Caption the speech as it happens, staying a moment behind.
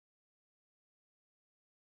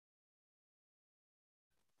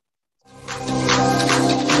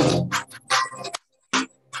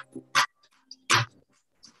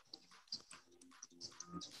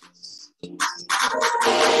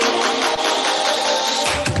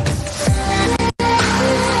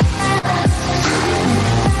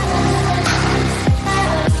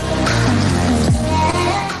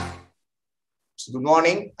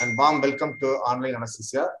morning and warm welcome to Online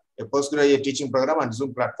Anaesthesia, a postgraduate teaching program on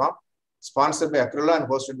Zoom platform sponsored by Acrola and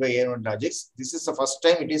hosted by A1 Logics. This is the first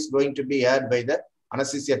time it is going to be aired by the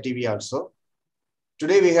Anaesthesia TV also.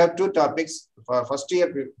 Today we have two topics for first year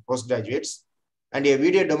postgraduates and a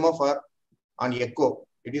video demo on echo.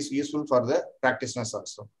 It is useful for the practitioners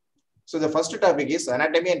also. So the first topic is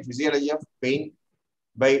Anatomy and Physiology of Pain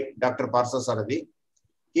by Dr. Parthasarathy.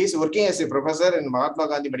 He is working as a professor in Mahatma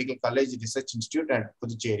Gandhi Medical College Research Institute at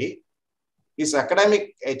Puducherry. His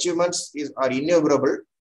academic achievements are innumerable.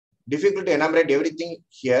 Difficult to enumerate everything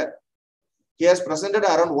here. He has presented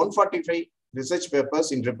around 145 research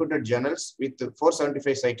papers in reputed journals with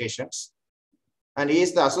 475 citations. And he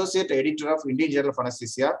is the associate editor of Indian Journal of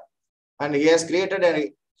Anaesthesia. And he has created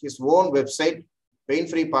his own website,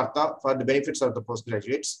 Pain-Free Partha, for the benefits of the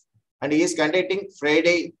postgraduates. And he is conducting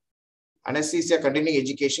Friday Anesthesia continuing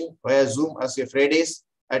education via Zoom as a Fridays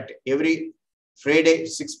at every Friday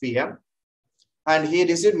 6 p.m. And he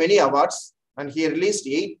received many awards and he released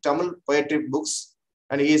 8 Tamil poetry books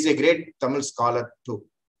and he is a great Tamil scholar too.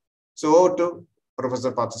 So over to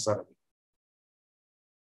Professor Parthasarathy.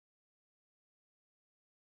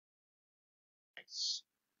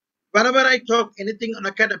 Whenever I talk anything on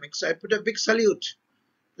academics, I put a big salute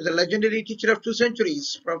to the legendary teacher of 2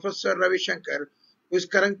 centuries, Professor Ravi Shankar, who is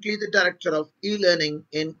currently the director of e-learning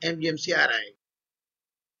in MGMCRI.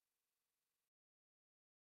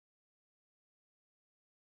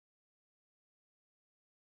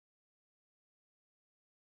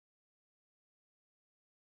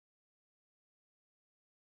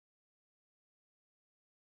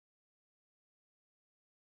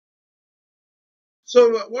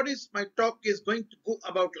 So what is my talk is going to go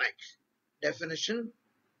about like definition,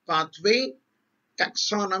 pathway,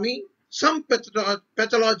 taxonomy, some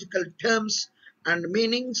pathological terms and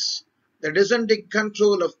meanings, the descending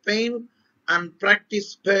control of pain, and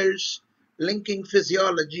practice spells linking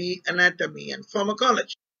physiology, anatomy, and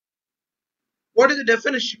pharmacology. What is the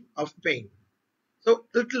definition of pain? So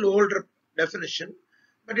little older definition,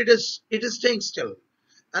 but it is staying still.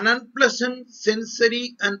 An unpleasant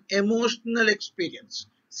sensory and emotional experience.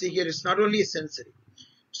 See, here it's not only a sensory,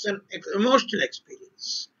 it's an emotional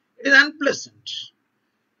experience. It is unpleasant.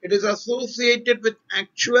 It is associated with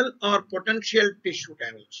actual or potential tissue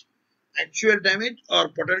damage. Actual damage or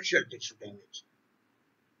potential tissue damage.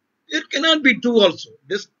 It cannot be two also,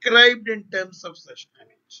 described in terms of such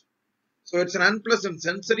damage. So it's an unpleasant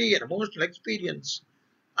sensory and emotional experience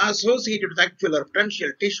associated with actual or potential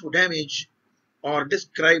tissue damage or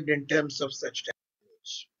described in terms of such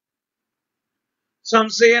damage. Some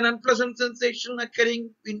say an unpleasant sensation occurring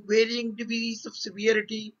in varying degrees of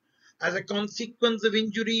severity as a consequence of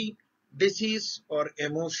injury, disease, or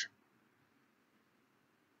emotion.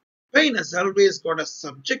 Pain has always got a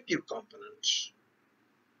subjective component.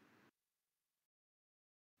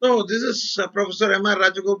 So this is Professor M.R.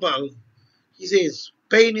 Rajagopal. He says,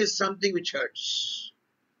 pain is something which hurts.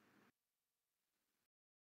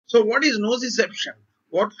 So what is nociception?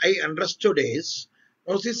 What I understood is,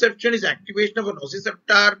 nociception is activation of a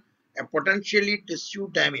nociceptor, a potentially tissue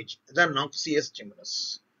damage, the noxious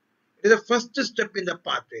stimulus. It is the first step in the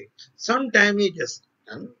pathway. Some damage is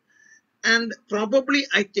done, and probably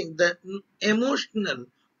I think the emotional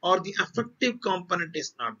or the affective component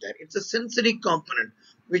is not there. It's a sensory component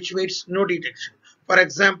which makes no detection. For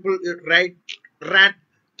example, rat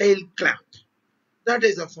tail clamp. That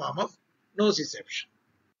is a form of nociception.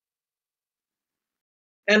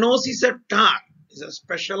 A nociceptor is a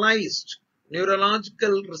specialized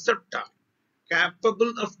neurological receptor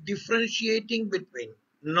capable of differentiating between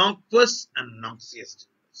noxious and noxious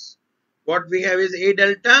stimulus. What we have is A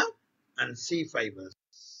delta and C fibers.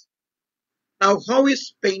 Now, how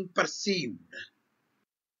is pain perceived?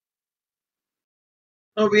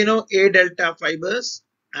 Now, we know A delta fibers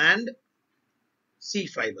and C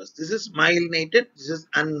fibers. This is myelinated, this is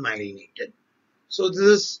unmyelinated. So, this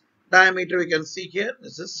is diameter we can see here.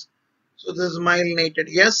 This is myelinated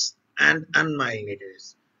yes and unmyelinated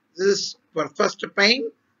yes. This is for first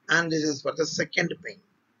pain and this is for the second pain.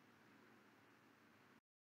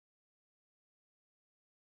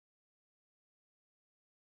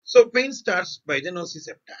 So pain starts by the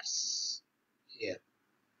nociceptors here,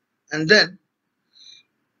 and then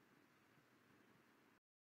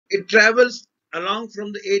it travels along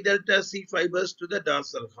from the A delta C fibers to the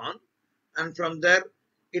dorsal horn, and from there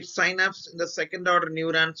it synapses in the second order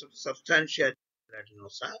neurons of substantia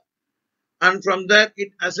gelatinosa, and from there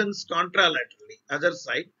it ascends contralaterally, other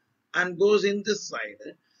side, and goes in this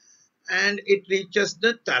side, and it reaches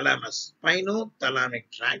the thalamus, spinothalamic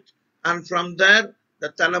tract, and from there the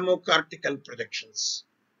thalamocortical projections.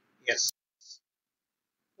 Yes.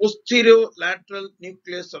 posterolateral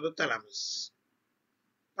nucleus of the thalamus.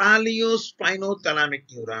 Paleospinothalamic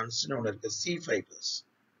neurons known as the C fibers.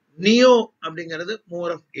 Neo அப்படிங்கிறது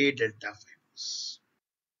more of A delta fibers.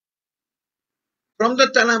 From the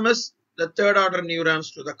thalamus, the third order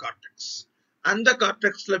neurons to the cortex. And the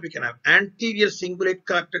cortex, we can have anterior cingulate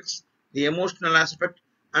cortex, the emotional aspect,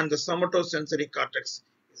 and the somatosensory cortex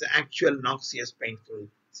is the actual noxious, painful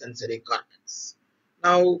sensory cortex.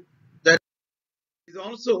 Now, there is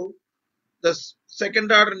also the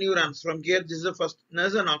second order neurons. From here, this is the first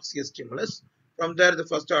noxious stimulus. From there, the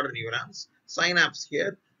first order neurons, synapse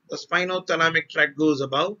here. The spinothalamic tract goes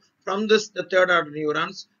above. From this, the third order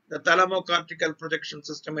neurons, the thalamocortical projection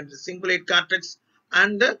system in the cingulate cortex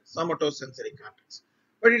and the somatosensory cortex.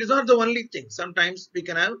 But it is not the only thing. Sometimes we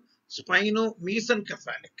can have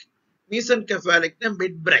spino-mesencephalic. Mesencephalic, the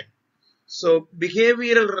midbrain. So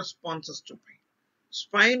behavioral responses to pain.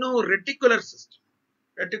 Spino-reticular system,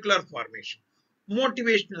 reticular formation,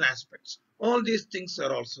 motivational aspects. All these things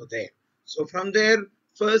are also there. So from there,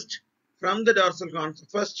 first, from the dorsal horn,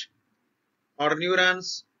 first order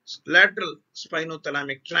neurons, lateral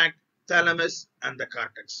spinothalamic tract, thalamus, and the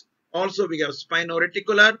cortex. Also, we have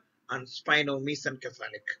spino-reticular and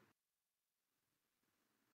spino-mesencephalic.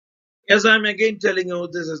 As I'm again telling you,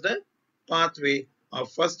 this is the pathway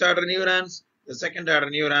of first order neurons, the second order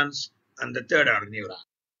neurons, and the third order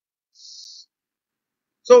neurons.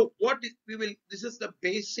 So what this is the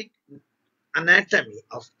basic anatomy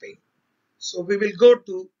of pain. So we will go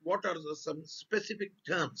to what are some specific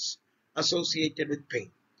terms associated with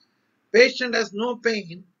pain. Patient has no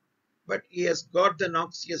pain, but he has got the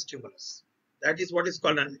noxious stimulus. That is what is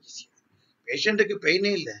called analgesia. Patient has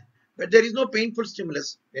pain, but there is no painful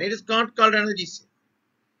stimulus. Then it is not called analgesia.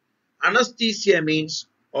 Anesthesia means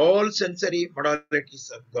all sensory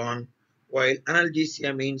modalities are gone, while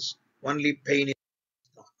analgesia means only pain is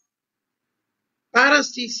gone.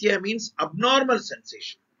 Paresthesia means abnormal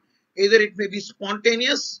sensation. Either it may be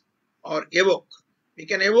spontaneous or evoke. We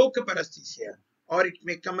can evoke a paresthesia, or it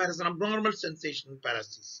may come as an abnormal sensation in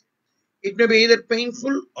paresthesia. It may be either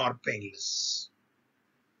painful or painless.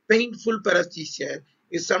 Painful paresthesia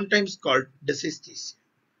is sometimes called dysesthesia.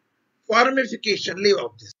 Formification, leave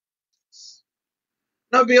out this.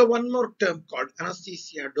 Now we have one more term called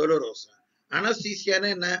anesthesia dolorosa.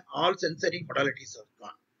 Anesthesia, all sensory modalities are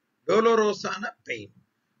gone. Dolorosa, pain.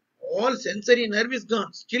 All sensory nerve is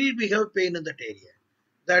gone. Still we have pain in that area.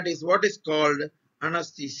 That is what is called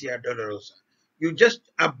anesthesia dolorosa. You just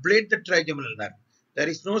ablate the trigeminal nerve. There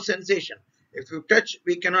is no sensation. If you touch,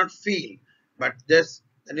 we cannot feel. But this,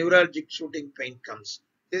 the neuralgic shooting pain comes.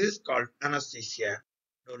 This is called anesthesia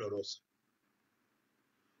dolorosa.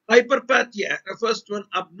 Hyperpathia refers to an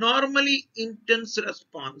abnormally intense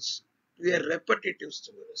response to a repetitive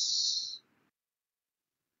stimulus.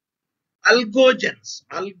 Algogens,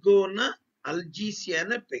 algona, algesia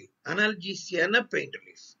pain, analgesia pain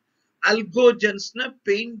relief. Algogens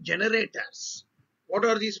pain generators. What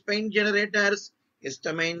are these pain generators?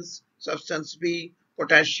 Histamines, substance B,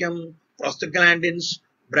 potassium, prostaglandins,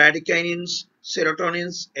 bradykinins,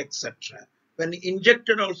 serotonins, etc. When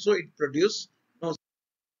injected also it produces no.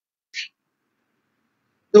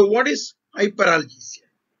 So what is hyperalgesia?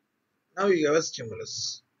 Now you have a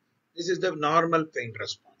stimulus. This is the normal pain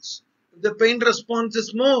response. If the pain response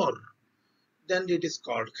is more, then it is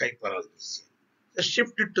called hyperalgesia. So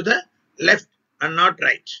shift it to the left and not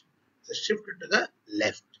right. So shift it to the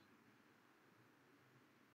left.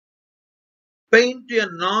 Pain to a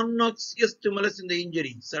non-noxious stimulus in the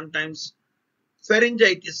injury. Sometimes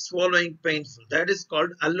pharyngitis, swallowing painful. That is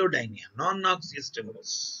called allodynia, non-noxious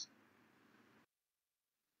stimulus.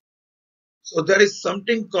 So there is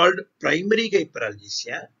something called primary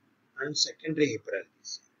hyperalgesia and secondary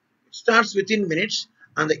hyperalgesia. It starts within minutes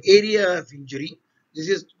and the area of injury. This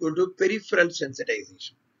is due to peripheral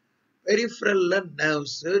sensitization. Peripheral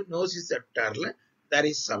nerves, nociceptor, there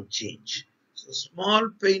is some change. So small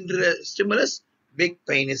pain stimulus, big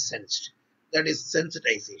pain is sensed. That is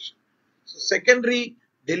sensitization. So secondary,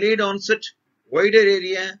 delayed onset, wider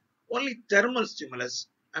area, only thermal stimulus,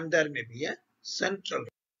 and there may be a central.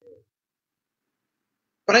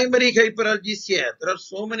 Primary hyperalgesia, there are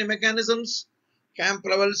so many mechanisms. Camp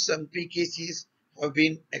levels and PKCs have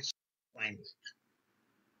been explained.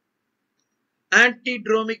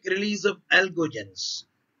 Antidromic release of algogens.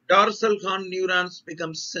 Dorsal horn neurons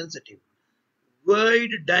become sensitive.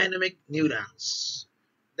 Wide dynamic neurons.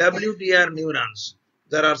 WDR neurons.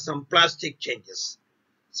 There are some plastic changes.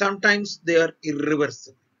 Sometimes they are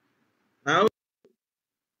irreversible. Now,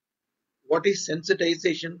 what is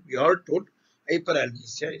sensitization? We all told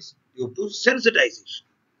hyperalgesia is due to sensitization.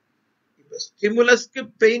 If the stimulus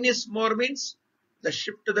pain is more means the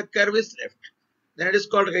shift to the curve is left. Then it is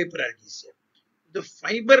called hyperalgesia. The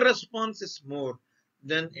fiber response is more,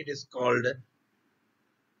 then it is called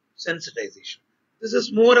sensitization. This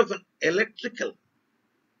is more of an electrical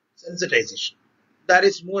sensitization. That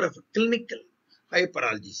is more of a clinical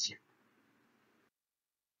hyperalgesia.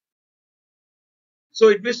 So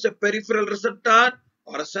it means a peripheral receptor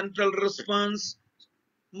or a central response,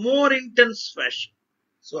 more intense fashion.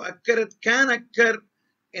 So it can occur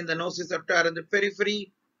in the nociceptor in the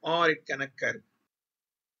periphery, or it can occur in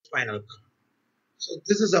the spinal cord. So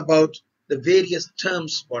this is about the various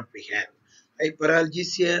terms what we have.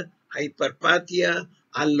 Hyperalgesia, hyperpathia,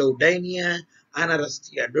 allodynia,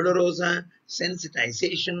 anorexia dolorosa,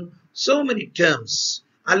 sensitization, so many terms.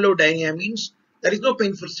 Allodynia means there is no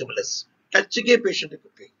painful stimulus. Touching a patient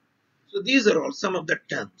with pain. So these are all some of the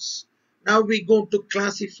terms. Now we go to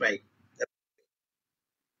classify.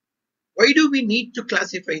 Why do we need to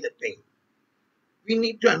classify the pain? We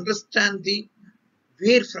need to understand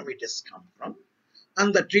where from it has come from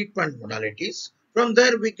and the treatment modalities. From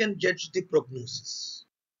there we can judge the prognosis.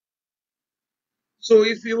 So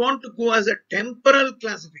if you want to go as a temporal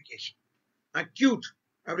classification, acute,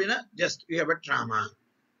 just we have a trauma,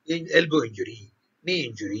 elbow injury, knee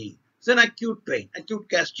injury, it's an acute pain, acute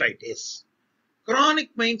gastritis. Chronic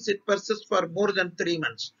means it persists for more than 3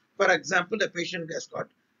 months. For example, the patient has got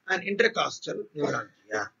an intercostal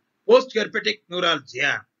neuralgia, post-herpetic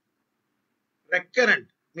neuralgia. Recurrent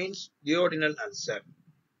means duodenal ulcer.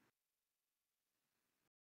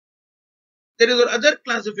 There is other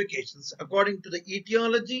classifications according to the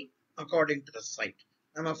etiology, according to the site.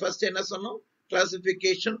 Nama first enna sonnnom,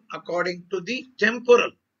 classification according to the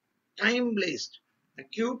temporal, time-based,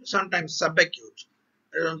 acute, sometimes subacute,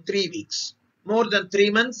 around 3 weeks. More than 3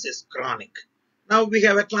 months is chronic. Now we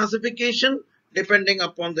have a classification depending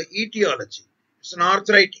upon the etiology. It's an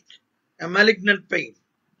arthritic, a malignant pain.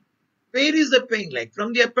 Where is the pain like?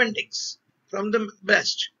 From the appendix, from the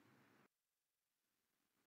breast.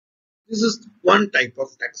 This is one type of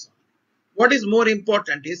taxon. What is more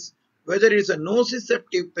important is whether it is a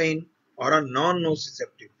nociceptive pain or a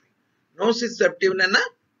non-nociceptive pain. Nociceptive means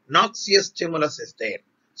noxious stimulus is there.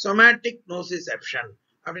 Somatic nociception.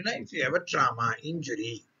 If you have a trauma,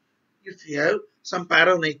 injury, if you have some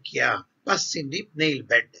paronychia, pus in the nail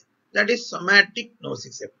bed, that is somatic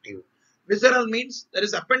nociceptive. Visceral means there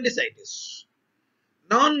is appendicitis.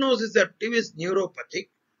 Non-nociceptive is neuropathic,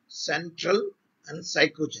 central, and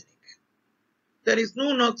psychogenic. There is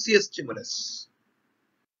no noxious stimulus.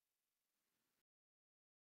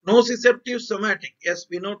 Nociceptive somatic, yes,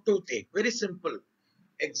 we know toothache. Very simple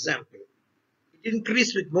example. It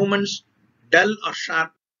increases with movements, dull or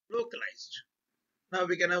sharp, localized. Now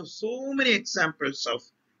we can have so many examples of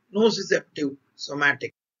nociceptive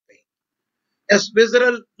somatic pain. Yes,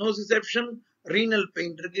 visceral nociception, renal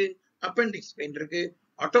pain, appendix pain,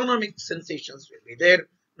 autonomic sensations will be there,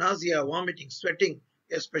 nausea, vomiting, sweating,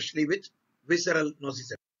 especially with visceral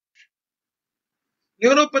nociception.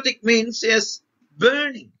 Neuropathic means yes,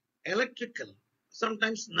 burning, electrical,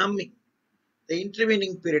 sometimes numbing. The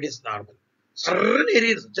intervening period is normal. Certain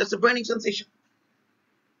areas, just a burning sensation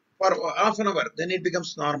for half an hour, then it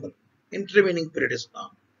becomes normal. Intervening period is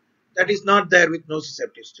normal. That is not there with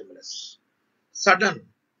nociceptive stimulus. Sudden,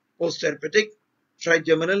 post-herpetic,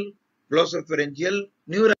 trigeminal, glossopharyngeal,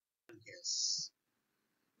 neural. Yes.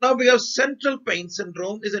 Now we have central pain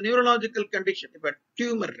syndrome is a neurological condition. But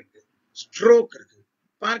tumor, stroke,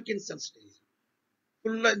 Parkinson's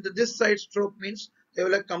disease. This side stroke means they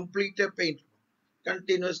will have complete pain.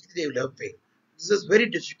 Continuously they will have pain. This is very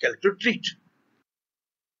difficult to treat.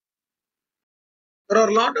 There are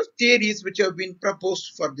a lot of theories which have been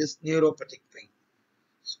proposed for this neuropathic pain.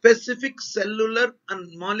 Specific cellular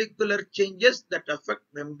and molecular changes that affect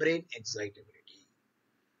membrane excitability.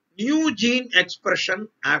 New gene expression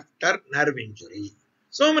after nerve injury.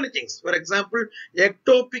 So many things. For example,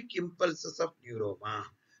 ectopic impulses of neuroma.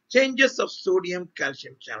 Changes of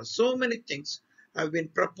sodium-calcium channels. So many things have been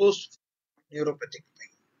proposed for neuropathic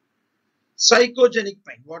pain. Psychogenic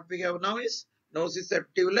pain. What we have now is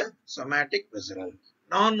nociceptive, somatic, visceral.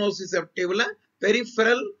 Non-nociceptive,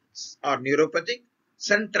 peripheral or neuropathic,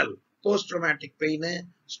 central, post-traumatic pain,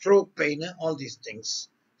 stroke pain, all these things.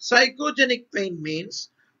 Psychogenic pain means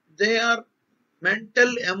they are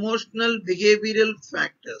mental, emotional, behavioral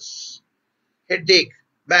factors. Headache,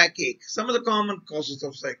 backache, some of the common causes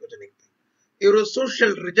of psychogenic pain.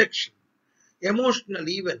 Eurosocial rejection, emotional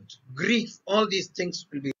event, grief, all these things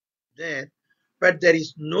will be there, but there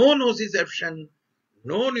is no nociception,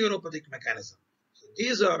 no neuropathic mechanism. So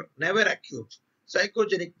these are never acute.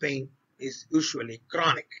 Psychogenic pain is usually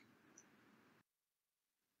chronic.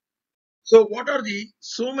 So what are the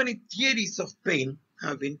so many theories of pain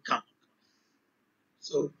have been come?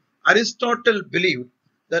 So Aristotle believed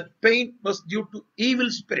that pain was due to evil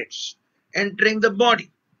spirits entering the body.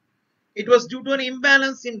 It was due to an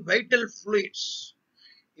imbalance in vital fluids.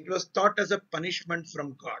 It was thought as a punishment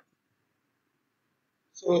from God.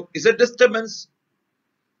 So is a disturbance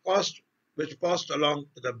which passed along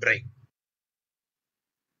to the brain.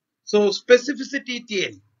 So specificity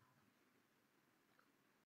theory.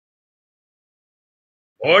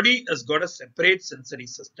 Body has got a separate sensory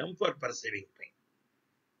system for perceiving pain.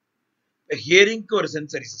 The hearing core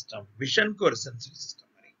sensory system, vision core sensory system.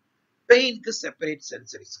 Pain is separate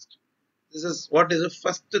sensory system. This is what is the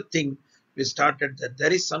first thing we started, that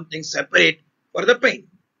there is something separate for the pain.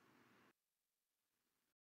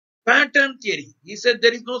 Pattern theory. He said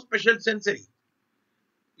there is no special sensory.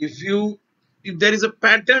 If there is a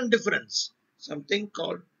pattern difference, something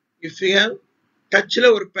called, if you have touch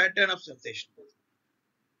or pattern of sensation.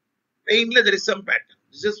 Pain there is some pattern.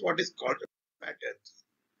 This is what is called pattern.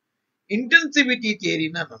 Intensivity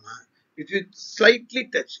theory, if you slightly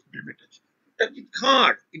touch, it will be touch. Touch it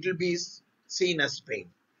hard, it will be seen as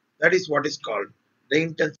pain. That is what is called the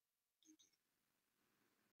intensity.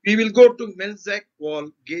 We will go to Melzack wall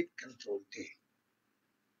gate control theory.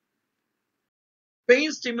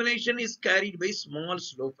 Pain stimulation is carried by small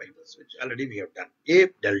slow fibers, which already we have done. A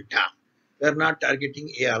delta. We are not targeting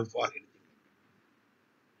A alpha or anything.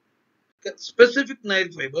 Okay. Specific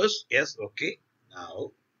nerve fibers, yes, okay.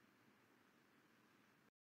 Now,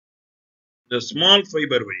 the small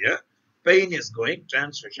fiber here, pain is going,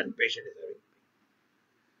 transmission, patient is having pain.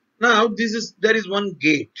 Now, there is one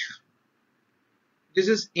gate. This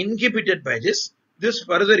is inhibited by this. This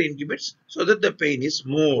further inhibits so that the pain is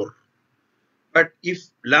more. But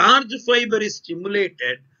if large fiber is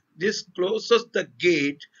stimulated, this closes the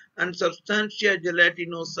gate and substantia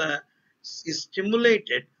gelatinosa is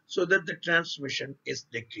stimulated so that the transmission is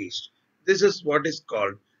decreased. This is what is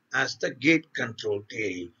called as the gate control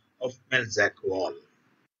theory of Melzack wall.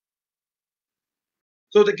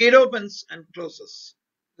 So the gate opens and closes.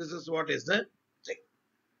 This is what is the thing.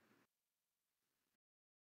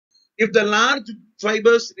 If the large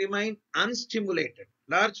fibers remain unstimulated,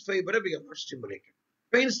 large fiber we have not stimulated,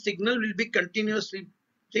 pain signal will be continuously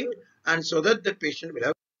thing, and so that the patient will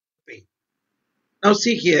have pain. Now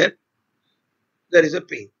see here, there is a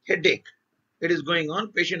pain, headache. It is going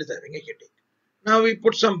on, patient is having a headache. Now we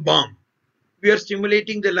put some balm. We are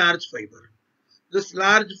stimulating the large fiber. This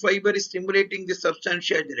large fiber is stimulating the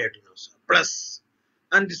substantia gelatinosa plus,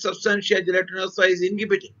 and the substantia gelatinosa is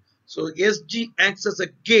inhibiting. So SG acts as a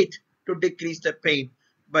gate to decrease the pain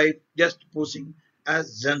by just pushing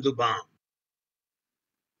as Zandu balm.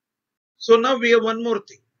 So now we have one more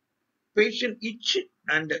thing. Patient itch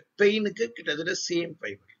and pain it is the same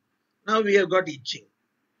fiber. Now we have got itching,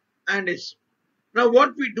 and it's now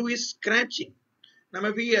what we do is scratching.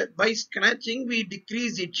 Now by scratching we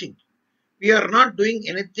decrease itching. We are not doing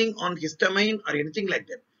anything on histamine or anything like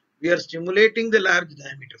that. We are stimulating the large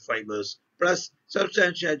diameter fibers plus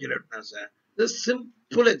substantia gelatinosa. The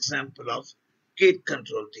simple example of gate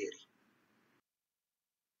control theory.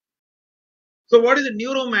 So what is the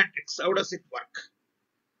neuromatrix? How does it work?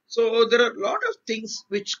 So there are a lot of things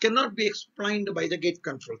which cannot be explained by the gate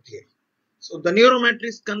control theory. So the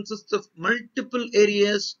neuromatrix consists of multiple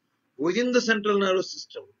areas within the central nervous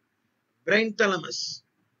system, brain thalamus,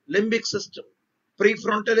 limbic system,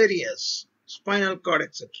 prefrontal areas, spinal cord,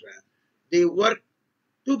 etc. They work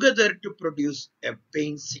together to produce a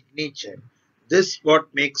pain signature. This is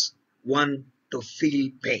what makes one to feel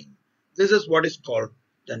pain. This is what is called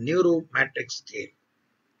the neuromatrix theory.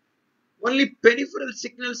 Only peripheral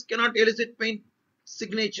signals cannot elicit pain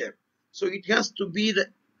signature. So it has to be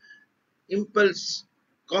the impulse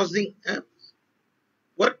causing a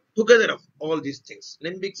work together of all these things.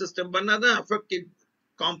 Limbic system, another affective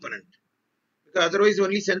component, because otherwise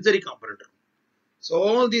only sensory component. So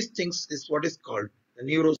all these things is what is called the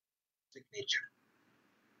neuro signature.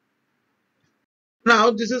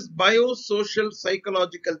 Now this is biosocial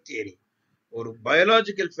psychological theory or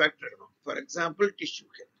biological factor. For example, tissue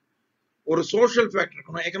health. Or social factor,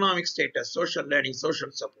 economic status, social learning,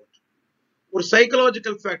 social support. Or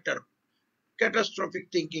psychological factor,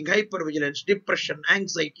 catastrophic thinking, hypervigilance, depression,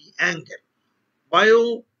 anxiety, anger.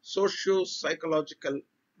 Bio-socio-psychological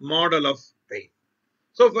model of pain.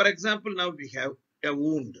 So for example, now we have a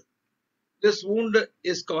wound. This wound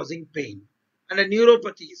is causing pain and a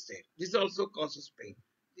neuropathy is there. This also causes pain.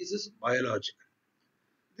 This is biological.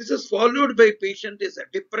 This is followed by patient is a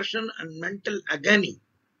depression and mental agony.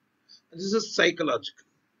 This is psychological.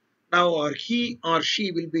 Now he or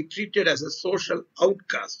she will be treated as a social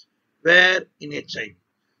outcast Where? In HIV.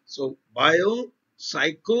 So bio,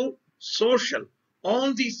 psycho, social,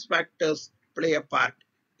 all these factors play a part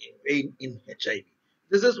in pain in HIV.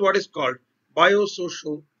 This is what is called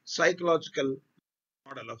biosocial psychological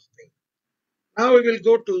model of pain. Now we will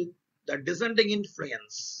go to the descending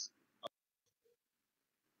influence.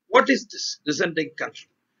 What is this descending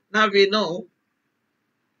control? Now we know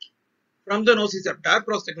from the nociceptor,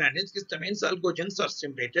 prostaglandins, histamines, algogens are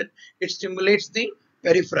stimulated. It stimulates the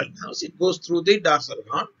peripheral nerves. It goes through the dorsal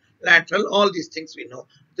horn, lateral, all these things we know.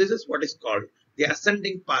 This is what is called the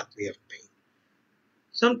ascending pathway of pain.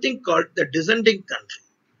 Something called the descending control.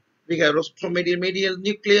 We have rostral-medial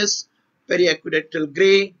nucleus, periaqueductal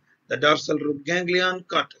gray, the dorsal root ganglion,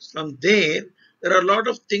 cortex. From there are a lot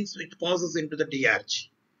of things which passes into the DRG.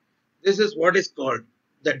 This is what is called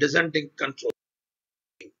the descending control.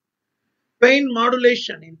 Pain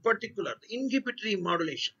modulation, in particular, the inhibitory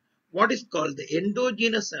modulation, what is called the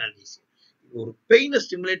endogenous analgesia. ஒரு பெயினை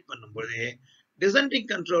stimulate பண்ணும்போது descending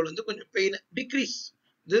control வந்து கொஞ்சம் pain decrease.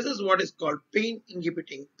 This is what is called pain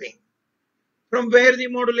inhibiting pain. From where the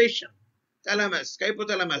modulation? Thalamus,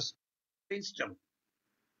 hypothalamus, brainstem.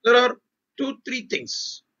 There are 2-3 things.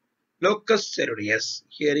 Locus ceruleus.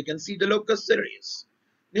 Here you can see the locus ceruleus.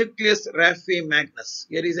 Nucleus raphe magnus.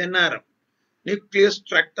 Here is NRM. Nucleus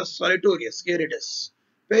tractus solitarius. Here it is.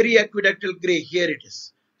 Periaqueductal gray. Here it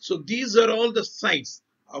is. So these are all the sites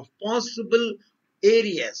of possible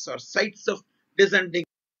areas or sites of descending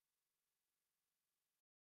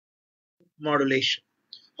modulation.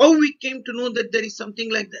 How we came to know that there is something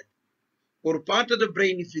like that? For part of the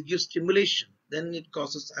brain, if you give stimulation, then it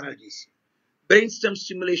causes analgesia. Brainstem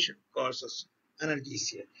stimulation causes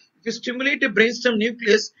analgesia. If you stimulate a brainstem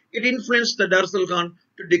nucleus, it influences the dorsal horn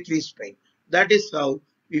to decrease pain. That is how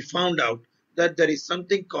we found out that there is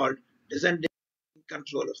something called descending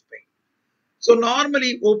control of pain. So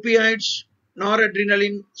normally opioids,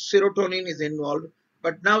 noradrenaline, serotonin is involved,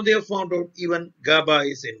 but now they have found out even GABA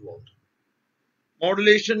is involved.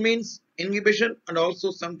 Modulation means inhibition and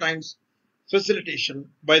also sometimes facilitation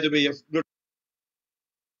by the way of glutamate.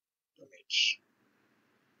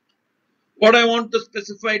 What I want to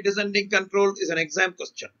specify descending control is an exam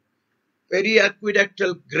question.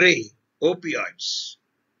 Periaqueductal gray, opioids.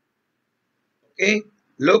 Okay,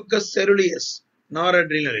 locus ceruleus,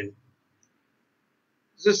 noradrenaline.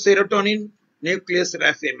 This is serotonin, nucleus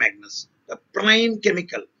raphe magnus. The prime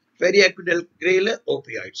chemical, periaqueductal gray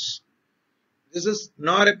opioids. This is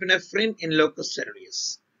norepinephrine in locus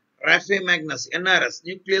ceruleus. Raphe magnus, NRS,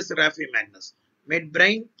 nucleus raphe magnus.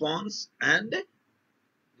 Midbrain, pons, and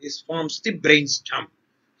this forms the brainstem.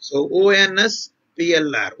 So ONS,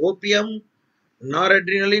 PLR, opium,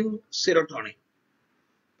 noradrenaline, serotonin.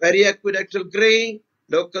 Periaqueductal gray,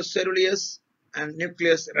 locus ceruleus, and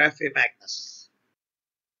nucleus raphe magnus.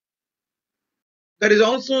 There is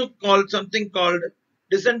also called something called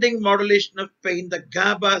descending modulation of pain, the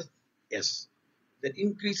GABA. Yes, that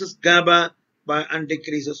increases GABA and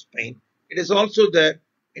decreases pain. It is also there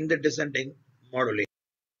in the descending modulation.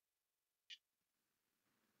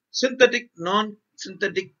 Synthetic,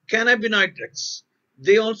 non-synthetic cannabinoid drugs,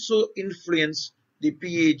 they also influence the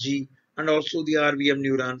PAG and also the RVM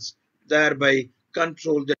neurons, thereby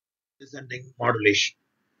control the descending modulation.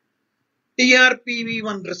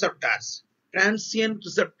 TRPV1 receptors, transient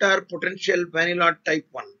receptor potential vanilla type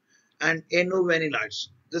 1 and enovanilloids.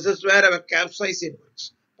 This is where our capsaicin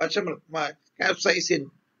works.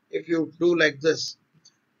 Capsaicin, if you do like this,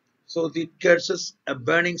 so it causes a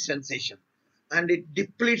burning sensation and it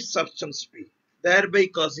depletes substance P, thereby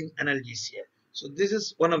causing analgesia. So this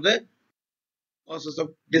is one of the causes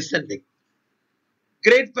of descending.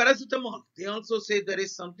 Great paracetamol, they also say there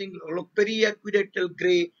is something periaqueductal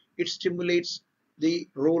gray. It stimulates the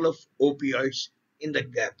role of opioids in the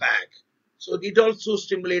bag. So it also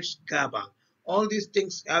stimulates GABA. All these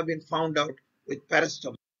things have been found out with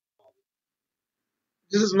paracetamol.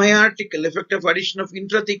 This is my article, effect of addition of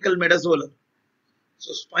intrathecal midazolam.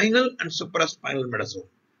 So spinal and supraspinal midazolam.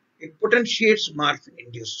 It potentiates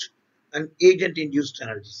morphine-induced and agent-induced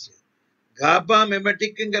analgesia. GABA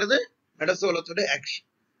mimetic midazolam's action.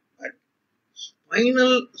 But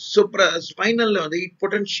spinal, it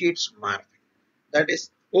potentiates morphine. That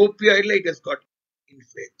is, opioid it has got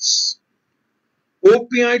influence.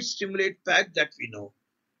 Opioids stimulate PAG, that we know.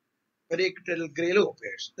 Periaqueductal gray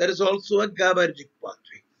opioids. There is also a GABAergic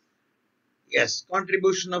pathway. Yes,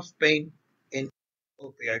 contribution of pain in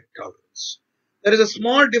opioid tolerance. There is a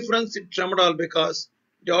small difference in tramadol because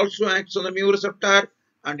it also acts on the mu receptor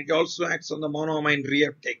and it also acts on the monoamine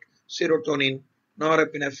reuptake, serotonin,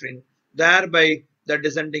 norepinephrine. Thereby, the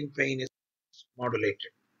descending pain is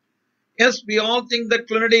modulated. Yes, we all think that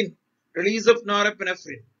clonidine Release of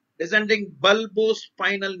norepinephrine, descending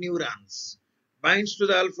bulbospinal neurons, binds to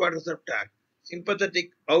the alpha receptor.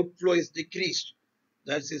 Sympathetic outflow is decreased.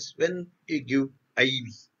 That is when you give IV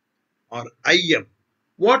or IM.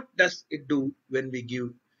 What does it do when we give?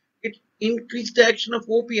 It increases the action of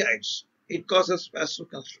opioids. It causes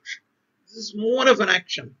vasoconstriction. This is more of an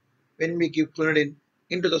action when we give clonidine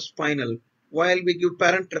into the spinal. While we give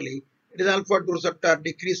parenterally, it is alpha 2 receptor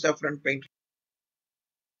decreased afferent pain.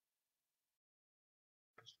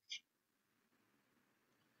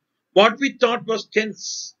 What we thought was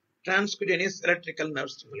TENS, transcutaneous electrical nerve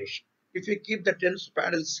stimulation. If you keep the TENS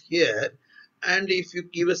paddles here and if you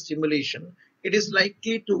give a stimulation, it is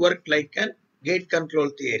likely to work like a gate control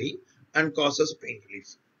theory and causes pain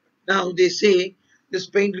relief. Now they say this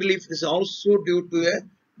pain relief is also due to a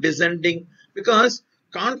descending, because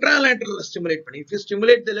contralateral stimulation. If you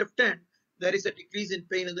stimulate the left hand, there is a decrease in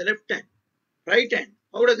pain in the left hand. Right hand,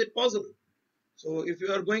 how does it possible? So if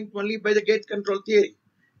you are going only by the gate control theory,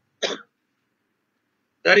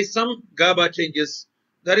 there is some GABA changes,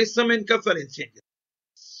 there is some enkephalin changes.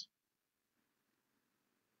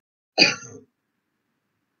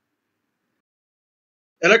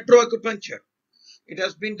 Electroacupuncture. It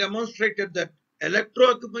has been demonstrated that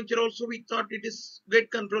electroacupuncture also we thought it is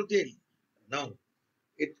gate control theory. Now,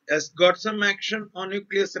 it has got some action on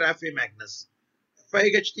nucleus raphe magnus,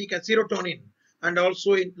 5-HT serotonin, and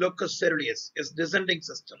also in locus ceruleus as descending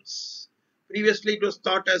systems. Previously, it was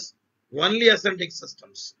thought as only ascending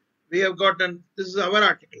systems. We have gotten, this is our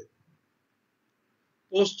article,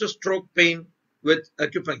 post-stroke pain with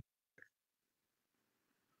acupuncture.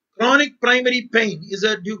 Chronic primary pain is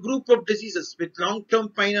a group of diseases with long-term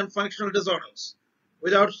pain and functional disorders.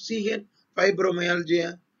 Without seeing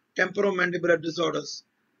fibromyalgia, temporomandibular disorders,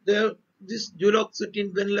 this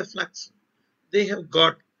duloxetine venlafaxine, they have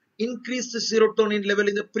got increased serotonin level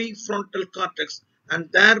in the prefrontal cortex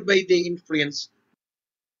and thereby they influence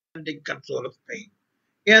control of pain.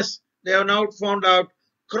 Yes, they have now found out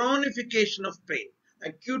chronification of pain.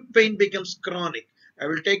 Acute pain becomes chronic. I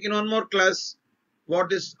will take in one more class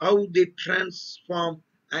how they transform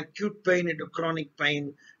acute pain into chronic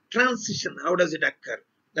pain. Transition, how does it occur?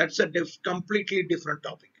 That's a completely different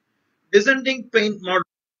topic. Descending pain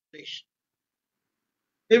modulation.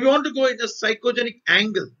 If you want to go in a psychogenic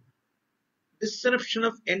angle, disruption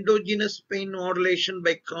of endogenous pain modulation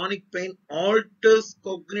by chronic pain alters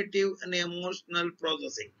cognitive and emotional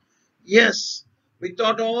processing. Yes, we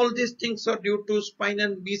thought all these things are due to spine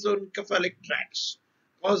and mesoencephalic tracts,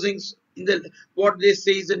 causing what they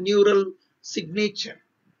say is a neural signature,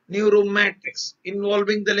 neuromatrix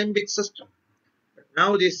involving the limbic system. But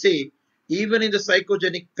now they say even in the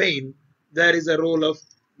psychogenic pain, there is a role of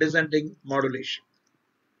descending modulation.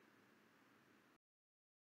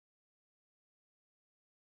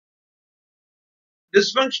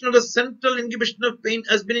 Dysfunction of the central inhibition of pain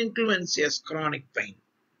has been influenced as chronic pain.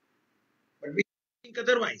 But we think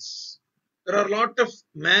otherwise. There are a lot of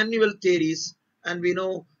manual theories, and we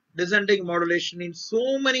know descending modulation in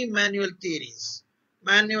so many manual theories.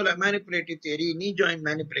 Manipulative theory, knee joint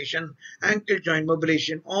manipulation, ankle joint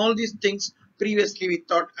mobilization, all these things previously we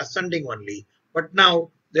thought ascending only, but now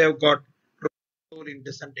they have got role in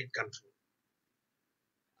descending control.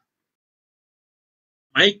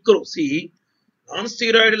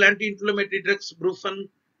 Non-steroidal anti-inflammatory drugs, brufen,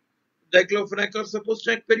 diclofenac are supposed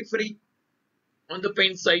to act periphery on the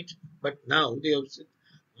pain site, but now they have said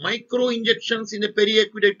micro injections in the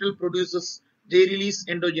periaqueductal produces, they release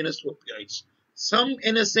endogenous opioids. Some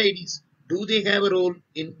NSAIDs, do they have a role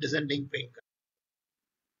in descending pain?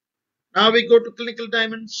 Now we go to clinical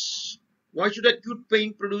diamonds. Why should acute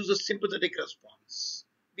pain produce a sympathetic response?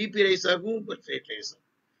 BP raise a move, but fate raise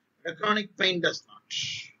a chronic pain does not.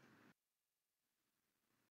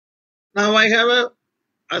 Now I have a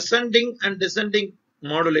ascending and descending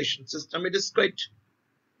modulation system. It is quite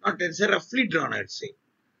not, it's a roughly drawn, I'd say.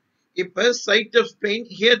 If a site of pain,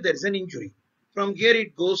 here there is an injury. From here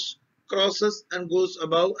it goes, crosses and goes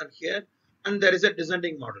above and here, and there is a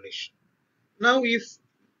descending modulation. Now if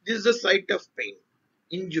this is a site of pain,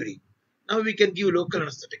 injury, now we can give local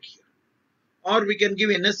anesthetic here. Or we can give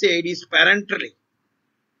NSAIDs parenterally.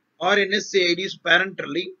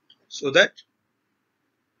 So that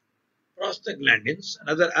prostaglandins and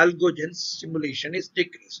other algogens stimulation is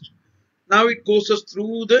decreased. Now it goes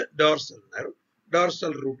through the dorsal nerve,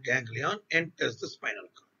 dorsal root ganglion, enters the spinal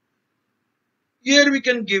cord. Here we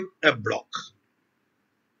can give a block.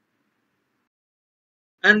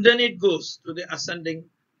 And then it goes to the ascending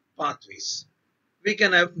pathways. We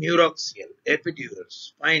can have neuroaxial, epidural,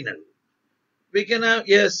 spinal. We can have,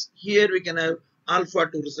 yes, here we can have alpha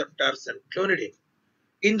 2 receptors and clonidine.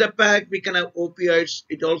 In the pack, we can have opioids.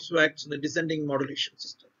 It also acts in the descending modulation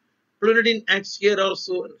system. Clonidine acts here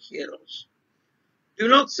also and here also.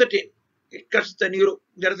 Duloxetine, it cuts the neuro.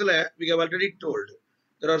 We have already told.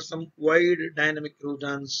 There are some wide dynamic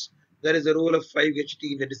rodents. There is a role of 5-HT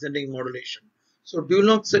in the descending modulation. So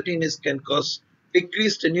duloxetine can cause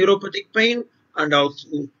decreased neuropathic pain and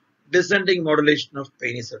also descending modulation of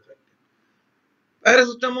pain is affected.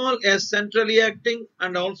 Paracetamol is centrally acting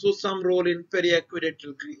and also some role in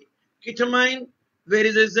periaqueductal gray. Ketamine, where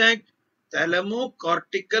is its act?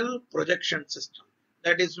 Thalamocortical projection system.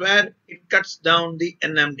 That is where it cuts down the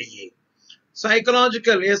NMDA.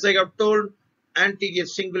 Psychological, as I have told, anterior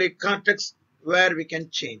cingulate cortex, where we can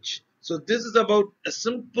change. So this is about a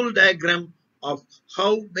simple diagram of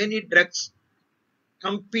how many drugs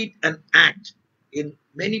compete and act in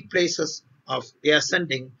many places of the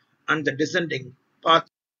ascending and the descending path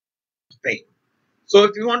of pain. So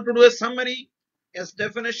if you want to do a summary, as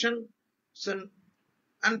definition, it's an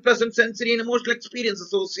unpleasant sensory and emotional experience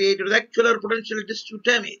associated with actual or potential distal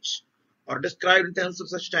damage or described in terms of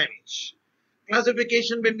such damage.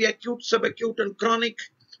 Classification can be acute, subacute, and chronic,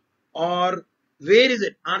 or where is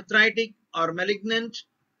it? Arthritic or malignant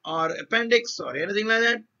or appendix or anything like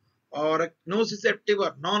that, or nociceptive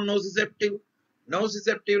or non-nociceptive.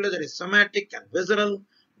 Nociceptive, there is somatic and visceral.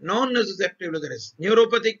 Non-nociceptive, there is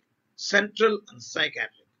neuropathic, central, and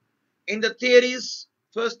psychiatric. In the theories,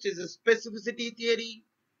 first is a specificity theory,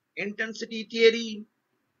 intensity theory,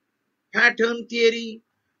 pattern theory,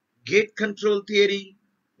 gate control theory,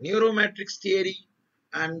 neuromatrix theory,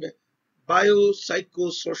 and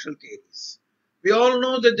biopsychosocial theories. We all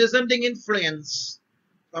know the descending influence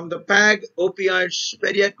from the PAG, opioids,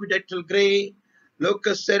 periaqueductal gray,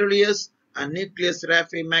 locus ceruleus, and nucleus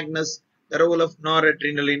raphe magnus, the role of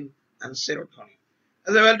noradrenaline and serotonin.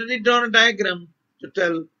 As I've already drawn a diagram to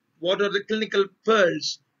tell what are the clinical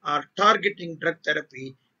pearls are targeting drug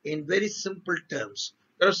therapy in very simple terms.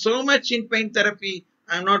 There are so much in pain therapy,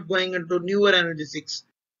 I'm not going into newer analgesics.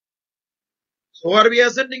 So are we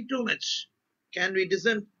ascending too much? Can we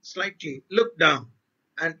descend slightly, look down,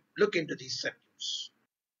 and look into these circuits?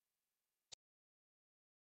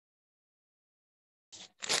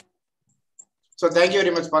 So thank you very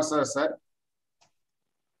much, Pastor sir.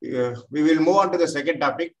 We will move on to the second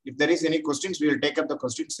topic. If there is any questions, we will take up the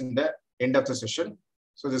questions in the end of the session.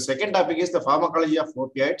 So the second topic is the pharmacology of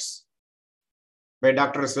opioids by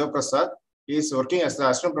Dr. Sivaprasath. He is working as the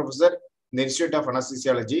Asst.Professor in the Institute of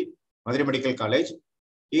Anaesthesiology, Madurai Medical College.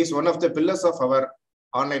 He is one of the pillars of our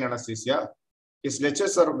online anesthesia. His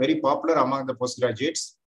lectures are very popular among the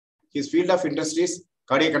postgraduates. His field of interest is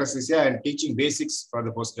cardiac anesthesia and teaching basics for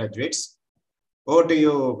the postgraduates. Over to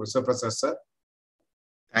you, Sivaprasath, sir.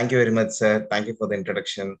 Thank you very much, sir. Thank you for the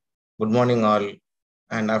introduction. Good morning, all.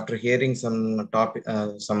 And after hearing some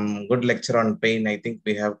good lecture on pain, I think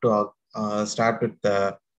we have to start with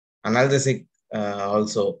the analgesic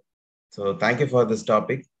also. So thank you for this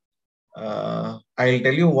topic. I'll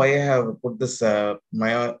tell you why I have put this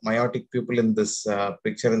meiotic pupil in this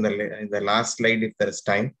picture in the last slide, if there is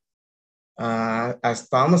time. As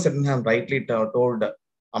Thomas Sydenham rightly told,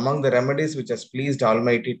 among the remedies which has pleased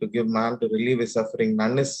Almighty to give man to relieve his suffering,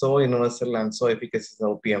 none is so universal and so efficacious as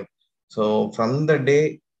opium. So from the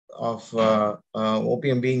day of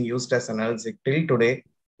opium being used as an analgesic till today,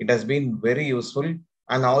 it has been very useful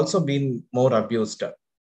and also been more abused.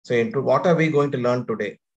 So into what are we going to learn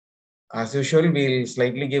today? As usual, we'll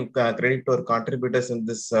slightly give credit to our contributors in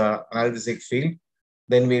this analgesic field.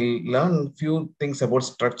 Then we'll learn few things about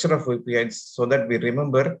structure of opioids so that we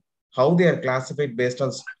remember how they are classified based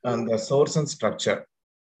on the source and structure.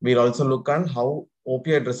 We'll also look on how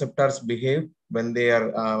opioid receptors behave when they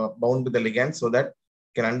are bound with the ligand so that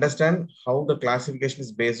we can understand how the classification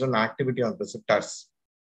is based on activity on receptors.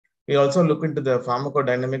 We also look into the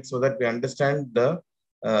pharmacodynamics so that we understand the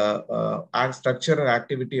structure and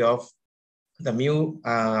activity of the mu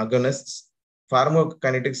agonists,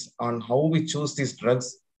 pharmacokinetics on how we choose these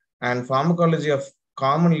drugs, and pharmacology of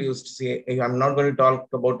commonly used. See, I'm not going to talk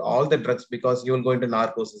about all the drugs because you will go into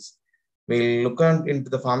narcosis. We'll look into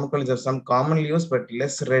the pharmacology of some commonly used but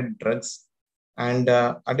less read drugs. And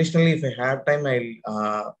additionally, if I have time,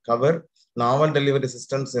 I'll cover novel delivery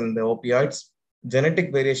systems in the opioids,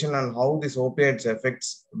 genetic variation and how these opioids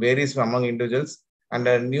effects varies among individuals, and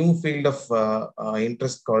a new field of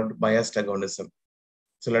interest called biased agonism.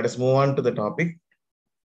 So let us move on to the topic.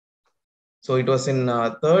 So it was in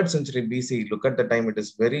 3rd century BC. Look at the time, it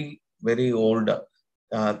is very, very old.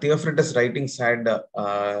 Theophrastus writings had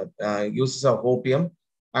uses of opium.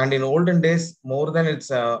 And in olden days, more than its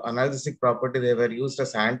analgesic property, they were used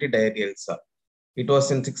as antidiarrheals. It was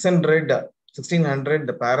in 600 1600,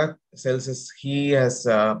 the Paracelsus, he has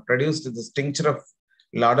produced this tincture of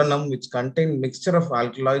laudanum, which contained mixture of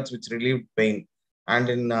alkaloids which relieved pain. And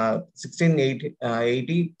in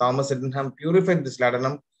 1680, Thomas Sydenham purified this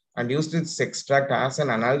laudanum and used its extract as an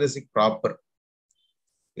analgesic proper.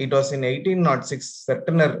 It was in 1806,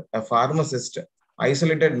 Sertner, a pharmacist,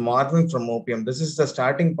 isolated morphine from opium. This is the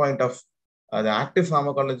starting point of the active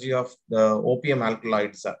pharmacology of the opium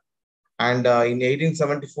alkaloids. And in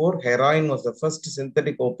 1874, heroin was the first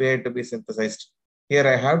synthetic opioid to be synthesized. Here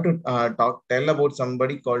I have to tell about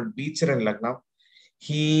somebody called Beecher and Lucknow.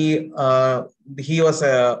 He was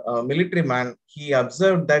a military man. He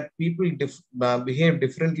observed that people behave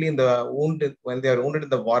differently in the when they are wounded in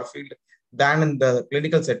the warfield than in the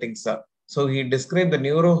clinical settings. So he described the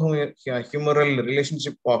neurohumoral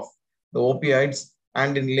relationship of the opioids,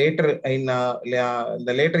 and in the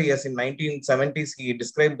later years in 1970s, he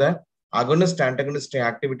described the agonist-antagonist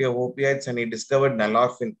activity of opioids, and he discovered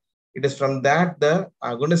nalorphine. It is from that the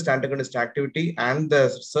agonist-antagonist activity and the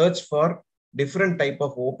search for different type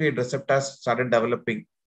of opioid receptors started developing.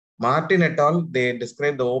 Martin et al., they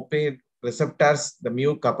described the opioid receptors, the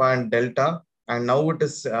mu, kappa, and delta, and now it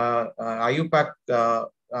is IUPAC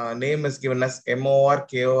name is given as MOR,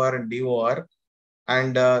 KOR, and DOR.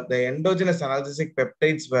 And the endogenous analgesic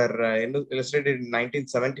peptides were illustrated in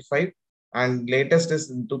 1975. And latest is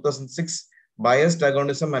in 2006, biased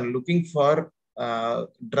agonism and looking for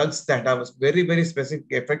drugs that have a very, very specific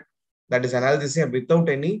effect, that is analgesia without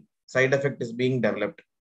any side effect is being developed.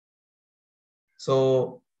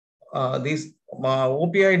 So these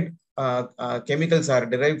opioid chemicals are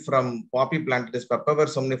derived from poppy plant, it is Papaver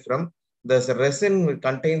somniferum. The resin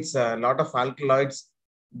contains a lot of alkaloids.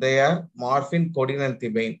 They are morphine, codeine, and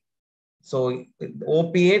thebaine. So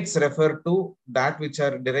opiates refer to that which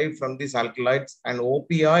are derived from these alkaloids, and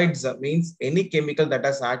opioids means any chemical that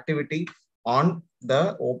has activity on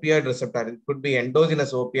the opioid receptor. It could be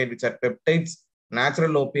endogenous opioid, which are peptides,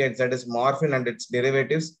 natural opioids, that is morphine and its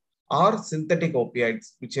derivatives, or synthetic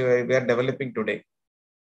opioids, which we are developing today.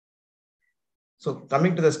 So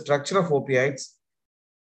coming to the structure of opioids,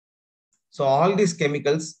 so all these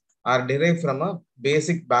chemicals are derived from a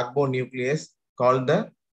basic backbone nucleus called the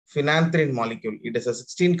phenanthrene molecule. It is a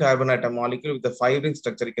 16 carbon atom molecule with a 5-ring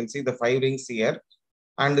structure. You can see the 5 rings here.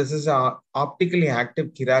 And this is a optically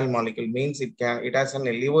active chiral molecule, means it has an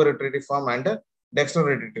levorotatory form and a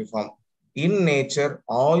dextrorotatory form. In nature,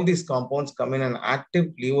 all these compounds come in an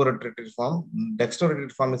active levorotatory form.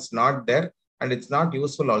 Dextrorotatory form is not there, and it's not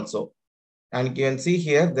useful also. And you can see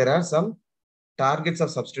here, there are some targets of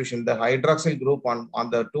substitution. The hydroxyl group on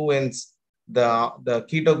the two ends, the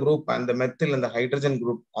keto group and the methyl and the hydrogen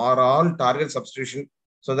group are all target substitution,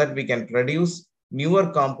 so that we can produce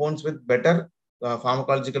newer compounds with better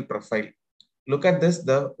pharmacological profile. Look at this,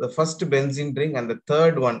 the first benzene ring and the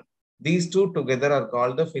third one. These two together are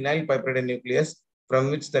called the phenylpiperidine nucleus, from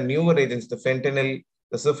which the newer agents, the fentanyl,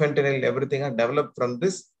 the sufentanil, everything are developed from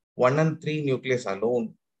this 1 and 3 nucleus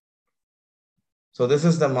alone. So this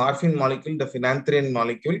is the morphine molecule, the phenanthrene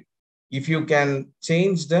molecule. If you can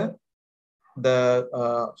change the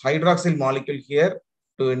hydroxyl molecule here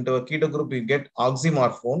into a keto group, you get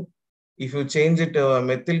oxymorphone. If you change it to a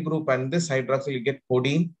methyl group and this hydroxyl, you get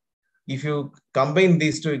codeine. If you combine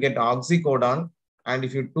these two, you get oxycodone. And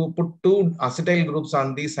if you put two acetyl groups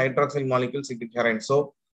on these hydroxyl molecules, you get heroin.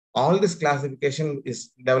 So all this classification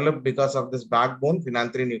is developed because of this backbone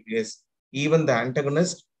phenanthrene nucleus. Even the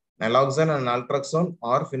antagonist, naloxone and naltrexone,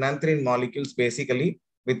 are phenanthrene molecules basically,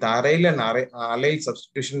 with aryl and allyl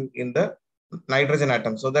substitution in the nitrogen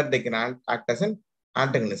atom, so that they can act as an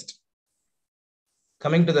antagonist.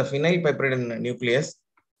 Coming to the phenylpiperidine nucleus,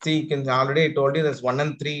 see, you can already told you there's 1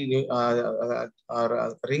 and 3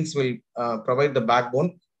 rings will provide the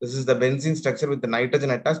backbone. This is the benzene structure with the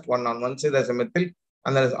nitrogen attached. On one side there's a methyl,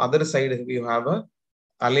 and the other side you have a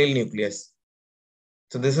allyl nucleus.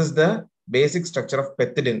 So this is the basic structure of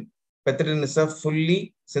pethidine. Pethidine is a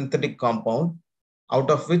fully synthetic compound, out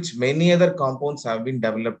of which many other compounds have been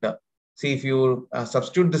developed. See, if you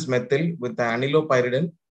substitute this methyl with the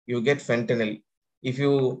anilopyridine, you get fentanyl. If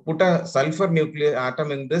you put a sulfur nuclear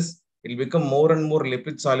atom in this, it will become more and more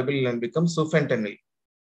lipid soluble and become sufentanil.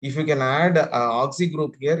 If you can add an oxy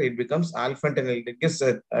group here, it becomes alfentanil. It gives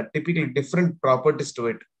a typically different properties to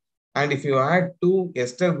it. And if you add two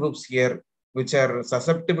ester groups here, which are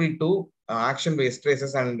susceptible to action by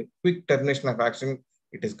esterases and quick termination of action,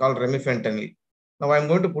 it is called remifentanil. Now I'm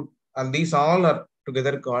going to put, and these all are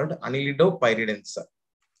together called anilidopyridines.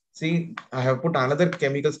 See, I have put another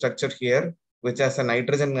chemical structure here, which has a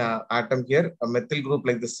nitrogen atom here, a methyl group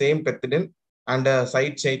like the same pethidine, and a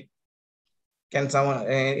side chain Can someone,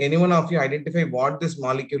 anyone of you identify what this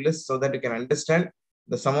molecule is so that you can understand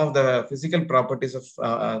some of the physical properties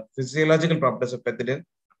of physiological properties of pethidine?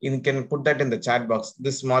 You can put that in the chat box.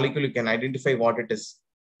 This molecule, you can identify what it is.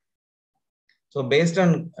 So based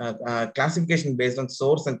on classification based on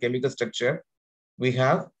source and chemical structure, we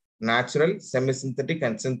have natural, semi-synthetic,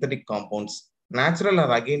 and synthetic compounds. Natural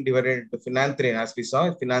are again divided into phenanthrene, as we saw,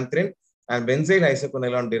 phenanthrene and benzyl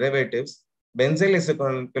isoquinoline derivatives. Benzyl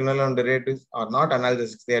isoquinoline derivatives are not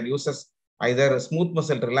analgesics. They are used as either smooth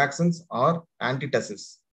muscle relaxants or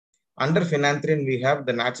antitussives. Under phenanthrene, we have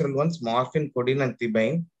the natural ones, morphine, codeine, and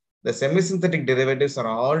thebaine. The semi-synthetic derivatives are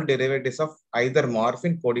all derivatives of either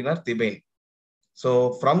morphine, codeine, or thebaine.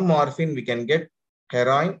 So from morphine, we can get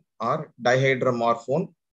heroin or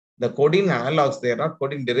dihydromorphone. The codeine analogs, they are not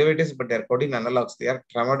codeine derivatives, but they are codeine analogs. They are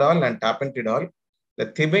tramadol and tapentadol. The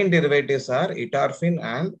thebaine derivatives are etorphine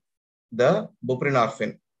and the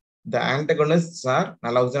buprenorphine. The antagonists are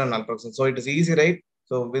naloxone and naproxen. So it is easy, right?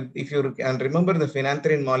 So if you can remember the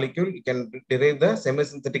phenanthrene molecule, you can derive the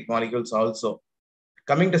semi-synthetic molecules also.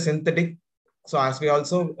 Coming to synthetic, so as we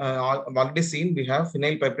also already seen, we have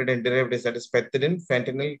phenylpiperidine derivatives, that is pethidine,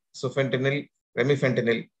 fentanyl, sufentanil,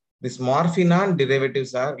 remifentanil. These morphinol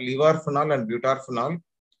derivatives are levorphenol and butorphenol.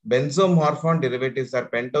 Benzomorphone derivatives are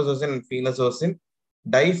pentazocine and phenazocine.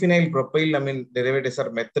 Diphenyl propylamine derivatives are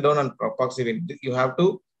methadone and propoxyphene. You have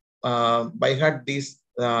to by heart these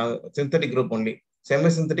synthetic group only.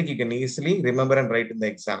 Semi-synthetic you can easily remember and write in the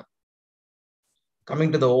exam.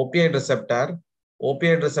 Coming to the opioid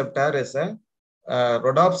receptor is a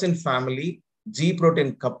rhodopsin family G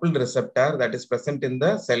protein coupled receptor that is present in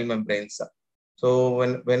the cell membranes. So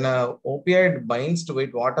when a opioid binds to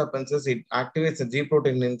it, what happens is it activates a G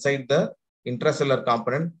protein inside the intracellular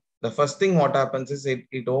component. The first thing what happens is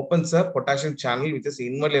it opens a potassium channel which is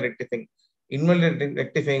inwardly rectifying. Inwardly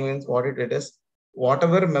rectifying means what it is.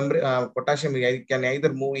 Whatever potassium can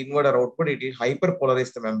either move inward or outward, it will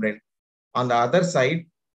hyperpolarize the membrane. On the other side,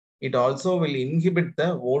 it also will inhibit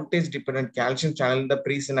the voltage-dependent calcium channel in the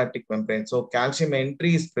presynaptic membrane. So calcium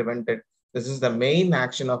entry is prevented. This is the main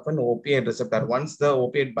action of an opioid receptor. Once the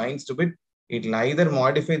opioid binds to it, it will either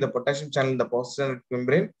modify the potassium channel in the postsynaptic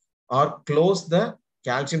membrane or close the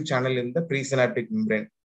calcium channel in the presynaptic membrane.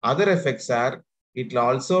 Other effects are, it will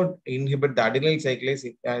also inhibit the adenyl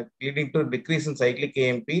cyclase, leading to decrease in cyclic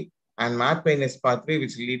AMP and MAP kinase pathway,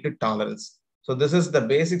 which will lead to tolerance. So this is the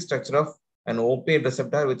basic structure of an opioid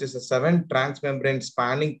receptor, which is a 7 transmembrane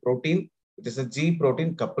spanning protein, which is a G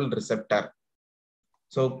protein coupled receptor.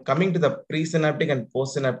 So coming to the presynaptic and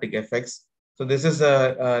postsynaptic effects. So this is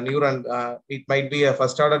a neuron. It might be a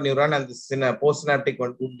first order neuron, and this in a postsynaptic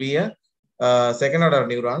one would be a second order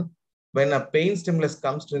neuron. When a pain stimulus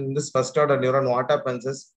comes to in this first order neuron, what happens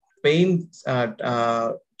is pain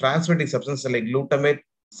transmitting substances like glutamate,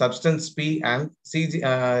 substance P, and CG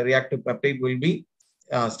reactive peptide will be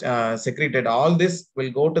secreted. All this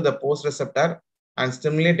will go to the post receptor and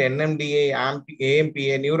stimulate NMDA,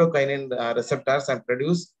 AMPA, neurokinin receptors and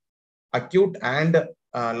produce acute and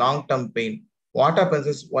long-term pain. What happens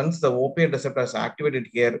is once the opioid receptor is activated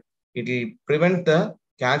here, it will prevent the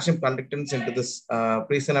calcium conductance into this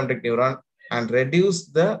presynaptic neuron and reduce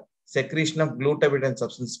the secretion of glutamate and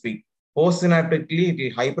substance P. Postsynaptically, it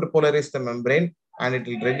will hyperpolarize the membrane and it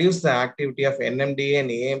will reduce the activity of NMDA and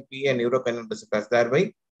AMPA and neurokinin receptors,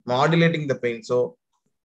 thereby modulating the pain. So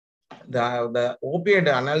the opioid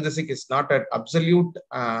analgesic is not an absolute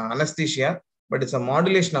anesthesia, but it's a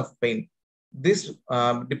modulation of pain. This,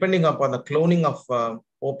 depending upon the cloning of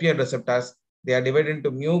opioid receptors, they are divided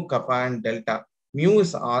into mu, kappa, and delta. Mu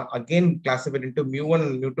is again classified into mu1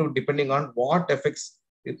 and mu2 depending on what effects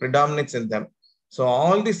it predominates in them. So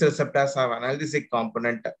all these receptors have analgesic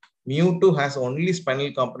component. Mu2 has only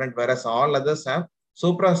spinal component, whereas all others have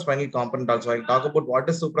supraspinal component also. I'll talk about what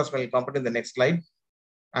is supraspinal component in the next slide.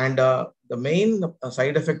 And the main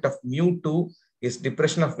side effect of mu2 is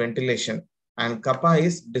depression of ventilation, and kappa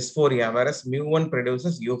is dysphoria, whereas mu1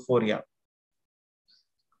 produces euphoria.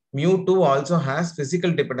 Mu2 also has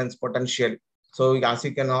physical dependence potential. So as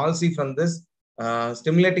you can all see from this,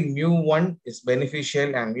 stimulating mu1 is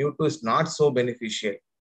beneficial and mu2 is not so beneficial.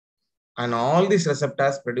 And all these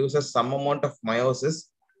receptors produces some amount of meiosis,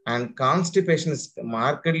 and constipation is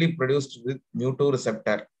markedly produced with mu2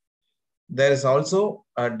 receptor. There is also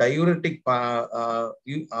a diuretic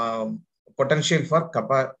potential for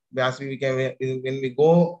kappa. As when we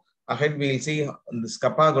go ahead, we will see this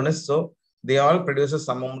kappa agonists. So they all produce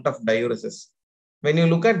some amount of diuresis. When you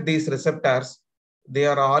look at these receptors, they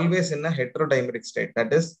are always in a heterodimeric state.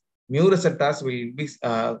 That is, mu receptors will be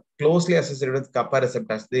closely associated with kappa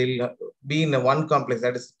receptors. They will be in a one complex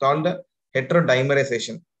that is called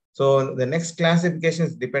heterodimerization. So the next classification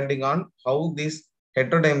is depending on how this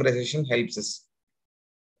heterodimerization helps us.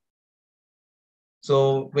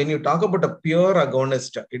 So when you talk about a pure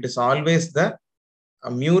agonist, it is always the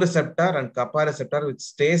mu receptor and kappa receptor which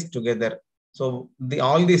stays together. So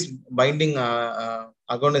all these binding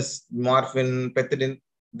agonists, morphine, pethidine,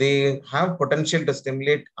 they have potential to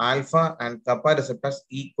stimulate alpha and kappa receptors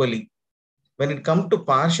equally. When it comes to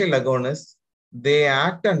partial agonists, they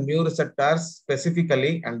act on mu receptors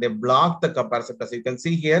specifically and they block the kappa receptors. You can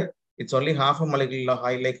see here, it's only half a molecule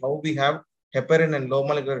high, like how we have heparin and low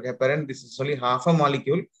molecular heparin. This is only half a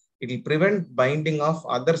molecule. It will prevent binding of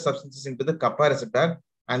other substances into the kappa receptor,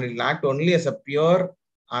 and it will act only as a pure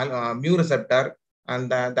mu receptor, and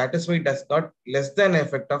that is why it has got less than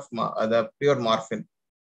effect of the pure morphine.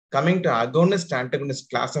 Coming to agonist-antagonist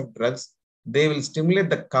class of drugs, they will stimulate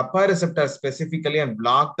the kappa receptor specifically and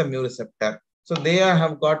block the mu receptor. So they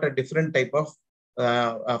have got a different type of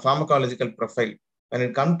pharmacological profile. When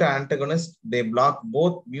it comes to antagonists, they block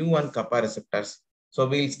both mu and kappa receptors. So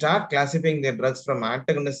we'll start classifying the drugs from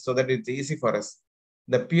antagonists so that it's easy for us.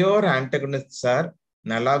 The pure antagonists are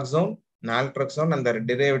naloxone, naltrexone, and their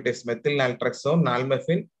derivatives methylnaltrexone,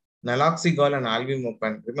 nalmefene, naloxegol, and albumin.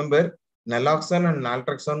 Remember, naloxone and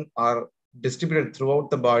naltrexone are distributed throughout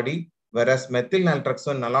the body, whereas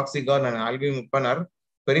methylnaltrexone, naloxegol, and albumin are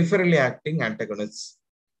peripherally acting antagonists.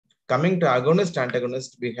 Coming to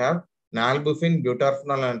agonist-antagonist, we have nalbuphine,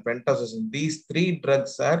 butorphanol, and pentazocine. These three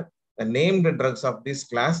drugs are the named drugs of this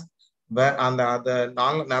class. And the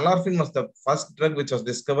nalorphine was the first drug which was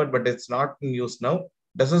discovered, but it's not in use now.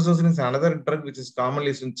 Dazazocine is another drug which is commonly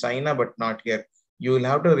used in China, but not here. You will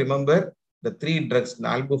have to remember the three drugs,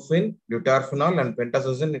 nalbuphine, butorphanol, and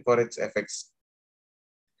pentazocine for its effects.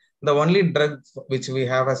 The only drug which we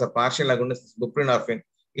have as a partial agonist is buprenorphine.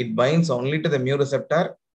 It binds only to the mu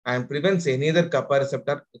receptor and prevents any other kappa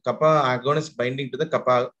agonist binding to the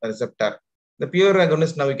kappa receptor. The pure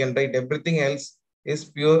agonist, now we can write everything else is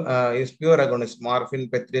pure agonist. Morphine,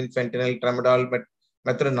 pethidine, fentanyl, tramadol,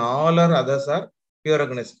 methadone, all our others are pure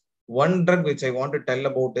agonist. One drug which I want to tell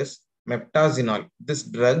about is meptazinol. This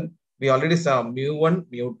drug, we already saw mu1,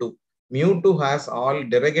 mu2. Mu2 has all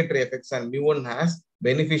derogatory effects and mu1 has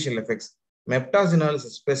beneficial effects. Meptazinol is a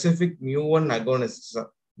specific mu1 agonist.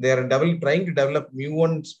 They are trying to develop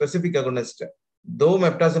mu1 specific agonist. Though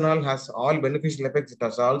meptazinol has all beneficial effects, it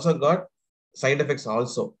has also got side effects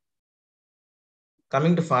also.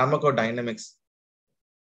 Coming to pharmacodynamics.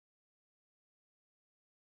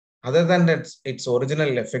 Other than that, its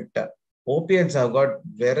original effect, opiates have got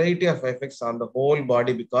variety of effects on the whole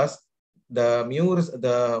body because the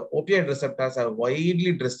opioid receptors are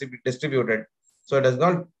widely distributed. So it has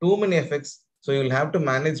got too many effects. So you will have to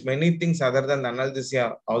manage many things other than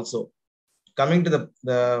analgesia also. Coming to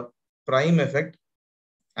the prime effect,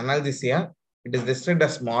 analgesia, it is described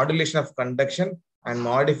as modulation of conduction and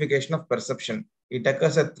modification of perception. It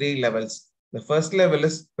occurs at 3 levels. The first level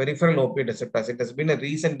is peripheral opioid receptors. It has been a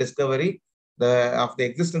recent discovery of the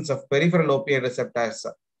existence of peripheral opioid receptors.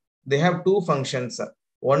 They have 2 functions.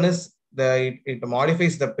 One is it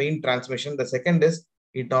modifies the pain transmission. The second is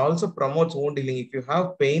it also promotes wound healing. If you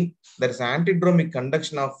have pain, there is antidromic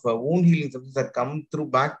conduction of wound healing substances that come through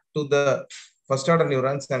back to the first order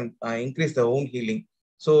neurons and increase the wound healing.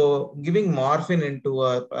 So giving morphine into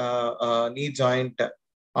a knee joint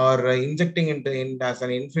or injecting into as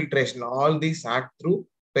an infiltration, all these act through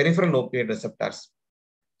peripheral opioid receptors.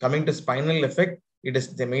 Coming to spinal effect, it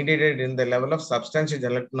is mediated in the level of substantia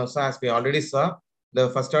gelatinosa, as we already saw. The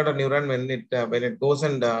first order neuron, when it goes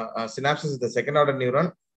and synapses the second order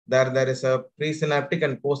neuron, there is a presynaptic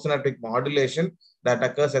and postsynaptic modulation that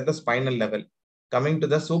occurs at the spinal level. Coming to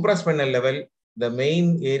the supraspinal level, the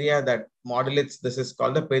main area that modulates this is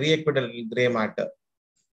called the periaqueductal gray matter.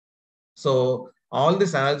 So all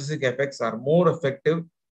these analgesic effects are more effective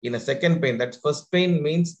in a second pain. That first pain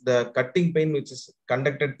means the cutting pain, which is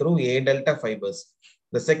conducted through A delta fibers.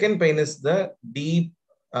 The second pain is the deep,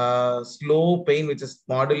 slow pain, which is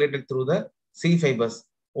modulated through the C fibers.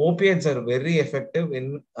 Opiates are very effective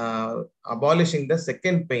in abolishing the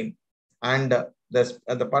second pain. And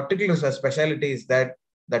the particular specialty is that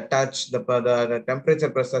the touch, the temperature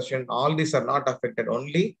perception, all these are not affected.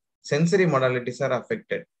 Only sensory modalities are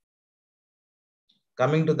affected.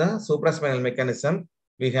 Coming to the supraspinal mechanism,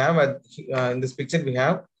 we have in this picture, we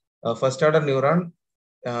have a first order neuron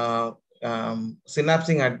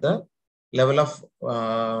synapsing at the level of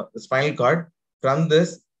the spinal cord. From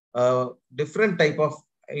this, different type of,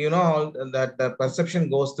 that the perception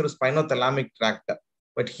goes through spinothalamic tract.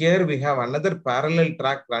 But here we have another parallel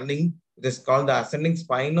tract running. It is called the ascending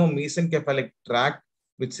spino-mesencephalic tract,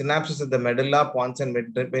 which synapses at the medulla, pons, and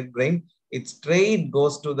midbrain. It straight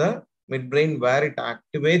goes to the midbrain where it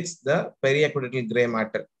activates the periaqueductal gray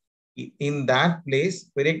matter. In that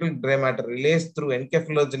place, periaqueductal gray matter relays through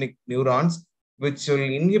encephalogenic neurons, which will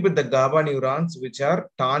inhibit the GABA neurons, which are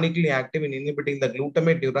tonically active in inhibiting the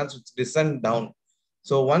glutamate neurons, which descend down.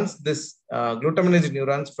 So once this glutaminergic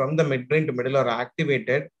neurons from the midbrain to medulla are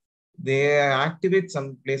activated, they activate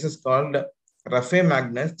some places called Raphe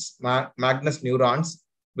Magnus neurons,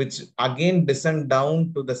 which again descend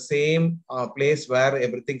down to the same place where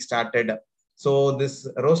everything started. So this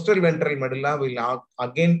rostral ventral medulla will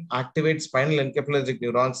again activate spinal encephalogenic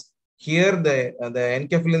neurons. Here the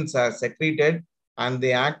enkephalins are secreted and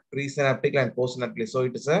they act presynaptically and postsynaptically. So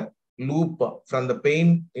it is a loop from the pain.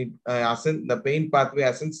 The pain pathway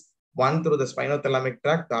ascends one through the spinothalamic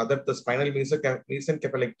tract, the other the spinal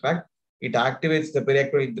mesencephalic tract. It activates the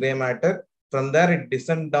periaqueductal gray matter. From there, it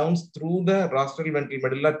descends down through the rostral ventral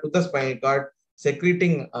medulla to the spinal cord,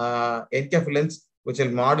 secreting enkephalins, which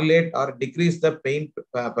will modulate or decrease the pain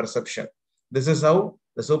perception. This is how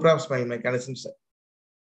the supraspinal mechanisms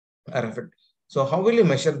are affected. So how will you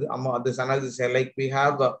measure this analysis? Like we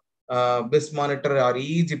have BIS monitor or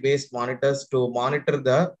EEG-based monitors to monitor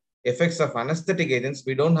the effects of anesthetic agents.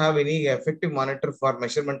 We don't have any effective monitor for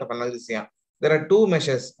measurement of analgesia. There are two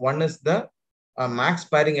measures. One is the max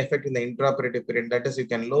sparing effect in the intraoperative period. That is, you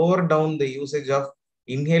can lower down the usage of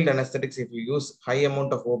inhaled anesthetics if you use high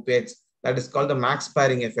amount of opiates. That is called the max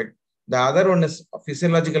sparing effect. The other one is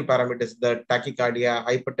physiological parameters, the tachycardia,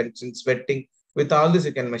 hypertension, sweating. With all this,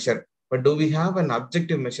 you can measure. But do we have an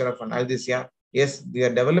objective measure of analgesia? Yes, we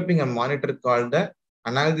are developing a monitor called the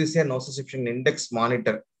Analgesia Nociception Index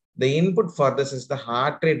Monitor. The input for this is the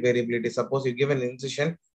heart rate variability. Suppose you give an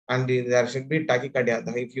incision and there should be tachycardia.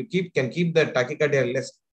 If you can keep the tachycardia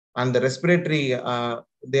less, and the respiratory,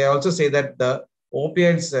 they also say that the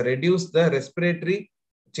opioids reduce the respiratory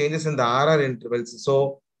changes in the RR intervals.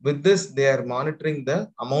 So with this, they are monitoring the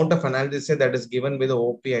amount of analgesia that is given with the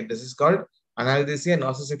opioid. This is called Analgesia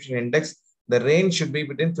Nociception Index. The range should be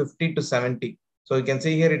between 50 to 70. So you can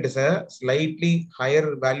see here it is a slightly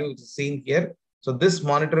higher value which is seen here. So this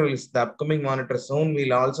monitor is the upcoming monitor. Soon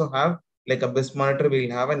we'll also have like a BIS monitor,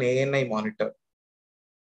 we'll have an ANI monitor.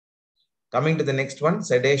 Coming to the next one,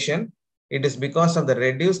 sedation. It is because of the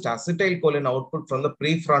reduced acetylcholine output from the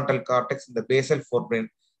prefrontal cortex in the basal forebrain.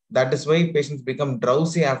 That is why patients become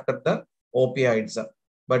drowsy after the opioids.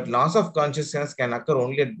 But loss of consciousness can occur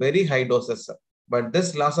only at very high doses. But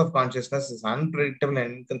this loss of consciousness is unpredictable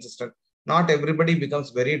and inconsistent. Not everybody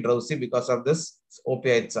becomes very drowsy because of this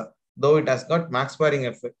opioids. Though it has got max sparing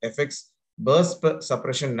effects, burst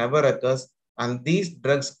suppression never occurs, and these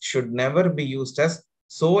drugs should never be used as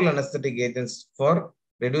sole anesthetic agents for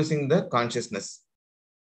reducing the consciousness.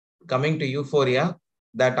 Coming to euphoria,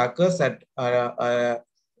 that occurs at the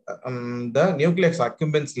nucleus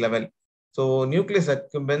accumbens level. So nucleus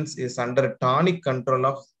accumbens is under tonic control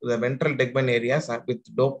of the ventral tegmen areas with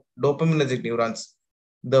dopaminergic neurons.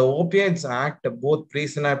 The opioids act both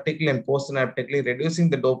presynaptically and postsynaptically, reducing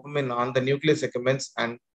the dopamine on the nucleus accumbens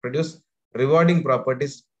and produce rewarding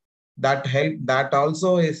properties that help. That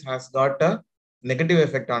also has got a negative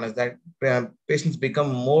effect on us, that patients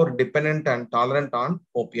become more dependent and tolerant on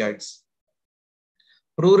opioids.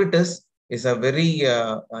 Pruritus is a very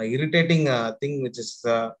irritating thing which is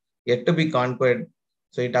yet to be conquered.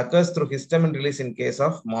 So it occurs through histamine release in case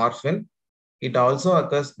of morphine. It also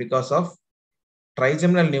occurs because of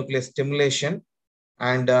trigeminal nucleus stimulation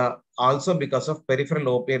and also because of peripheral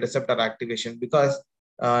opioid receptor activation, because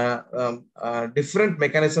different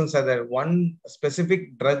mechanisms are there. One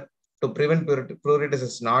specific drug to prevent pruritus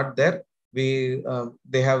is not there. They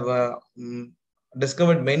have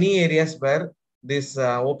discovered many areas where these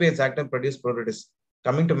opiates act and produce pruritus.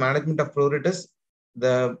 Coming to management of pruritus,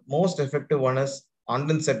 the most effective one is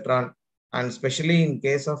ondansetron, and especially in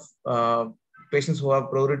case of patients who have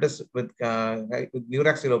pruritus with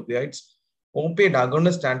neuraxial opioids, opiate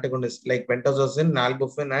agonist antagonists like pentazocine,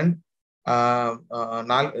 nalbuphine,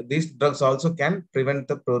 and these drugs also can prevent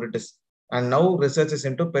the pruritus. And now research is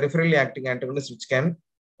into peripherally acting antagonists which can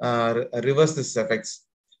reverse these effects.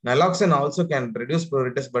 Naloxone also can reduce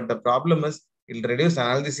pruritus, but the problem is it will reduce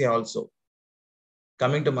analgesia also.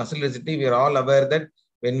 Coming to muscle rigidity, we are all aware that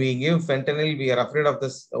when we give fentanyl, we are afraid of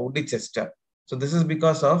this woody chest. So this is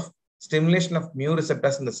because of stimulation of mu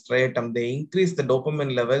receptors in the striatum. They increase the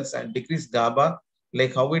dopamine levels and decrease GABA,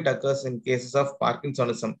 like how it occurs in cases of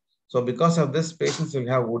Parkinsonism. So because of this, patients will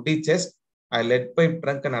have woody chest, a lead pipe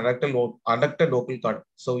trunk, and adducted vocal cord.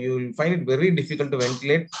 So you will find it very difficult to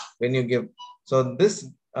ventilate when you give. So this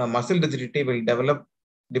muscle rigidity will develop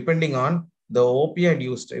depending on the opioid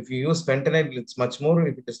used. If you use fentanyl, it's much more.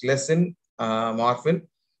 If it is less in morphine,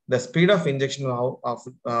 the speed of injection of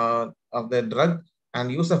the drug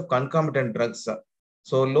and use of concomitant drugs.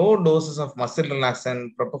 So low doses of muscle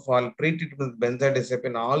relaxant, propofol, pre-treated with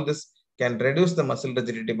benzodiazepine, all this can reduce the muscle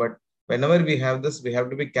rigidity. But whenever we have this, we have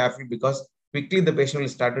to be careful because quickly the patient will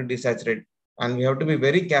start to desaturate. And we have to be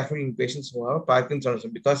very careful in patients who have Parkinson's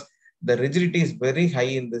because the rigidity is very high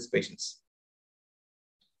in these patients.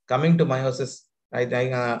 Coming to meiosis, this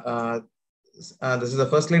is the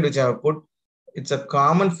first slide which I have put. It's a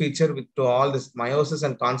common feature to all this. Meiosis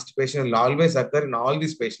and constipation will always occur in all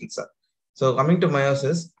these patients. So coming to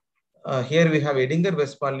meiosis, here we have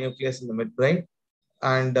Edinger-Westphal nucleus in the midbrain.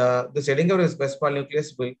 And this Edinger-Westphal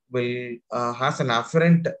nucleus will has an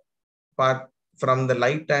afferent part from the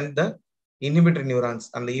light and the inhibitory neurons.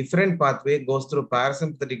 And the efferent pathway goes through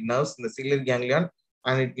parasympathetic nerves in the ciliary ganglion,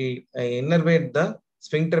 and it will innervate the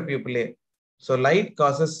sphincter pupillae. So light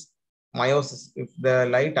causes meiosis. If the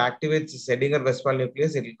light activates the Edinger-Westphal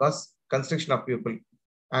nucleus, it will cause constriction of pupil.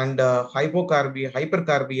 And hypercarbia,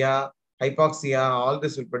 hypoxia, all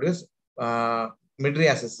this will produce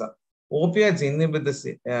mydriasis. Opioids inhibit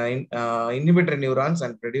the inhibitory neurons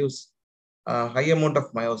and produce high amount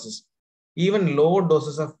of meiosis. Even low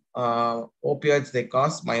doses of opioids, they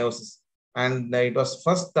cause meiosis. And it was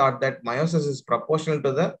first thought that meiosis is proportional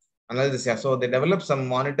to the analgesia. So they developed some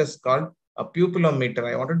monitors called a pupillometer.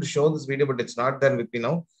 I wanted to show this video, but it's not there with me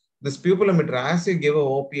now. This pupillometer, as you give an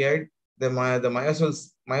opioid, the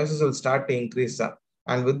meiosis will start to increase.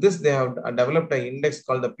 And with this, they have developed an index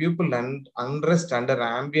called the pupil unrest under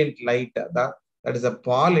ambient light. That is a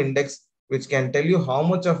PAL index, which can tell you how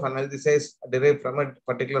much of analgesia is derived from a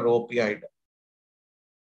particular opioid.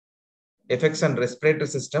 Effects on respiratory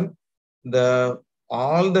system.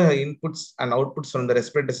 All the inputs and outputs from the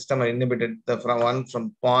respiratory system are inhibited.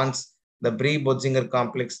 From PONS, the Brie-Bodzinger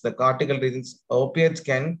complex, the cortical regions. Opioids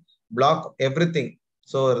can block everything.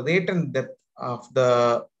 So rate and depth of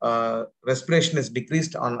the respiration is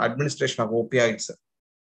decreased on administration of opioids.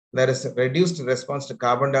 There is a reduced response to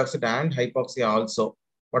carbon dioxide and hypoxia also.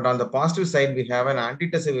 But on the positive side, we have an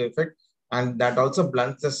antitussive effect, and that also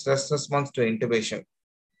blunts the stress response to intubation.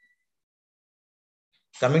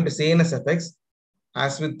 Coming to CNS effects,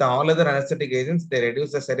 as with all other anesthetic agents, they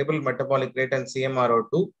reduce the cerebral metabolic rate and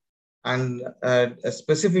CMRO2. And a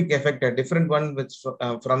specific effect, a different one, which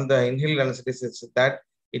from the inhaled anesthetics, is that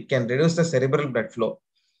it can reduce the cerebral blood flow.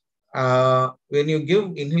 When you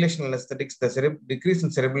give inhalation anesthetics, the decrease in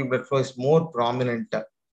cerebral blood flow is more prominent.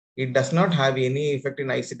 It does not have any effect in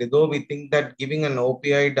ICT, though we think that giving an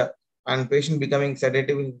opioid and patient becoming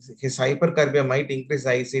sedative, his hypercarbia might increase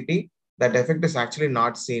ICT. That effect is actually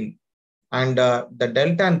not seen. And the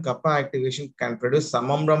delta and kappa activation can produce some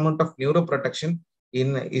amount of neuroprotection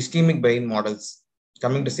in ischemic brain models.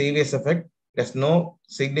 Coming to CVS effect, there's no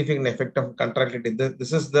significant effect of contractility.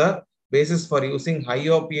 This is the basis for using high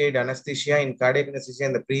opioid anesthesia in cardiac anesthesia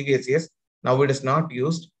in the previous years. Now it is not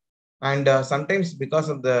used. And sometimes because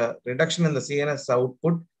of the reduction in the CNS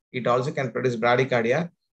output, it also can produce bradycardia.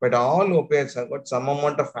 But all opioids have got some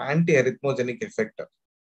amount of anti-arrhythmogenic effect.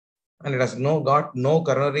 And it has got no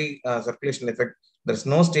coronary circulation effect. There's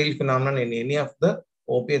no stale phenomenon in any of the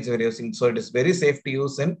opiates we're using. So it is very safe to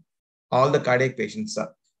use in all the cardiac patients.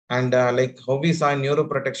 And like how we saw in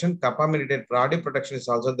neuroprotection, kappa-mediated bradioprotection is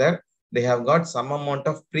also there. They have got some amount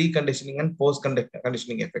of preconditioning and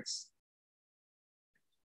post-conditioning effects.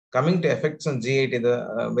 Coming to effects on G8,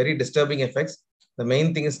 the very disturbing effects. The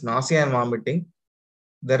main thing is nausea and vomiting.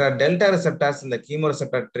 There are delta receptors in the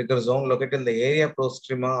chemoreceptor trigger zone located in the area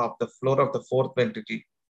prostrema of the floor of the fourth ventricle.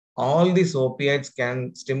 All these opioids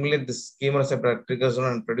can stimulate this chemoreceptor trigger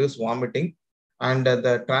zone and produce vomiting. And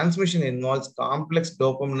the transmission involves complex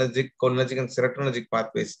dopaminergic, cholinergic, and serotonergic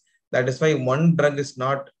pathways. That is why one drug is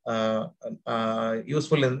not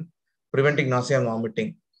useful in preventing nausea and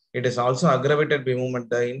vomiting. It is also aggravated by movement.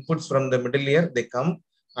 The inputs from the middle ear, they come.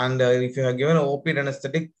 And if you have given an opioid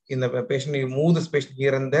anesthetic in the patient, you move this patient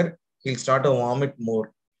here and there, he'll start to vomit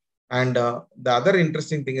more. And the other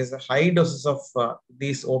interesting thing is the high doses of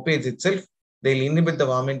these opioids itself, they'll inhibit the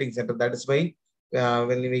vomiting center. That is why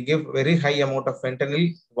when we give very high amount of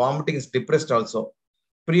fentanyl, vomiting is depressed also.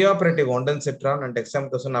 Preoperative ondansetron and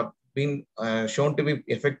dexamethasone have been shown to be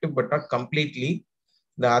effective, but not completely.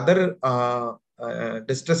 The other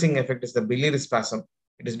distressing effect is the biliary spasm.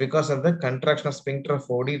 It is because of the contraction of sphincter of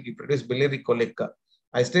OD, we produce biliary colic.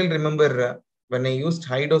 I still remember when I used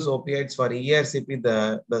high-dose opioids for ERCP,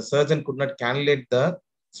 the surgeon could not cannulate the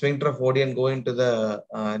sphincter of OD and go into the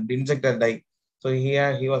injector dye. So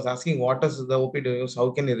he was asking, what is the opioid you use?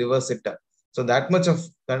 How can you reverse it? So that much of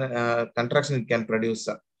contraction it can produce.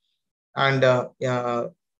 And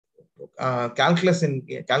calculus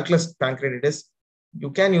pancreatitis, you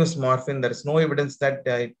can use morphine. There is no evidence that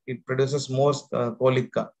it produces more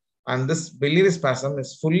colic. And this biliary spasm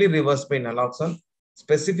is fully reversed by naloxone.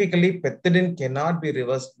 Specifically, pethidine cannot be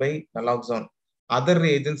reversed by naloxone. Other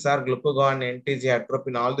agents are glucagon, NTG,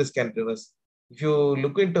 atropine, all this can reverse. If you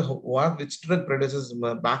look into which drug produces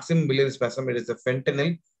maximum biliary spasm, it is the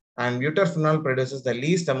fentanyl, and butorphanol produces the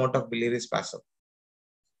least amount of biliary spasm.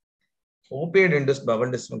 Opioid-induced bowel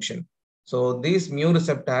dysfunction. So these mu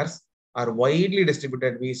receptors are widely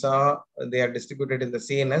distributed. We saw they are distributed in the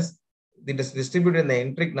CNS. It is distributed in the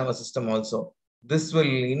enteric nervous system also. This will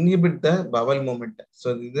inhibit the bowel movement.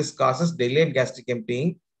 So this causes delayed gastric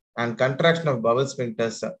emptying and contraction of bowel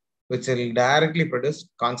sphincters, which will directly produce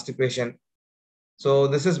constipation. So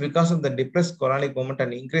this is because of the depressed colonic movement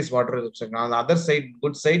and increased water absorption. On the other side,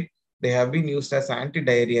 good side, they have been used as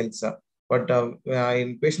antidiarrheals. But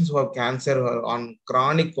in patients who have cancer or on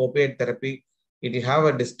chronic opioid therapy, it will have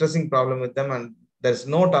a distressing problem with them, and there's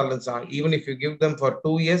no tolerance. Even if you give them for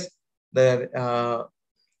 2 years, the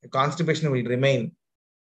constipation will remain.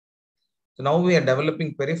 So now we are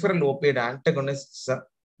developing peripheral opioid antagonists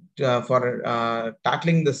for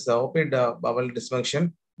tackling this opioid bowel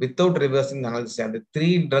dysfunction without reversing analgesia. The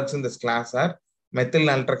 3 drugs in this class are methyl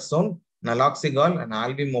naltrexone, naloxegol, and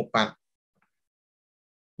albumopan.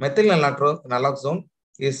 Methyl naloxone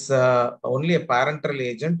is only a parenteral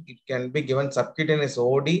agent. It can be given subcutaneous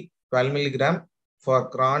OD 12 milligram for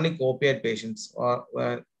chronic opioid patients or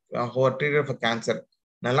who are treated for cancer.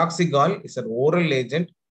 Naloxegol is an oral agent.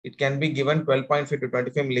 It can be given 12.5 to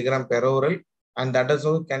 25 milligram per oral, and that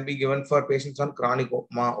also can be given for patients on chronic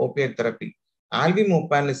opioid therapy.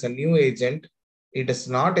 Albumopan is a new agent. It is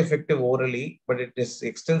not effective orally, but it is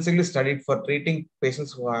extensively studied for treating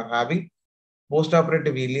patients who are having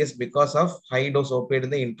post-operative ileus because of high dose opioid in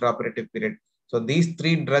the intraoperative period. So these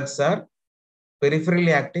 3 drugs are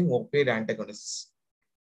peripherally acting opioid antagonists.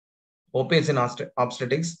 Opioids in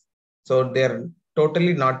obstetrics. So they are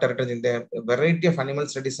totally not teratogenic. A variety of animal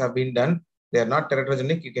studies have been done. They are not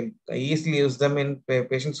teratogenic. You can easily use them in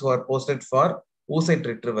patients who are posted for oocyte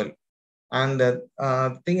retrieval. And the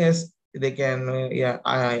thing is, they can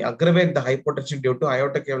aggravate the hypotension due to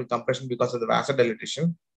aortic cable compression because of the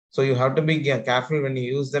vasodilatation. So you have to be careful when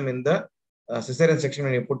you use them in the cesarean section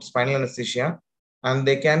when you put spinal anesthesia, and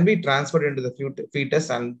they can be transferred into the fetus,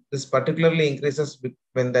 and this particularly increases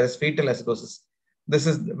when there is fetal acidosis. This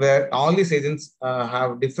is where all these agents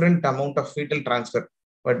have different amount of fetal transfer,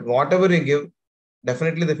 but whatever you give,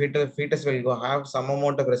 definitely the fetus will have some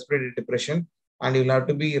amount of respiratory depression, and you'll have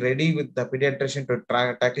to be ready with the pediatrician to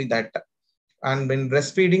tackle that. And when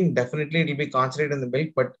breastfeeding, definitely it will be concentrated in the milk,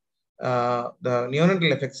 but the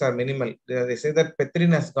neonatal effects are minimal. They say that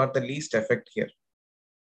pethidine has got the least effect here.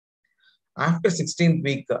 After 16th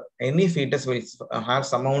week, any fetus will have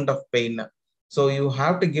some amount of pain. So you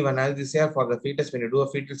have to give analgesia for the fetus when you do a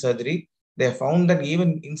fetal surgery. They have found that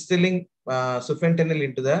even instilling sufentanil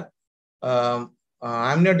into the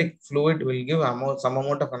amniotic fluid will give some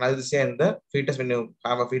amount of analgesia in the fetus when you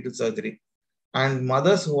have a fetal surgery. And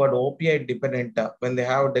mothers who are opioid dependent, when they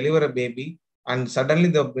have deliver a baby and suddenly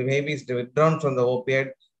the baby is withdrawn from the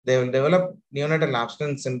opioid, they will develop neonatal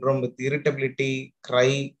abstinence syndrome with irritability,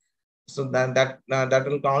 cry. So that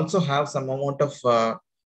will also have some amount of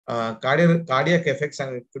cardiac effects,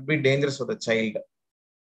 and it could be dangerous for the child.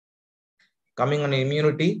 Coming on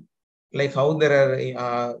immunity, like how there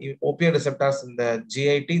are opioid receptors in the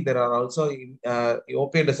GIT, there are also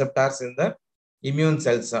opioid receptors in the immune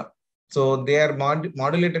cells. So they are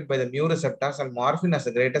modulated by the mu receptors, and morphine has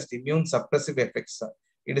the greatest immune suppressive effects.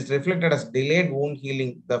 It is reflected as delayed wound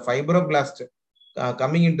healing. The fibroblast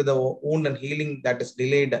coming into the wound and healing, that is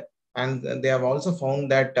delayed. And they have also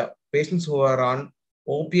found that patients who are on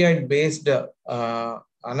opioid-based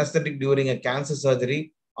anesthetic during a cancer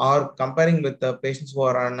surgery, or comparing with the patients who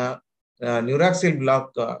are on neuraxial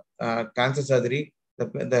block cancer surgery,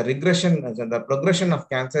 the regression, the progression of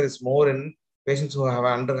cancer is more in patients who have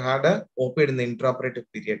had a opioid in the intraoperative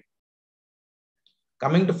period.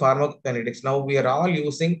 Coming to pharmacokinetics, now we are all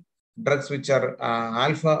using drugs which are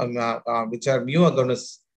which are mu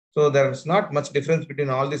agonists. So there is not much difference between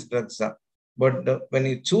all these drugs. But when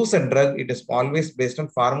you choose a drug, it is always based on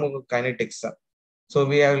pharmacokinetics. So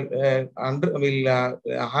we will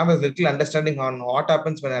have a little understanding on what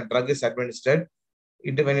happens when a drug is administered.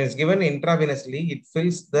 When it's given intravenously, it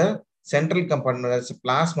fills the central compartment. That's a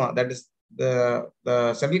plasma. That is the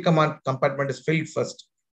central compartment is filled first.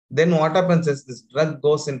 Then what happens is this drug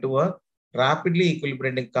goes into a rapidly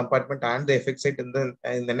equilibrating compartment and the effect site in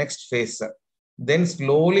the next phase. then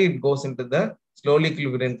slowly it goes into the slowly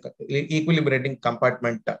equilibrating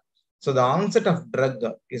compartment. So the onset of drug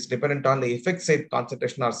is dependent on the effect site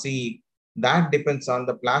concentration or CE. That depends on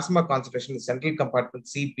the plasma concentration in the central compartment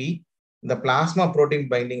CP, the plasma protein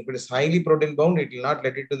binding. If it is highly protein bound, it will not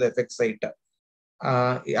let it to the effect site.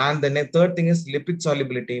 And the third thing is lipid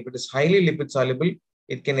solubility. If it is highly lipid soluble,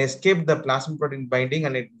 it can escape the plasma protein binding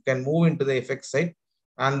and it can move into the effect site.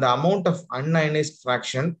 And the amount of unionized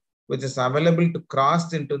fraction which is available to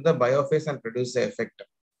cross into the biophase and produce the effect.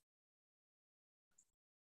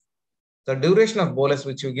 The duration of bolus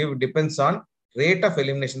which you give depends on rate of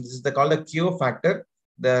elimination. This is called the Q factor.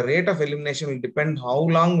 The rate of elimination will depend how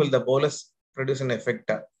long will the bolus produce an effect.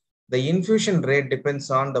 The infusion rate depends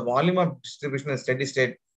on the volume of distribution in steady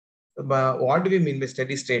state. What do we mean by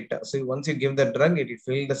steady state? So once you give the drug, it will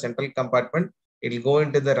fill the central compartment. It will go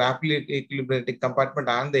into the rapidly equilibrating compartment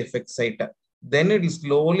and the effect site. Then it will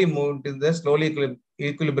slowly move to the slowly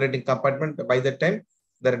equilibrating compartment. By the time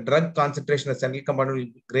the drug concentration in the central compartment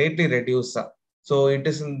will greatly reduce. So it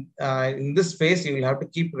is in this phase, you will have to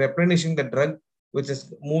keep replenishing the drug, which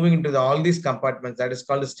is moving into all these compartments. That is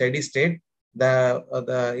called a steady state.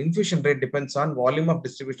 The infusion rate depends on volume of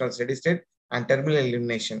distribution of steady state and terminal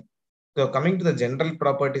elimination. So coming to the general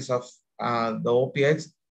properties of the opioids,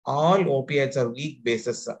 all opioids are weak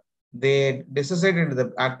bases. They dissociate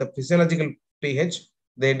at the physiological pH.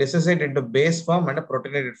 They dissociate into base form and a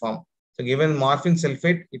protonated form. So given morphine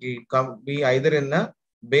sulfate, it will be either in a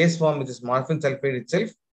base form, which is morphine sulfate itself,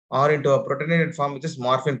 or into a protonated form, which is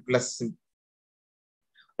morphine plus.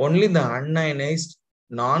 Only the unionized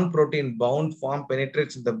non-protein bound form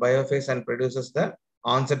penetrates the biophase and produces the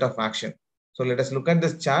onset of action. So let us look at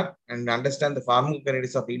this chart and understand the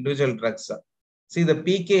pharmacokinetics of individual drugs. See the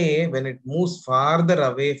pKa, when it moves farther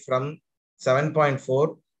away from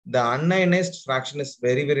 7.4, the unionized fraction is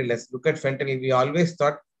very, very less. Look at fentanyl. We always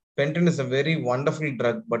thought fentanyl is a very wonderful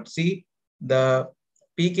drug, but see the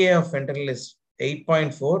pKa of fentanyl is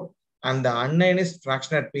 8.4 and the unionized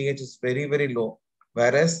fraction at pH is very, very low.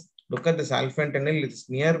 Whereas look at this alfentanil, it is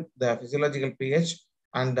near the physiological pH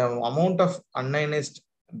and the amount of unionized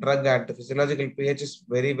drug at the physiological pH is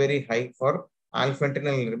very, very high for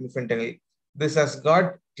alfentanil and remifentanil. This has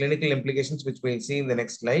got clinical implications, which we'll see in the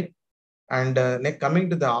next slide. And coming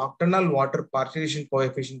to the octanol water parturition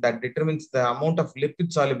coefficient that determines the amount of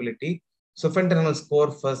lipid solubility, sufentanil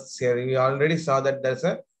score first here. We already saw that there's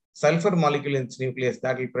a sulfur molecule in its nucleus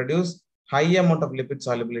that will produce high amount of lipid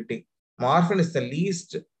solubility. Morphine is the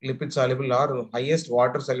least lipid soluble or highest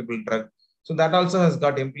water soluble drug. So that also has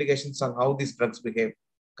got implications on how these drugs behave.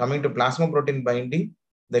 Coming to plasma protein binding,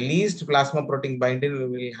 the least plasma protein binding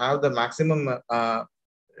will have the maximum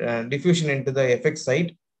diffusion into the effect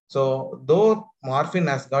site. So though morphine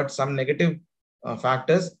has got some negative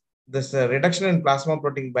factors, this reduction in plasma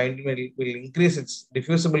protein binding will increase its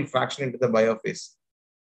diffusible fraction into the biophase.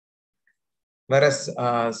 Whereas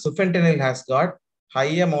sufentanil has got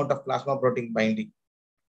high amount of plasma protein binding.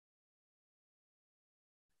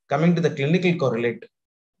 Coming to the clinical correlate.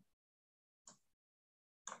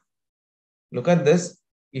 Look at this.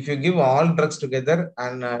 If you give all drugs together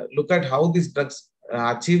and look at how these drugs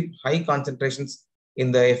achieve high concentrations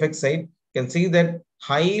in the effect site, you can see that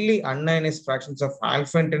highly unionized fractions of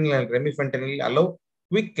alfentanil and remifentanil allow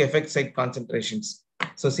quick effect site concentrations.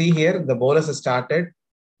 So see here, the bolus has started.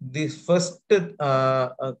 The first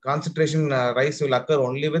concentration rise will occur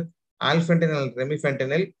only with alfentanil and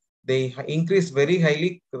remifentanil. They increase very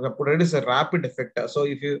highly, produce a rapid effect. So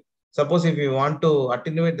if you want to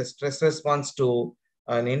attenuate the stress response to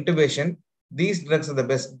an intubation, these drugs are the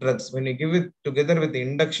best drugs. When you give it together with the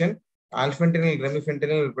induction, alfentanil,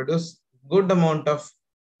 remifentanil will produce good amount of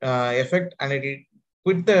effect and it will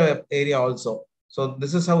quit the area also. So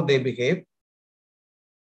this is how they behave.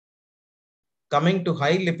 Coming to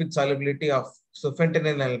high lipid solubility of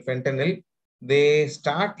sufentanil and fentanyl, they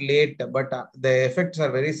start late, but the effects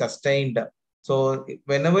are very sustained. So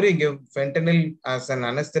whenever you give fentanyl as an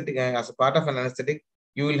anesthetic, as a part of an anesthetic,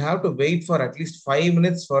 you will have to wait for at least 5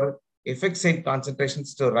 minutes for effect site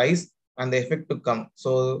concentrations to rise and the effect to come.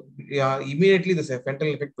 So immediately the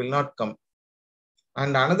fentanyl effect will not come.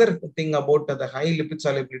 And another thing about the high lipid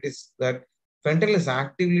solubility is that fentanyl is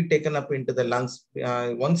actively taken up into the lungs.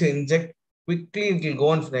 Once you inject, quickly it will go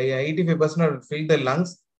on, 85% will fill the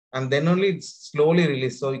lungs and then only it's slowly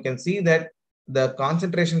released. So you can see that the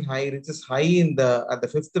concentration high reaches high at the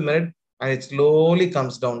 5th minute and it slowly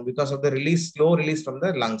comes down because of the slow release from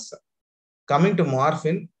the lungs. Coming to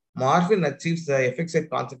morphine, morphine achieves the effect site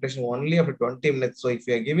concentration only after 20 minutes. So if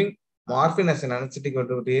you are giving morphine as an anesthetic, you have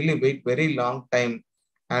to really wait very long time.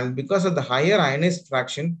 And because of the higher ionized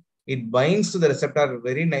fraction, it binds to the receptor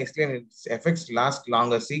very nicely and its effects last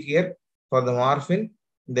longer. See here, for the morphine,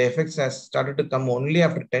 the effects has started to come only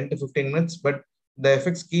after 10 to 15 minutes, but the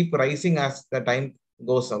effects keep rising as the time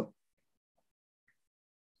goes out.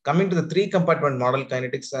 Coming to the 3-compartment model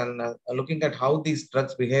kinetics and looking at how these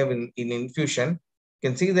drugs behave in infusion, you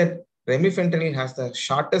can see that remifentanil has the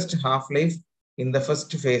shortest half-life in the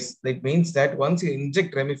first phase. That means that once you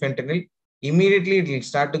inject remifentanil, immediately it will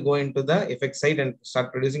start to go into the effect site and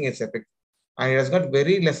start producing its effect. And it has got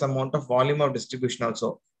very less amount of volume of distribution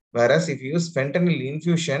also. Whereas if you use fentanyl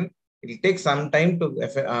infusion, it will take some time to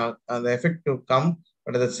the effect to come,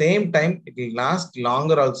 but at the same time, it will last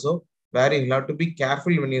longer also, where you have to be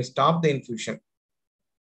careful when you stop the infusion.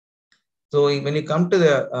 So when you come to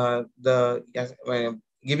the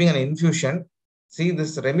giving an infusion, see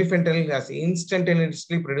this remifentanil has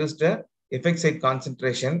instantaneously produced a effect site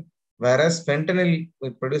concentration, whereas fentanyl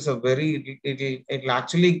will produce a it will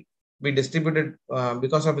actually be distributed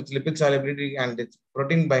because of its lipid solubility and its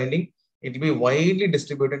protein binding. It will be widely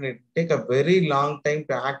distributed. It will take a very long time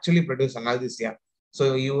to actually produce analgesia.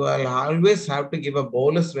 So you will always have to give a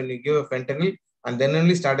bolus when you give a fentanyl and then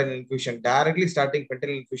only start an infusion. Directly starting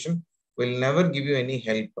fentanyl infusion will never give you any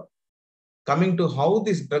help. Coming to how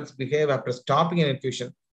these drugs behave after stopping an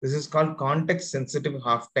infusion, this is called context-sensitive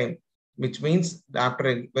half-time, which means after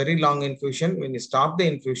a very long infusion, when you stop the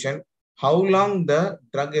infusion, how long the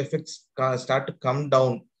drug effects start to come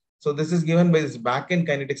down. So this is given by this back-end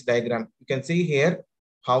kinetics diagram. You can see here,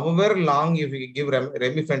 however long if you give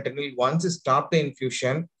remifentanil, once you stop the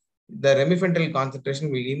infusion, the remifentanil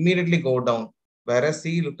concentration will immediately go down. Whereas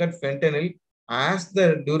see, look at fentanyl, as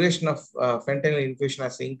the duration of fentanyl infusion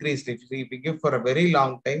has increased, if you give for a very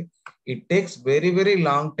long time, it takes very, very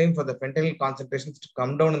long time for the fentanyl concentrations to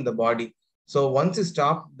come down in the body. So once you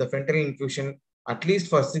stop the fentanyl infusion, at least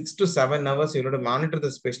for 6 to 7 hours, you have to monitor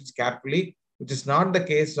these patients carefully, which is not the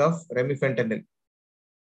case of remifentanil.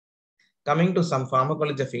 Coming to some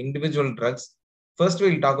pharmacology of individual drugs, first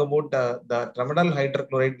we'll talk about the tramadol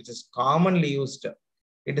hydrochloride, which is commonly used.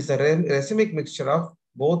 It is a racemic mixture of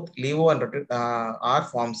both LEVO and R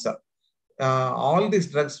forms. All these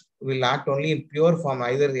drugs will act only in pure form,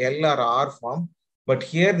 either the L or R form. But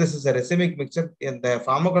here, this is a racemic mixture, and the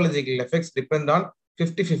pharmacological effects depend on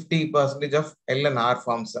 50-50% of L and R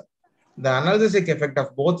forms. The analgesic effect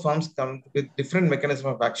of both forms come with different mechanism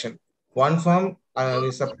of action. One form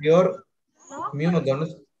is a pure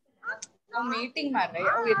immunogonist. Meeting,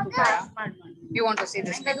 you want to see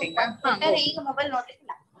this meeting?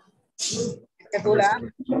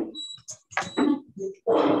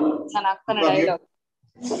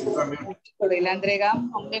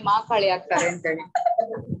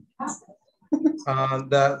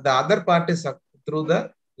 The other part is through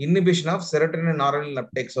the inhibition of serotonin and noradrenaline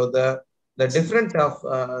uptake. So the different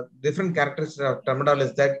characteristics of tramadol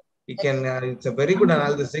is that it's a very good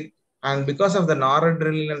analgesic, and because of the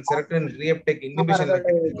noradrenaline and serotonin reuptake inhibition,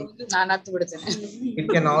 it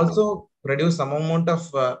can also produce some amount of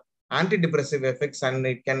antidepressive effects, and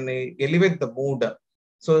it can elevate the mood.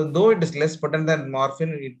 So though it is less potent than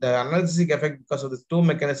morphine, the analgesic effect because of the two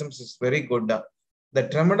mechanisms is very good. The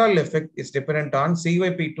tramadol effect is dependent on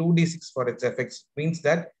CYP2D6 for its effects. Means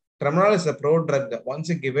that tramadol is a pro-drug. Once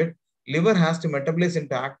you give it, liver has to metabolize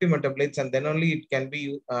into active metabolites, and then only it can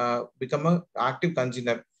be become an active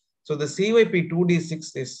congener. So the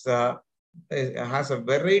CYP2D6 has a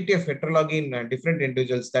variety of heterology in different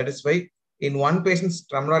individuals. That is why in one patient's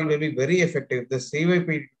tramadol may be very effective. The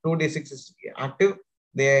CYP2D6 is active.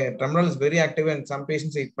 The tramadol is very active, and some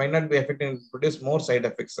patients it might not be effective and produce more side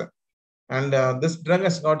effects. And this drug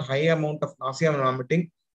has got high amount of nausea and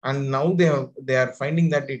vomiting, and now they are finding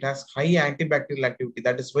that it has high antibacterial activity.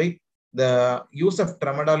 That is why the use of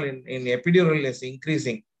tramadol in epidural is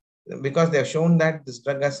increasing, because they have shown that this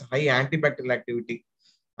drug has high antibacterial activity.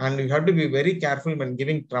 And you have to be very careful when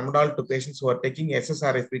giving tramadol to patients who are taking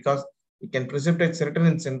SSRIs, because it can precipitate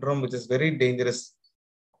serotonin syndrome, which is very dangerous.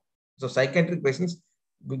 So psychiatric patients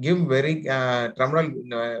give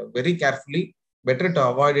tramadol very carefully. Better to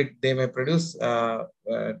avoid it. They may produce a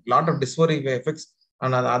lot of dysphoric effects.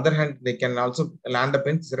 And on the other hand, they can also land up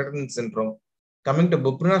in serotonin syndrome. Coming to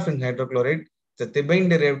buprenorphine hydrochloride, it's a thibine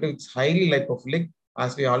derivative. It's highly lipophilic.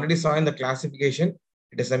 As we already saw in the classification,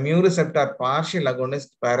 it is a mu receptor partial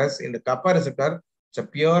agonist, whereas in the kappa receptor, it's a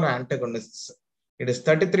pure antagonist. It is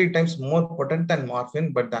 33 times more potent than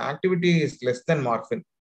morphine, but the activity is less than morphine.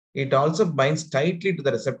 It also binds tightly to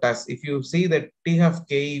the receptors. If you see that T half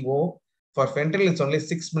KEO, for fentanyl, it's only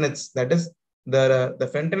 6 minutes. That is, the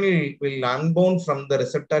fentanyl will unbound from the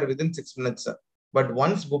receptor within 6 minutes. But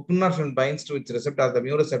once buprenorphine binds to its receptor, the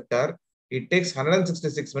mu receptor, it takes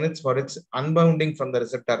 166 minutes for its unbounding from the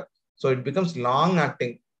receptor. So it becomes long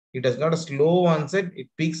acting. It has got a slow onset. It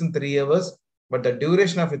peaks in 3 hours, but the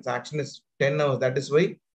duration of its action is 10 hours. That is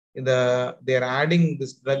why they are adding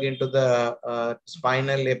this drug into the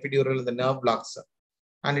spinal, epidural, and the nerve blocks.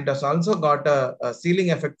 And it has also got a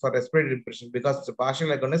ceiling effect for respiratory depression because it's a partial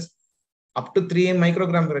agonist. Up to 3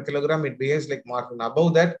 microgram per kilogram, it behaves like morphine.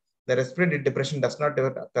 Above that, the respiratory depression does not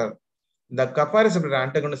ever occur. The kappa receptor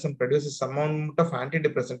antagonism produces some amount of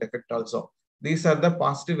antidepressant effect also. These are the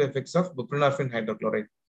positive effects of buprenorphine hydrochloride.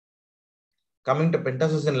 Coming to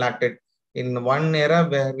pentazocine lactate, in one era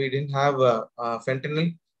where we didn't have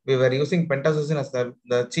fentanyl, we were using pentazocine as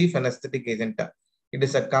the chief anesthetic agent. It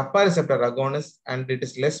is a kappa receptor agonist and it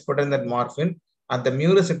is less potent than morphine. At the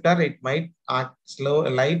mu receptor, it might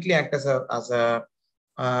lightly act as a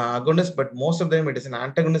agonist, but most of them it is an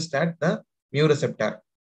antagonist at the mu receptor.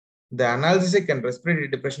 The analgesic and respiratory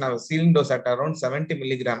depression have a ceiling dose at around 70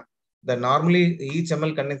 milligram. The normally each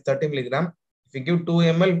ml contains 30 milligram. If you give 2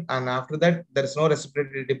 ml and after that there is no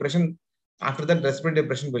respiratory depression, after that respiratory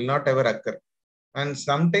depression will not ever occur. And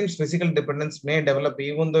sometimes physical dependence may develop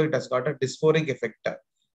even though it has got a dysphoric effect.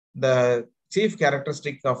 The chief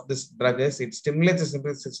characteristic of this drug is it stimulates the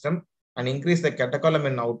sympathetic system and increase the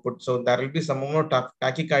catecholamine output. So there will be some amount of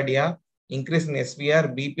tachycardia, increase in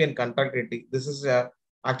SVR, BP, and contractility. This is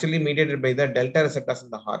actually mediated by the delta receptors in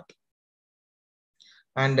the heart.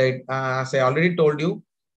 And as I already told you,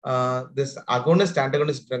 this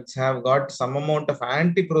agonist-antagonist drugs have got some amount of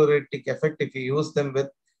antipruritic effect if you use them with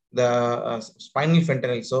the spinal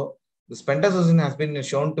fentanyl. So this pentazocine has been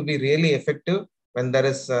shown to be really effective when there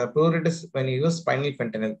is pruritus when you use spinal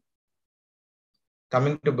fentanyl.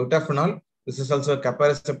 Coming to butorphanol, this is also a kappa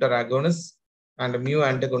receptor agonist and a mu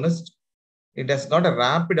antagonist. It has got a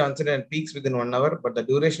rapid onset and peaks within 1 hour, but the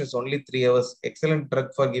duration is only 3 hours. Excellent drug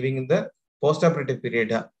for giving in the postoperative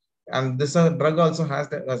period. And this drug also has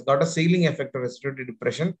got a ceiling effect of respiratory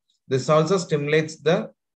depression. This also stimulates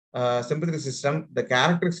the sympathetic system. The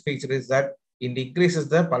characteristic feature is that it decreases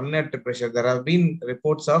the pulmonary pressure. There have been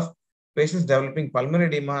reports of patients developing pulmonary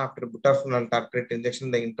edema after butorphanol tartrate injection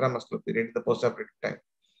in the intramuscular period in the postoperative time.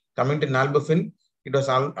 Coming to nalbuphine, it was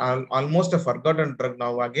almost a forgotten drug.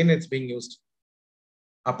 Now again, it's being used.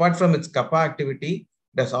 Apart from its kappa activity,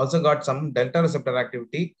 it has also got some delta receptor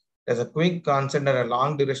activity. There's a quick onset and a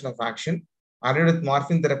long duration of action. Added with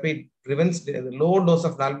morphine therapy, it prevents the low dose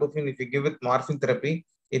of nalbuphine. If you give it morphine therapy,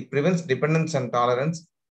 it prevents dependence and tolerance.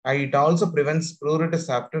 And it also prevents pruritus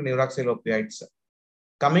after neuroxyl opioids.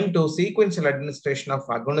 Coming to sequential administration of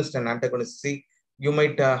agonist and antagonist, see, you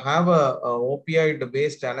might have a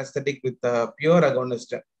opioid-based anesthetic with a pure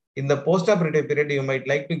agonist. In the postoperative period, you might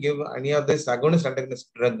like to give any of this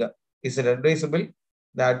agonist-antagonist drug. Is it advisable?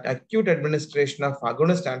 That acute administration of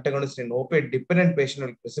agonist-antagonist in opioid-dependent patient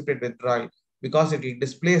will precipitate withdrawal because it will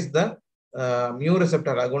displace the mu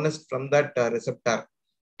receptor agonist from that receptor.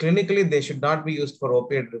 Clinically, they should not be used for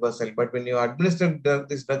opioid reversal. But when you administer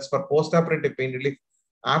these drugs for postoperative pain relief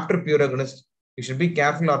after pure agonist, you should be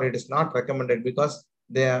careful or it is not recommended because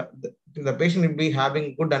the patient will be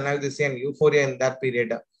having good analgesia and euphoria in that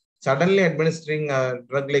period. Suddenly administering a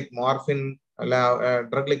drug like morphine, a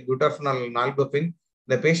drug like butorphanol, nalbuphine,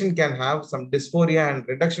 the patient can have some dysphoria and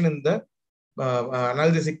reduction in the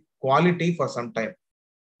analgesic quality for some time.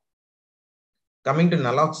 Coming to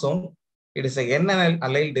naloxone, it is a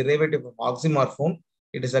N-allyl derivative of oxymorphone.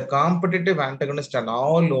 It is a competitive antagonist on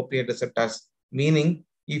all opioid receptors, meaning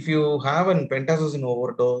if you have a pentazocine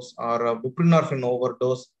overdose or a buprenorphine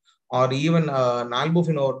overdose or even a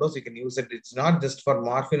nalbuphine overdose, you can use it. It's not just for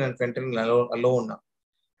morphine and fentanyl alone.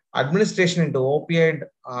 Administration into opioid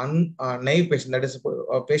naive patient, that is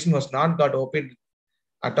a patient who has not got opioid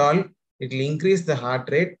at all, it will increase the heart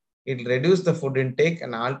rate, it will reduce the food intake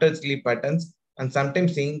and alter sleep patterns, and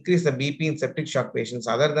sometimes increase the BP in septic shock patients.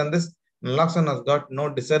 Other than this, naloxone has got no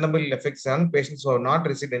discernible effects on patients who have not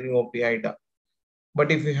received any opioid.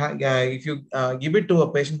 But if you give it to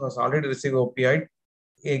a patient who has already received opioid,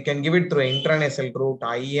 you can give it through intranasal route,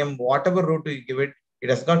 IEM, whatever route you give it, it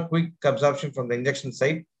has got quick absorption from the injection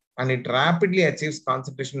site and it rapidly achieves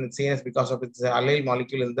concentration in CNS because of its allyl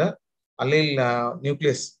molecule in the allyl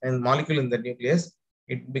nucleus and molecule in the nucleus.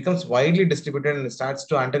 It becomes widely distributed and starts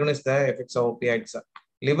to antagonize the effects of opioids.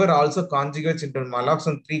 Liver also conjugates into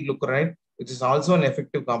naloxone 3-glucuronide, which is also an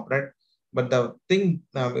effective component. But the thing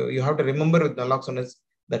you have to remember with naloxone is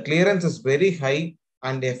the clearance is very high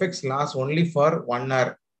and the effects last only for 1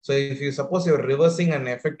 hour. So if you suppose you're reversing an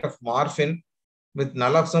effect of morphine with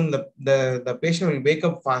naloxone, the patient will wake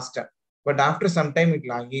up faster. But after some time,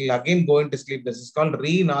 he'll again go into sleep. This is called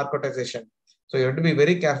re-narcotization. So you have to be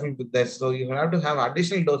very careful with that. So you have to have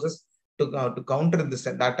additional doses to counter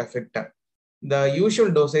that effect. The usual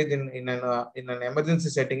dosage in an emergency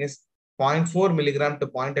setting is 0.4 milligram to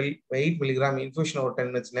 0.8 milligram infusion over 10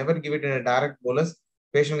 minutes. Never give it in a direct bolus.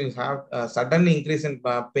 Patient will have a sudden increase in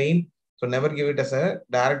pain. So never give it as a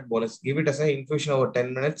direct bolus. Give it as an infusion over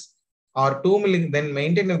 10 minutes or 2 milligram. Then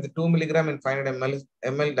maintain with the 2 milligram and 500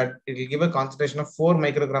 ml that it will give a concentration of 4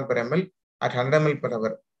 microgram per ml at 100 ml per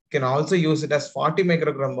hour. You can also use it as 40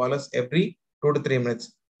 microgram bolus every 2 to 3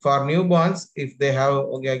 minutes. For newborns, if they have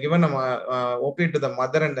given opiate to the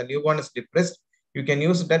mother and the newborn is depressed, you can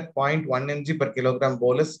use it at 0.1 mg per kilogram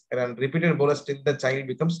bolus and repeated bolus till the child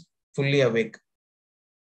becomes fully awake.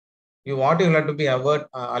 What you have to be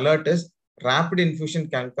alert is rapid infusion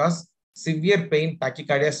can cause severe pain,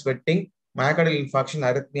 tachycardia, sweating, myocardial infarction,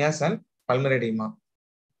 arrhythmias, and pulmonary edema.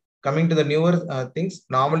 Coming to the newer things,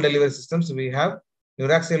 novel delivery systems, we have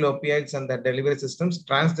neuraxial opioids and the delivery systems,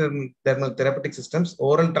 transdermal therapeutic systems,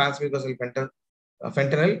 oral transmucosal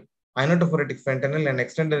fentanyl, ionotophoretic fentanyl, and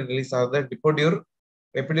extended release of the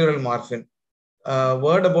epidural morphine.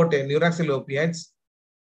 Word about neuraxial opioids.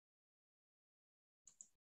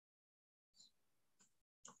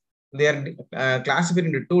 They are classified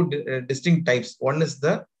into two distinct types. One is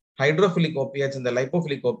the hydrophilic opioids and the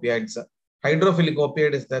lipophilic opioids. Hydrophilic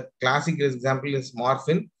opioid is the classic example is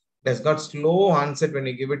morphine. It has got slow onset when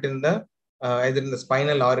you give it in the either in the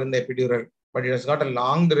spinal or in the epidural, but it has got a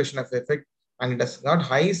long duration of effect and it has got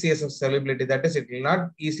high CSF solubility. That is, it will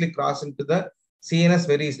not easily cross into the CNS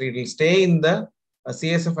very easily. It will stay in the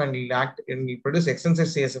CSF and will act and will produce extensive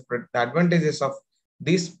CSF. The advantages of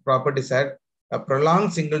these properties are a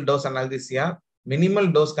prolonged single dose analgesia, minimal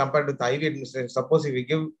dose compared with IV administration. Suppose if we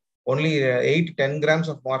give only 8 to 10 grams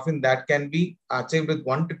of morphine, that can be achieved with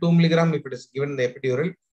 1 to 2 milligram if it is given in the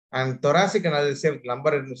epidural. And thoracic analgesia with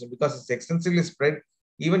lumbar administration, because it's extensively spread,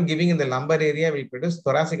 even giving in the lumbar area will produce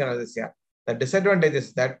thoracic analgesia. The disadvantage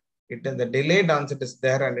is that the delayed onset is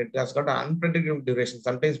there and it has got an unpredictable duration.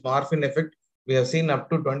 Sometimes morphine effect, we have seen up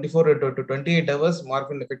to 24 to 28 hours,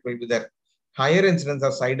 morphine effect will be there. Higher incidence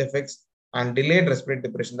of side effects and delayed respiratory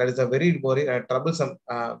depression. That is a very troublesome.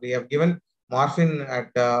 We have given morphine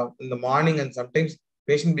at in the morning and sometimes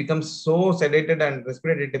patient becomes so sedated and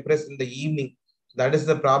respiratory depressed in the evening. That is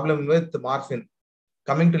the problem with the morphine.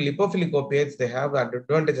 Coming to lipophilic opioids, they have the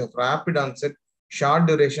advantage of rapid onset, short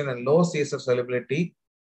duration, and low CSF solubility.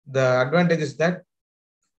 The advantage is that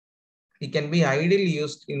it can be ideally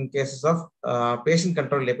used in cases of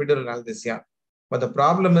patient-controlled epidural analgesia. But the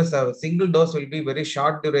problem is a single dose will be very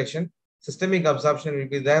short duration. Systemic absorption will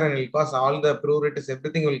be there and it will cause all the pruritus,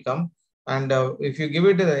 everything will come. And if you give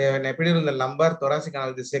it an epidural in the lumbar, thoracic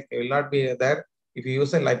analgesia will not be there if you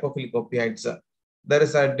use a lipophilic opioids. There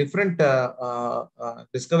is a different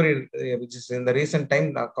discovery which is in the recent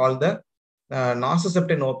time called the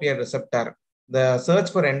nociceptin opioid receptor. The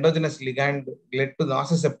search for endogenous ligand led to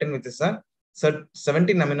nociceptin, which is a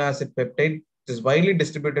 17 amino acid peptide, which is widely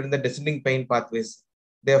distributed in the descending pain pathways.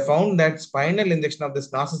 They have found that spinal injection of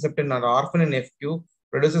this nociceptin or orphan FQ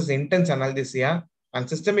produces intense analgesia and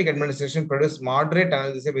systemic administration produces moderate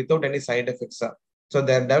analgesia without any side effects. So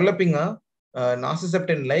they are developing a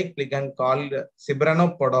nociceptin-like ligand called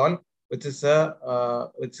cibranopodol, which is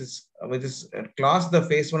closed the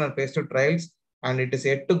phase 1 and phase 2 trials, and it is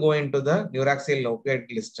yet to go into the neuraxial opioid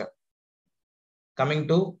list. Coming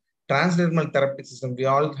to transdermal therapeutic system, we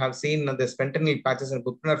all have seen the fentanyl patches and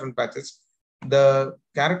buprenorphine patches. The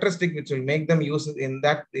characteristic which will make them use in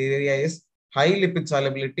that area is high lipid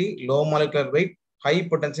solubility, low molecular weight, high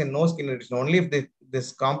potency, and no skin irritation. Only if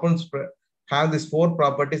these compounds have these 4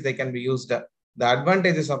 properties, they can be used. The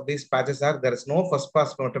advantages of these patches are there is no first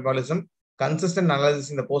pass metabolism, consistent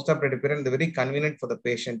analysis in the postoperative period, and very convenient for the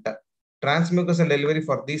patient. Transmucosal delivery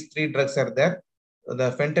for these 3 drugs are there.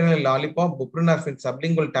 The fentanyl lollipop, buprenorphine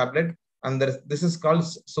sublingual tablet, and this is called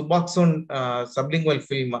Suboxone sublingual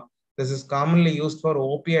film. This is commonly used for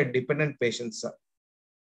opioid dependent patients.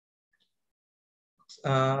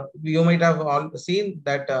 You might have all seen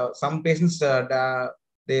that some patients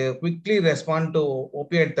they quickly respond to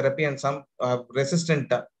opioid therapy and some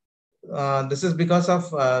resistant. This is because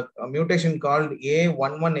of a mutation called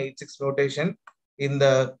A1186 mutation in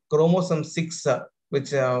the chromosome 6,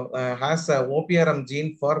 which has a OPRM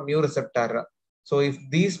gene for mu receptor. So if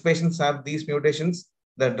these patients have these mutations,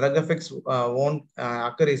 the drug effects won't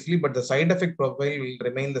occur easily, but the side effect profile will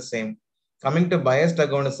remain the same. Coming to biased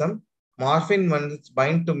agonism, morphine, when it's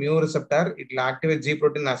bind to mu receptor, it will activate G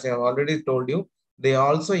protein, as I have already told you. They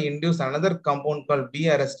also induce another compound called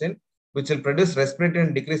B-arrestin, which will produce respiratory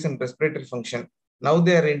and decrease in respiratory function. Now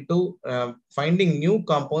they are into finding new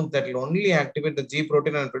compounds that will only activate the G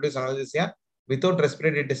protein and produce analgesia without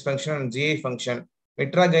respiratory dysfunction and GI function.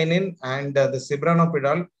 Mitragynine and the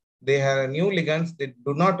cibranopidol, they have new ligands. They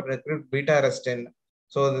do not recruit beta-arrestin.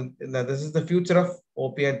 So this is the future of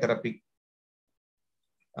opioid therapy.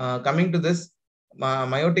 Coming to this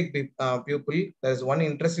meiotic pupil, there is one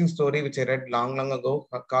interesting story which I read long ago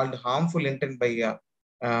called Harmful Intent by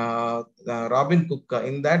Robin Cook.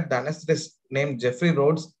 In that, the anesthetist named Jeffrey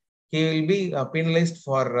Rhodes, he will be penalized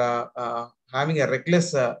for having a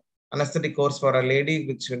reckless anesthetic course for a lady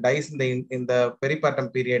which dies in the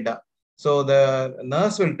peripartum period. So the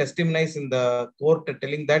nurse will testimonize in the court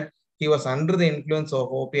telling that he was under the influence of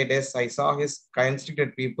opiates. I saw his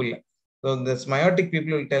constricted pupil. So the meiotic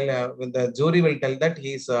people will tell, the jury will tell that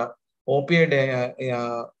he is opioid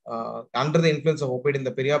under the influence of opioid in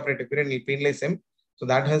the perioperative period, and will penalize him. So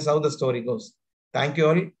that is how the story goes. Thank you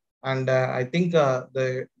all. And I think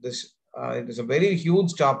it is a very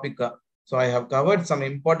huge topic. So I have covered some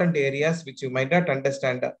important areas which you might not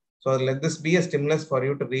understand. So let this be a stimulus for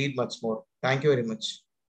you to read much more. Thank you very much.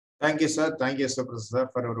 Thank you, sir. Thank you, Professor,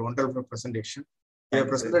 for your wonderful presentation. You have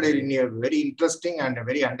presented it in a very interesting and a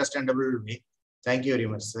very understandable way. Thank you very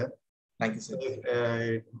much, sir. Thank you, sir.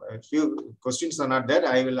 A few questions are not there.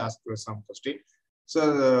 I will ask you some questions.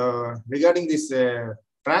 So regarding this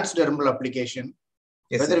transdermal application,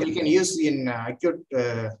 yes, whether we can use in acute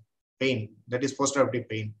pain, that is post-operative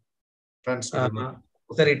pain, transdermal.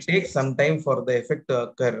 Sir, it takes some time for the effect to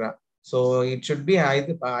occur. So it should be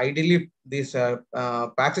ideally these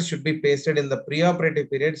patches should be pasted in the preoperative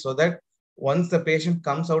period so that once the patient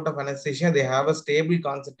comes out of anesthesia, they have a stable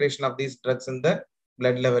concentration of these drugs in the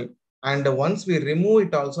blood level. And once we remove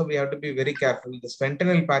it also, we have to be very careful. The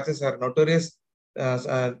fentanyl patches are notorious.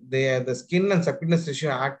 The skin and subcutaneous tissue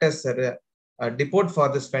act as a depot for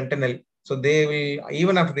this fentanyl. So they will,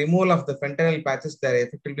 even after removal of the fentanyl patches, their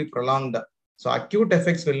effect will be prolonged. So acute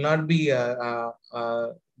effects will not be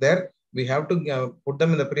there. We have to put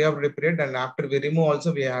them in the preoperative period, and after we remove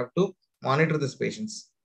also, we have to monitor these patients.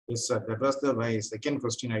 Yes, sir. That was my second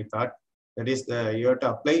question. I thought that is you have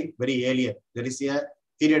to apply very earlier. There is a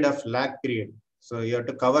period of lag period. So you have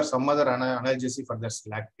to cover some other analgesia for that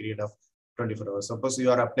lag period of 24 hours. Suppose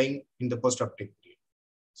you are applying in the post-operative period.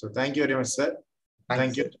 So thank you very much, sir.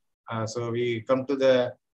 Thank you. So we come to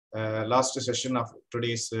the last session of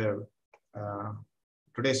today's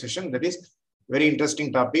session. That is very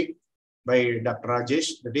interesting topic by Dr.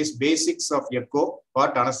 Raajesh. That is basics of echo,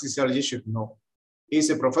 what anesthesiology should know. He is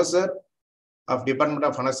a professor of Department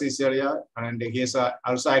of Anaesthesia, and he is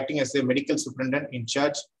also acting as a medical superintendent in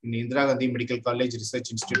charge in Indira Gandhi Medical College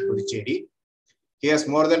Research Institute, Puducherry. He has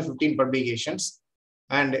more than 15 publications,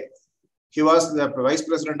 and he was the vice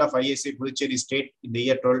president of ISA Puducherry State in the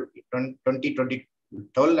year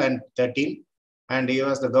 2012 and 13, and he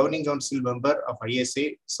was the governing council member of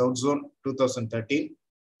ISA South Zone 2013,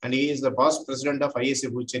 and he is the past president of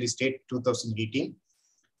ISA Puducherry State 2018.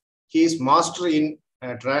 He is master in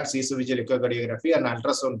trans-esophageal echocardiography and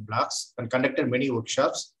ultrasound blocks and conducted many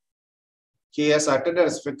workshops. He has attended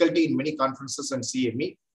as faculty in many conferences and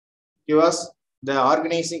CME. He was the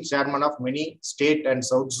organizing chairman of many state and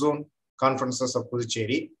South Zone conferences of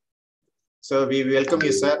Puducherry. So we welcome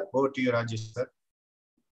you, sir. Over to you, Raajesh, sir.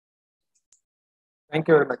 Thank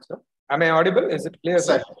you very much, sir. Am I audible? Is it clear,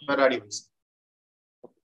 sir? You are audible.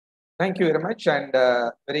 Thank you very much, and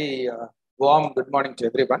very warm good morning to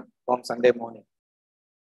everyone from Sunday morning.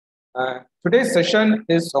 Today's session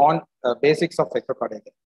is on basics of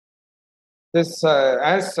echocardiography. This,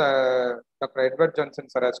 as Dr. Edward Johnson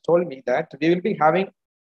sir has told me that we will be having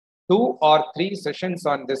 2 or 3 sessions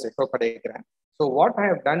on this echocardiogram. So what I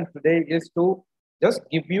have done today is to just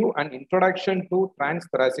give you an introduction to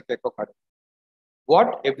transthoracic echocardiogram.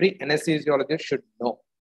 What every anesthesiologist should know.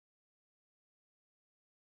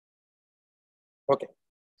 Okay.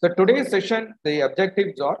 So today's session, the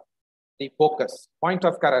objectives are the focus, point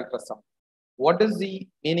of care ultrasound. What is the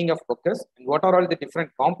meaning of focus and what are all the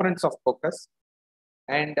different components of focus,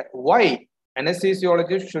 and why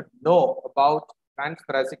anesthesiologists should know about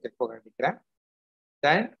transthoracic echocardiogram.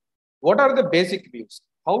 Then what are the basic views,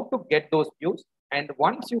 how to get those views, and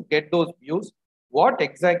once you get those views, what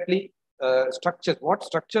exactly what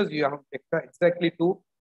structures you have exactly to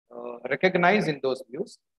recognize in those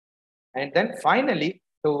views. And then finally,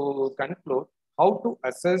 to conclude, how to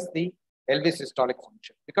assess the LV systolic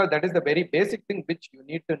function, because that is the very basic thing which you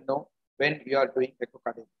need to know when you are doing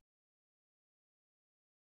echocardiogram.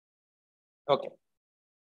 Okay.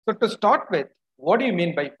 So to start with, what do you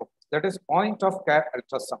mean by focus? That is point of care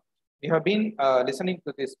ultrasound. We have been listening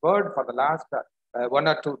to this word for the last 1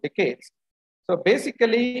 or 2 decades. So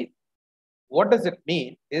basically, what does it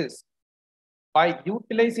mean is by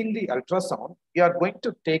utilizing the ultrasound, we are going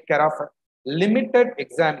to take care of a limited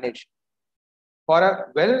examination for a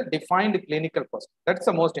well-defined clinical question. That's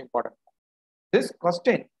the most important. This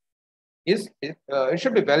question is it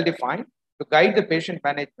should be well-defined to guide the patient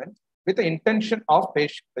management with the intention of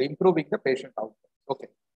improving the patient outcome. Okay.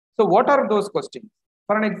 So what are those questions?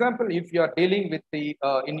 For an example, if you are dealing with the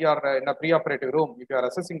in a pre-operative room, if you are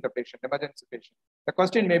assessing the patient, emergency patient, the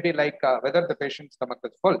question may be like whether the patient's stomach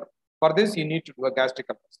is full. For this, you need to do a gastric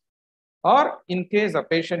assessment. Or in case a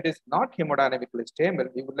patient is not hemodynamically stable,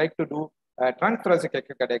 we would like to do a transthoracic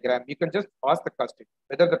echocardiogram. You can just ask the question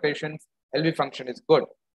whether the patient's LV function is good,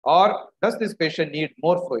 or does this patient need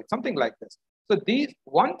more fluid, something like this. So these,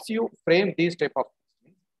 once you frame these type of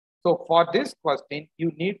questions, so for this question,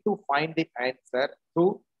 you need to find the answer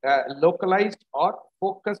through localized or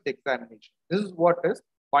focused examination. This is what is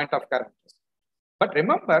point of care ultrasound. But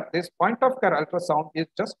remember, this point of care ultrasound is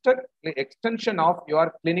just an extension of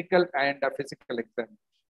your clinical and physical examination.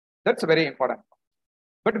 That's a very important point.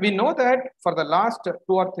 But we know that for the last 2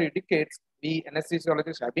 or 3 decades, we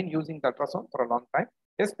anesthesiologists have been using the ultrasound for a long time,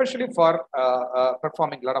 especially for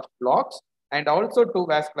performing a lot of blocks and also to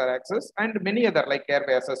vascular access and many other like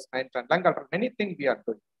airway assessment and lung ultrasound, many things we are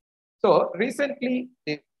doing. So recently,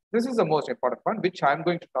 this is the most important one, which I'm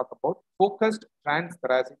going to talk about, focused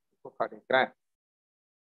transthoracic echocardiogram.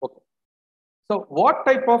 Okay. So what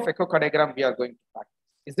type of echocardiogram we are going to practice?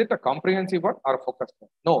 Is it a comprehensive one or a focused one?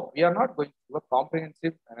 No, we are not going to do a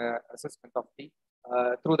comprehensive assessment of the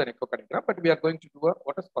through the echocardiogram, but we are going to do a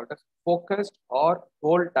what is called as focused or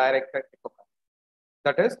goal-directed echocardiogram.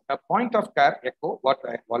 That is a point of care echo, what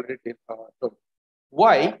I have already told you.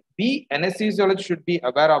 Why we anesthesiologists should be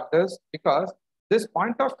aware of this? Because this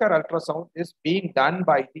point of care ultrasound is being done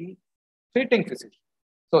by the treating physician.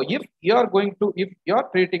 So if you are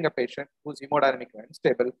treating a patient who's hemodynamically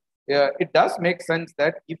unstable, it does make sense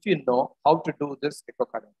that if you know how to do this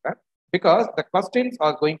echocardiogram, because the questions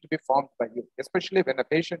are going to be formed by you, especially when a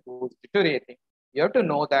patient who is deteriorating, you have to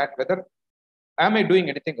know that whether am I doing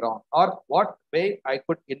anything wrong or what way I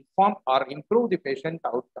could inform or improve the patient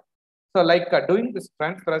outcome. So like doing this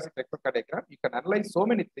transthoracic echocardiogram, you can analyze so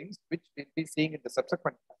many things which we'll be seeing in the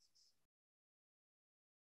subsequent classes.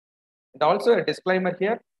 And also a disclaimer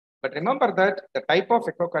here, but remember that the type of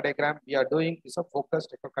echocardiogram we are doing is a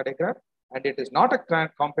focused echocardiogram and it is not a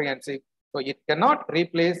comprehensive. So it cannot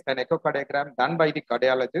replace an echocardiogram done by the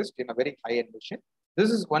cardiologist in a very high-end machine. This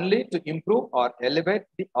is only to improve or elevate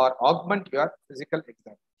or augment your physical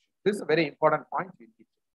examination. This is a very important point.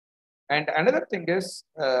 And another thing is,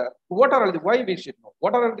 why we should know?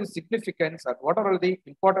 What are all the significance and what are all the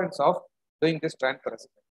importance of doing this transthoracic?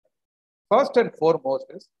 First and foremost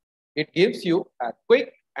is, it gives you a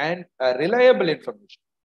quick and reliable information.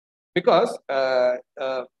 Because,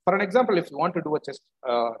 for an example, if you want to do a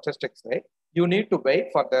chest X-ray, you need to wait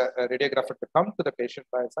for the radiographer to come to the patient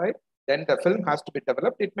side. Then the film has to be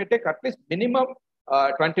developed. It may take at least minimum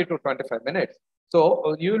 20 to 25 minutes.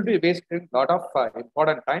 So you will be wasting a lot of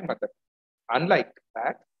important time at that. Unlike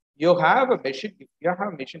that, you have a machine. If you have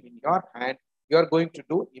a machine in your hand, you are going to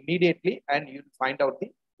do immediately, and you will find out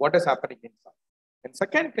what is happening inside. And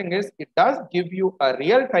second thing is, it does give you a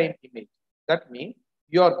real-time image. That means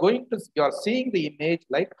you are seeing the image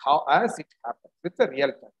like as it happens with the real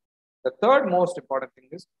time. The third most important thing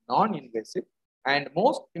is non-invasive, and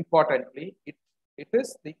most importantly, it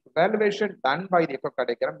is the evaluation done by the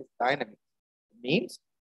echocardiogram is dynamic. It means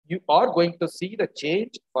you are going to see the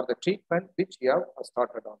change for the treatment which you have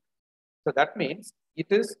started on. So that means it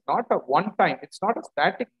is not a one-time, it's not a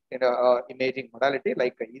static imaging modality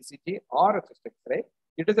like a ECG or a chest X-ray.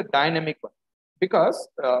 It is a dynamic one. Because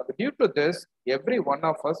due to this, every one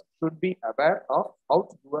of us should be aware of how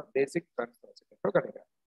to do a basic transthoracic echocardiogram.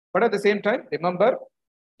 But at the same time, remember,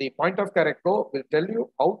 the point of care echo will tell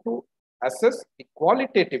you how to assess the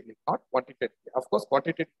qualitatively, not quantitatively. Of course,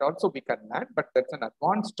 quantitatively also we can learn, but that's an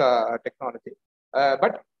advanced technology.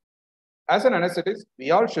 But as an anesthetist,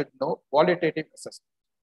 we all should know qualitative assessment.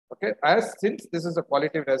 Okay, since this is a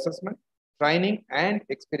qualitative assessment, training and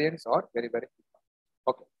experience are very, very important.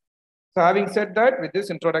 Okay. So having said that, with this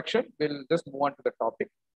introduction, we'll just move on to the topic.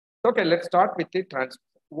 Okay, let's start with the transducer.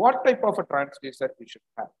 What type of a transducer we should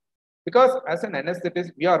have? Because as an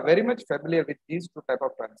anesthetist, we are very much familiar with these two types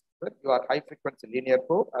of transducers. You are high frequency linear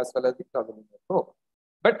probe as well as the linear probe.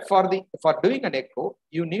 But for doing an echo,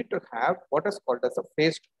 you need to have what is called as a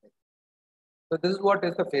phased array. So this is what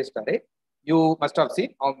is the phased array. You must have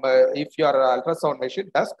seen if your ultrasound machine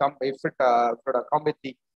does come, if it come with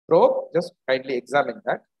the probe, just kindly examine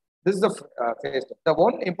that. This is the phase. The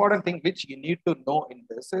one important thing which you need to know in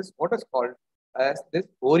this is what is called as this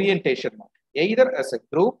orientation knot, either as a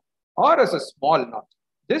group or as a small knot.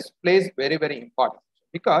 This plays very, very important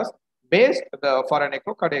because based for an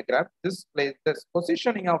echocardiogram, this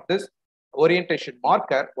positioning of this orientation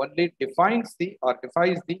marker only defines the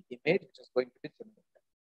image which is going to be generated.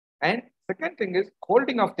 And second thing is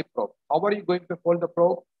holding of the probe. How are you going to hold the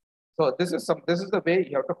probe? So this is the way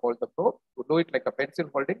you have to hold the probe. To do it like a pencil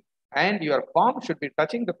holding, and your palm should be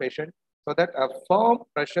touching the patient so that a firm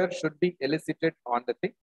pressure should be elicited on the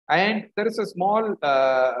thing. And there is a small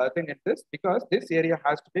thing in this because this area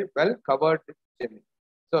has to be well covered with jelly.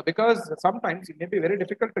 So because sometimes it may be very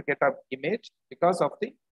difficult to get an image because of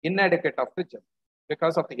the inadequate of the jelly.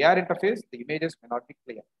 Because of the air interface, the images may not be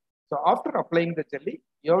clear. So after applying the jelly,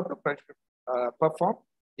 you have to perform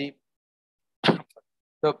the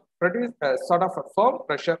produce sort of a firm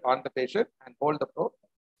pressure on the patient and hold the probe.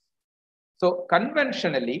 So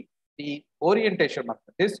conventionally, the orientation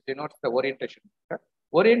marker, this denotes the orientation marker.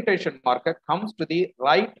 Orientation marker comes to the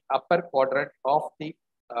right upper quadrant of the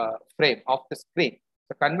frame of the screen.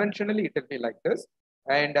 So conventionally, it will be like this.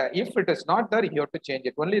 And if it is not there, you have to change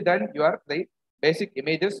it. Only then the basic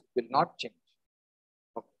images will not change.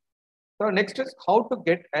 Okay. So next is how to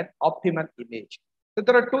get an optimal image. So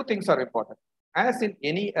there are two things are important. As in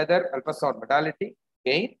any other ultrasound modality,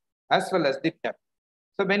 gain as well as the depth.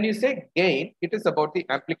 So when you say gain, it is about the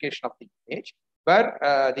amplification of the image, where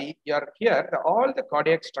all the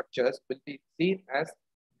cardiac structures will be seen as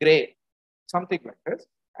gray, something like this,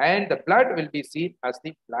 and the blood will be seen as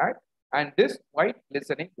the black, and this white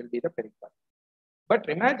glistening will be the pericardium. But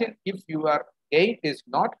imagine if your gain is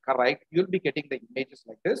not correct, you will be getting the images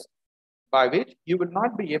like this, by which you will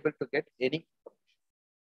not be able to get any information.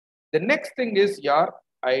 The next thing is your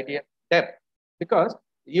idea depth, because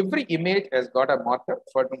every image has got a marker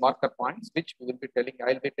for the marker points, which we will be telling.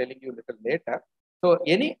 I'll be telling you a little later. So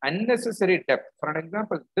any unnecessary depth, for an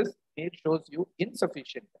example, this image shows you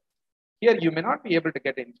insufficient depth. Here you may not be able to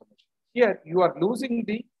get information. Here you are losing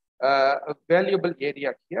the valuable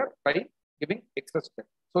area here by giving excess depth.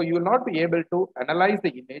 So you will not be able to analyze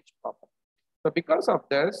the image properly. So because of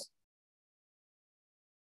this,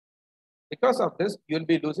 you will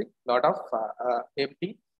be losing a lot of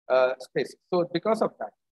empty space. So because of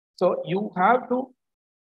that, so you have to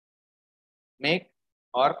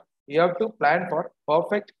you have to plan for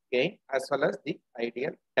perfect gain as well as the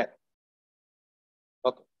ideal depth.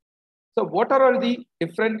 Okay. So what are all the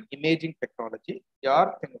different imaging technology?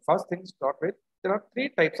 First thing start with, there are three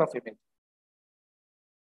types of imaging.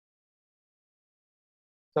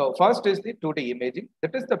 So first is the 2D imaging.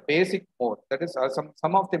 That is the basic mode. That is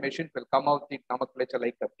some of the machines will come out the nomenclature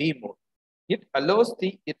like a B mode. It allows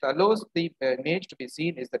the image to be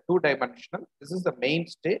seen is the 2-dimensional. This is the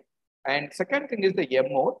mainstay. And second thing is the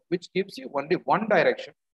M mode, which gives you only one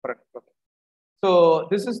direction for it. Okay. So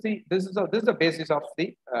this is the basis of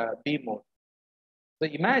the B mode. So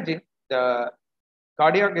imagine the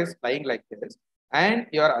cardiac is lying like this, and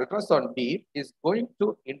your ultrasound beam is going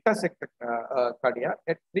to intersect the cardiac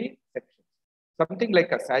at 3 sections. Something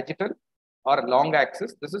like a sagittal or a long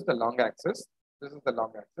axis. This is the long axis. This is the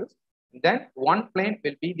long axis. And then one plane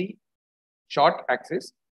will be the short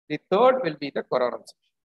axis. The third will be the coronal section.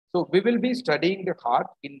 So we will be studying the heart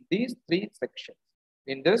in these 3 sections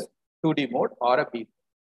in this 2D mode or a B mode.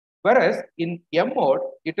 Whereas in M mode,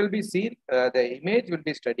 it will be seen, the image will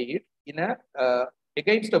be studied in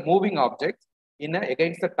against a moving object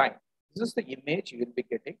against the time. This is the image you will be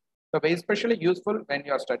getting. So especially useful when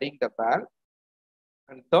you are studying the valve.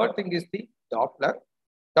 And third thing is the Doppler.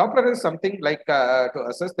 Doppler is something like to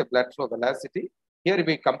assess the blood flow velocity. Here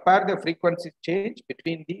we compare the frequency change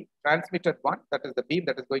between the transmitted one, that is the beam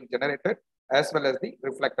that is going generated, as well as the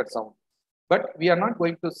reflected sound. But we are not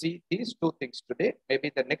going to see these 2 things today.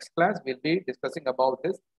 Maybe the next class we'll be discussing about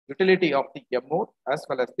this utility of the M mode as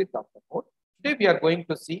well as the Doppler mode. Today we are going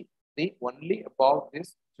to see only about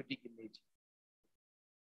this 3D imaging.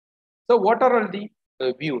 So what are all the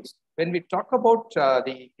views? When we talk about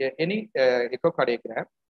any echocardiogram,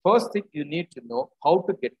 first thing you need to know how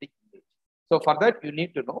to get the image. So for that you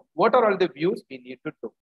need to know what are all the views we need to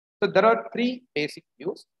do. So there are 3 basic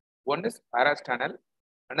views. One is parasternal,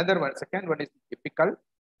 second one is the apical,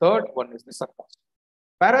 third one is the subcostal.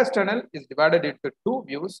 Parasternal is divided into 2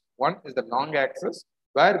 views. One is the long axis,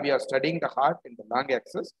 where we are studying the heart in the long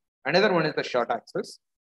axis. Another one is the short axis.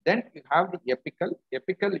 Then you have the apical.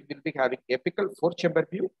 Apical, you will be having apical 4-chamber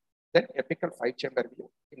view, then apical 5-chamber view.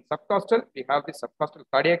 In subcostal, we have the subcostal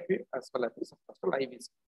cardiac view as well as the subcostal IVC.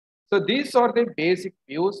 So these are the basic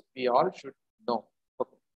views we all should know.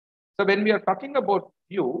 Okay. So when we are talking about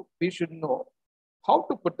view, we should know how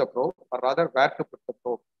to put the probe, or rather where to put the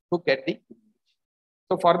probe to get the image.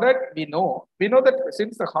 So for that, we know that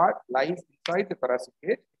since the heart lies inside the thoracic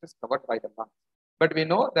cage, it is covered by the lungs. But we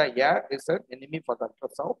know the air is an enemy for the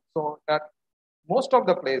ultrasound. So that most of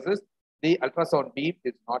the places, the ultrasound beam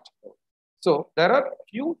is not there. So there are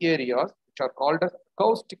few areas which are called as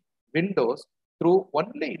acoustic windows. Through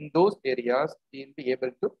only in those areas, we will be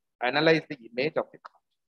able to analyze the image of the heart.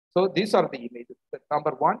 So these are the images. The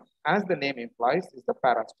number one, as the name implies, is the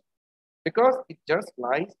parasternum, because it just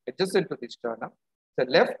lies adjacent to the sternum. The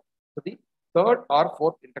left to the third or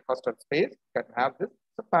fourth intercostal space can have this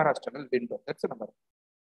parasternal window. That's the number one.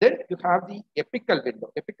 Then you have the apical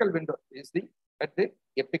window. Apical window is at the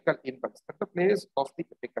apical impulse, at the place of the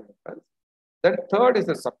apical impulse. Then third is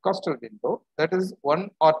the subcostal window, that is 1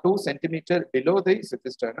 or 2 centimeters below the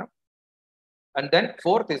sternum. And then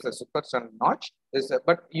fourth is the suprasternal notch.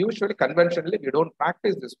 But usually, conventionally, we don't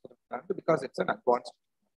practice this because it's an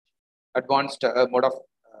advanced mode of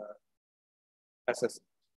assessment.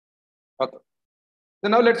 Okay. So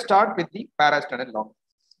now let's start with the parasternal long.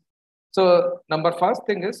 So first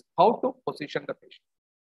thing is how to position the patient.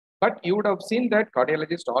 But you would have seen that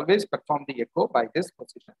cardiologists always perform the echo by this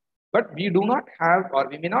position. But we do not have, or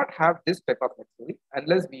we may not have, this type of x-ray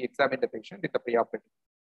unless we examine the patient in the preoperative.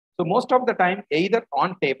 So most of the time, either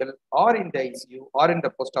on table or in the ICU or in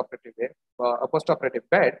the postoperative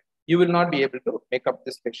bed, you will not be able to make up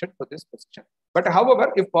this patient to this position. But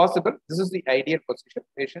however, if possible, this is the ideal position,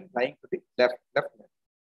 patient lying to the left leg.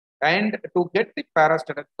 And to get the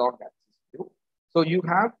parasternal long axis view, so you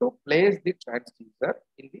have to place the transducer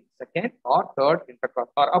in the second or third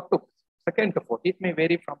intercostal, or up to second to fourth. It may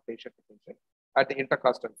vary from patient to patient at the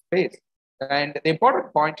intercostal space. And the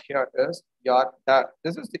important point here is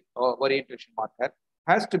this is the orientation marker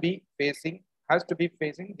has to be facing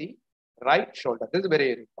the right shoulder. This is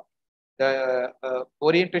very important. The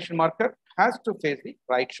orientation marker has to face the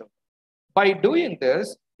right shoulder. By doing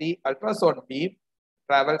this, the ultrasound beam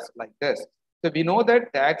travels like this. So we know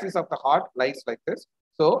that the axis of the heart lies like this.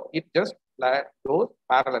 So it just goes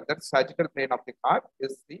parallel. That sagittal plane of the heart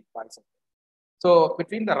is the bisector. So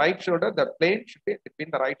between the right shoulder, the plane should be between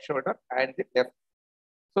the right shoulder and the left.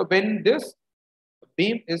 So when this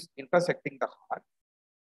beam is intersecting the heart,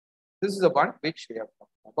 this is the one which we are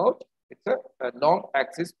talking about. It's a long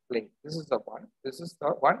axis plane. This is the one. This is the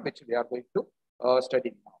one which we are going to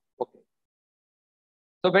study now. Okay.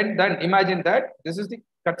 So when then imagine that this is the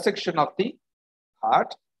cut section of the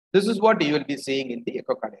heart. This is what you will be seeing in the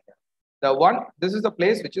echocardiogram. This is the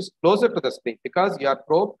place which is closer to the spleen, because your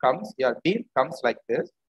beam comes like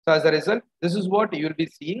this. So as a result, this is what you will be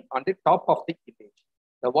seeing on the top of the image.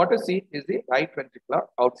 What is seen is the right ventricular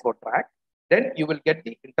outflow tract. Then you will get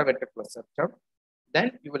the interventricular septum.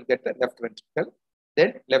 Then you will get the left ventricle.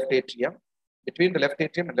 Then left atrium. Between the left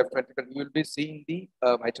atrium and left ventricle, you will be seeing the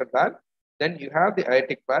mitral valve. Then you have the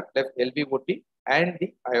aortic valve, left LVOT, and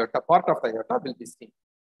the aorta. Part of the aorta will be seen.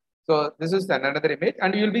 So this is another image,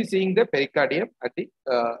 and you will be seeing the pericardium at the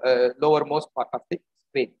lowermost part of the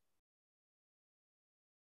screen.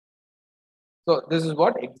 So this is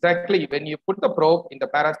what exactly, when you put the probe in the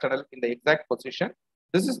parasternal in the exact position,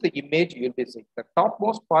 this is the image you will be seeing. The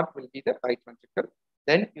topmost part will be the right ventricle.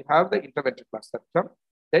 Then you have the interventricular septum.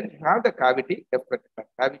 Then you have the cavity, left ventricular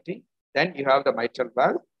cavity. Then you have the mitral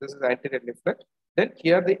valve. This is the anterior leaflet. Then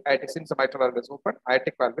here since the mitral valve is open,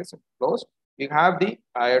 aortic valve is closed. You have the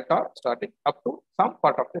aorta starting up to some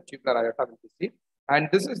part of the tubular aorta will be seen. And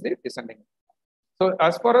this is the descending. So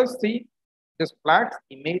as far as this flat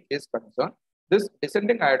image is concerned, this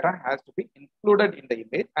descending aorta has to be included in the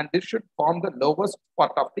image, and this should form the lowest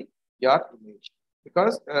part of your image,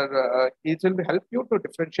 because it will help you to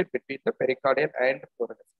differentiate between the pericardial and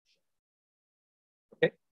pleural effusion.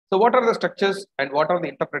 Okay. So what are the structures and what are the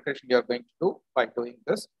interpretation you are going to do by doing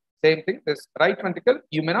this? Same thing, this right ventricle,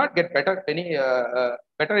 you may not get better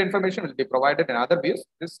information will be provided in other views.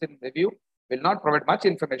 This in review will not provide much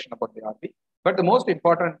information about the RV. But the most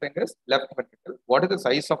important thing is left ventricle. What is the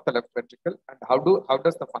size of the left ventricle, and how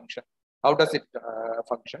does the function? How does it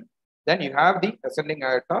function? Then you have the ascending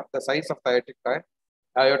aorta, the size of the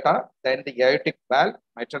aorta, then the aortic valve,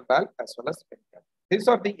 mitral valve, as well as pericardium. These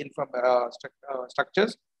are the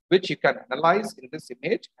structures which you can analyze in this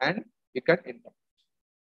image and you can interpret.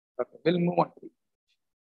 Okay, we'll move on to the image.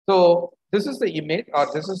 So this is the image, or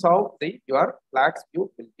this is how your flax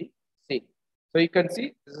view will be seen. So you can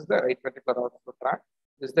see this is the right ventricular outflow tract.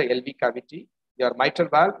 This is the LV cavity. Your mitral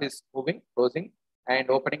valve is moving, closing, and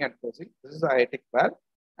opening and closing. This is the aortic valve,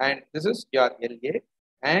 and this is your LA,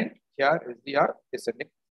 and here is your descending.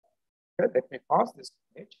 Okay, let me pause this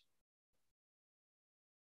image.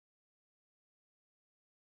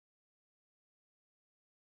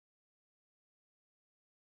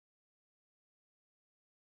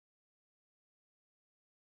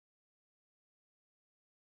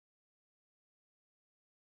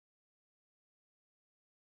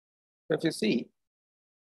 So if you see,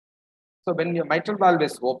 so when your mitral valve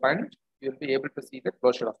is opened, you'll be able to see the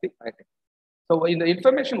closure of the aortic. So in the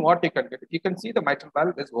information, what you can get, you can see the mitral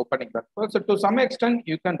valve is opening that. So to some extent,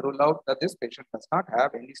 you can rule out that this patient does not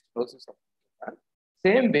have any stenosis of the valve.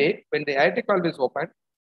 Same way, when the aortic valve is open,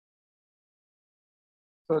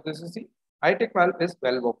 so this is the aortic valve is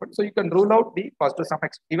well open. So you can rule out the cause to some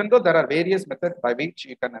extent, even though there are various methods by which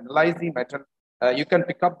you can analyze the mitral, you can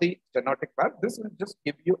pick up the stenotic valve. This will just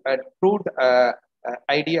give you a crude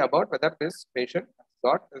idea about whether this patient has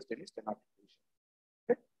got a steady stenotic lesion.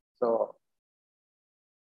 Okay. So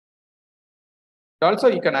also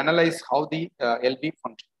you can analyze how the LV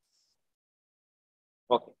functions.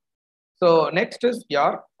 Okay. So next is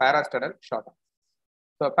your parasternal short axis.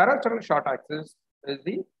 So parasternal short axis is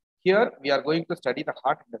the, here we are going to study the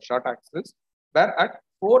heart in the short axis, where at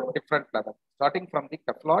 4 different levels. Starting from the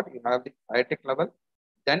cephalad, you have the aortic level,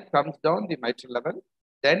 then comes down the mitral level,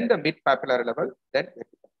 then the mid-papillary level, then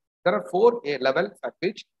epical. There are 4 levels at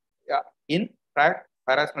which in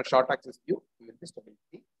parasternal short axis view, you will be studying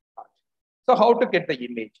the heart. So how to get the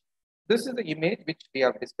image? This is the image which we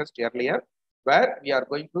have discussed earlier, where we are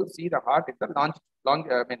going to see the heart in the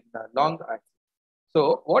long axis.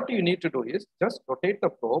 So what you need to do is just rotate the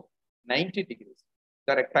probe 90 degrees,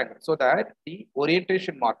 the rectangle, so that the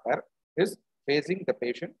orientation marker is facing the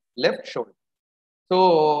patient left shoulder.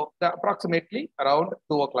 So approximately around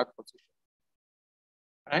 2 o'clock position.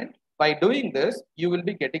 And by doing this, you will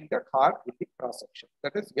be getting the heart in the cross section.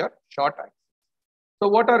 That is your short axis. So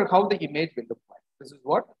how the image will look like? This is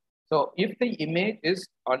what. So if the image is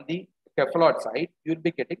on the cephalad side, you will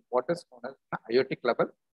be getting what is known as the aortic level.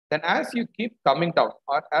 Then as you keep coming down,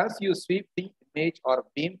 or as you sweep the image or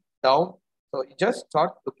beam down, so you just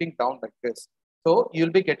start looking down like this. So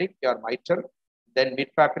you'll be getting your mitral, then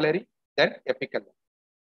mid-papillary, then apical.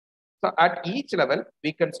 So at each level,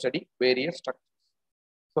 we can study various structures.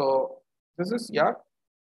 So this is your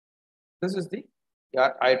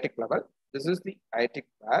aortic level. This is the aortic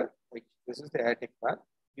valve. This is the aortic valve.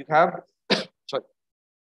 You have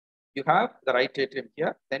you have the right atrium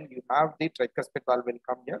here. Then you have the tricuspid valve will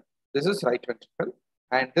come here. This is right ventricle,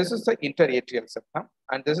 and this is the interatrial septum,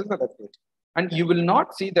 and this is the left atrium. And you will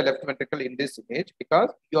not see the left ventricle in this image because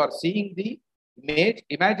you are seeing the image.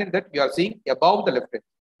 Imagine that you are seeing above the left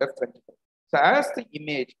ventricle. So as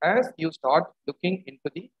you start looking into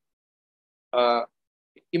the,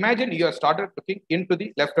 imagine you have started looking into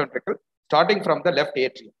the left ventricle, starting from the left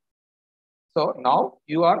atrium. So now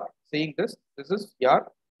you are seeing this. This is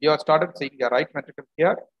you have started seeing your right ventricle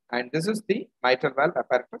here, and this is the mitral valve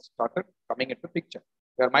apparatus started coming into picture.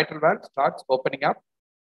 Your mitral valve starts opening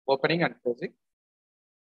and closing.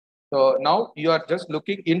 So now you are just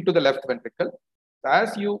looking into the left ventricle.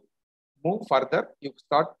 As you move further, you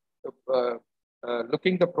start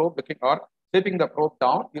looking the probe, or sweeping the probe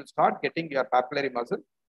down. You'll start getting your papillary muscle.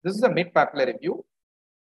 This is a mid-papillary view.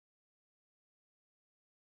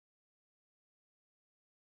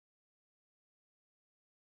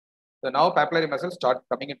 So now papillary muscles start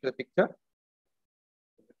coming into the picture.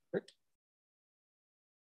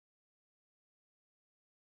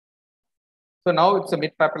 So now it's a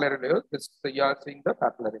mid-papillary view. You are seeing the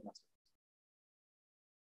papillary muscle.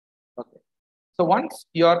 Okay. So once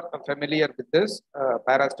you are familiar with this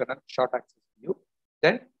parasternal short axis view,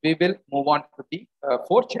 then we will move on to the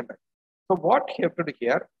 4th chamber. So what you have to do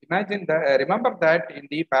here, imagine that, remember that in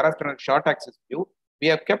the parasternal short axis view, we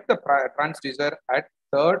have kept the transducer at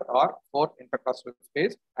 3rd or 4th intercostal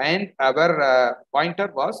space, and our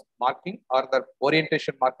pointer was marking, or the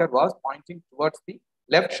orientation marker was pointing towards the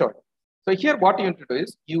left shoulder. So here what you need to do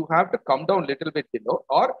is you have to come down a little bit below,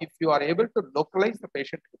 or if you are able to localize the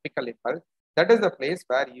patient apical impulse, that is the place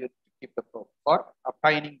where you keep the probe for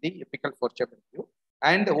obtaining the apical 4th chamber view.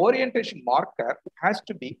 And the orientation marker has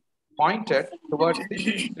to be pointed towards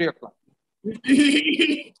the 3 o'clock.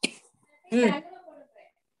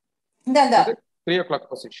 So 3 o'clock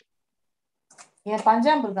position. There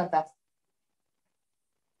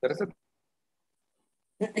is a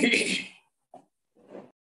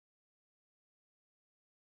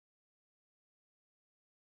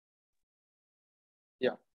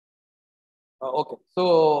okay.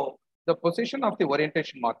 So the position of the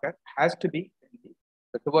orientation marker has to be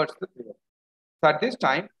towards the 3 o'clock. So at this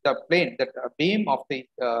time, the plane, the beam of the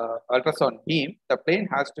ultrasound beam, the plane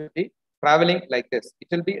has to be traveling like this. It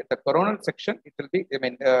will be the coronal section. It will be,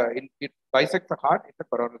 it bisects the heart in the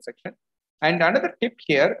coronal section. And another tip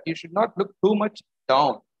here, you should not look too much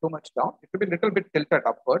down. It will be a little bit tilted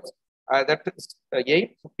upwards. That is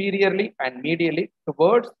aimed superiorly and medially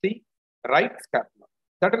towards the right scapula.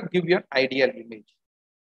 That will give you an ideal image.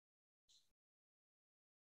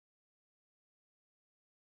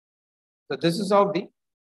 So this is how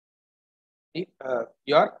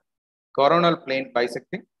your coronal plane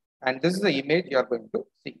bisecting, and this is the image you are going to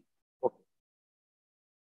see. Okay.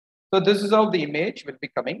 So this is how the image will be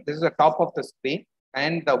coming. This is the top of the screen,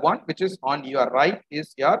 and the one which is on your right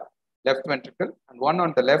is your left ventricle, and one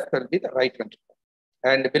on the left will be the right ventricle.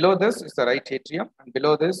 And below this is the right atrium, and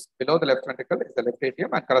below this, below the left ventricle is the left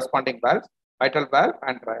atrium and corresponding valves, mitral valve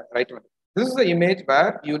and right ventricle. This is the image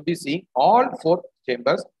where you will be seeing all 4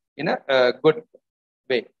 chambers in a good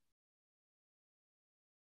way.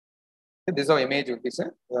 This is how image will be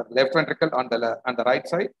seen. Left ventricle on the right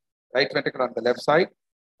side, right ventricle on the left side,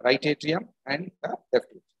 right atrium and the left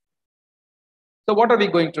atrium. So what are we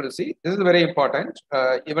going to see? This is very important.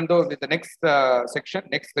 Even though with the next session,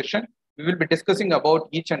 we will be discussing about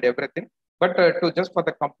each and everything. But to just for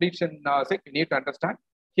the completion sake, you need to understand.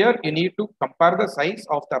 Here you need to compare the size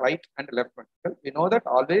of the right and left ventricle. We know that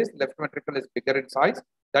always left ventricle is bigger in size.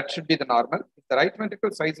 That should be the normal. If the right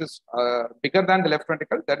ventricle size is bigger than the left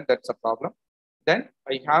ventricle, then that's a problem. Then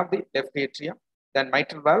I have the left atrium. Then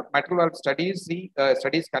mitral valve. Mitral valve studies,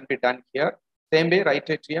 studies can be done here. Same way, right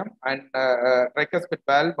atrium and tricuspid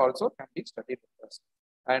valve also can be studied first.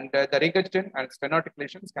 And the regurgitation and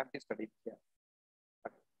stenoticulations can be studied here.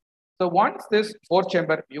 Okay. So once this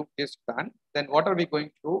 4-chamber view is done, then what are we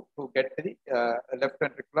going to get the left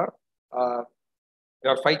ventricular or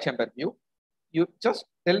 5-chamber view? You just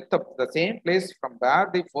tilt the same place from where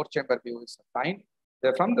the 4-chamber view is assigned.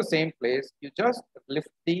 From the same place, you just lift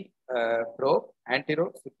the probe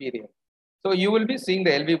antero-superior. So you will be seeing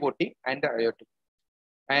the LVOT and the aortic.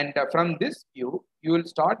 And from this view, you will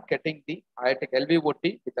start getting the aortic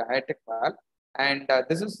LVOT with the aortic valve. And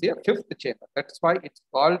this is the 5th chamber. That's why it's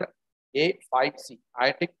called A5C,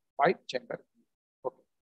 aortic 5-chamber view. Okay.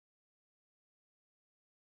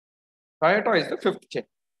 Aorta is the 5th chamber.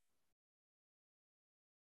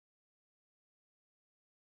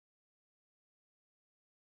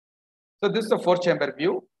 So this is the 4-chamber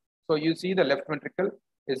view. So you see the left ventricle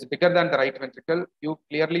is bigger than the right ventricle. You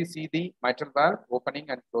clearly see the mitral valve opening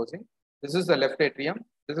and closing. This is the left atrium.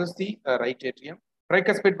 This is the right atrium.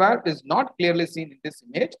 Tricuspid valve is not clearly seen in this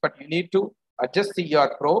image, but you need to adjust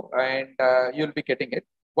your probe and you'll be getting it.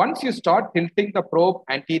 Once you start tilting the probe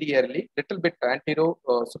anteriorly, little bit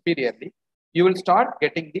antero-superiorly, you will start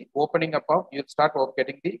getting the opening up of, you'll start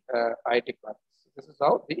getting the aortic valve. This is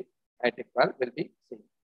how the aortic valve will be seen.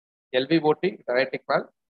 LVOT, aortic valve.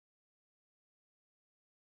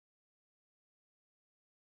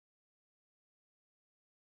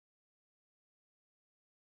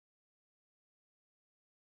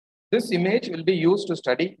 This image will be used to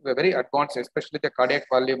study the very advanced, especially the cardiac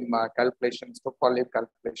volume calculation, stroke volume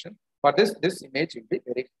calculation. For this image will be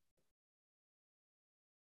very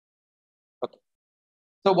okay.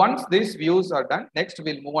 So once these views are done, next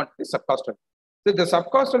we'll move on to the subcostal. So the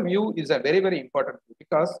subcostal view is a very, very important view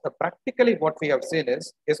because practically what we have seen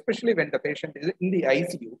is, especially when the patient is in the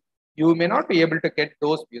ICU, you may not be able to get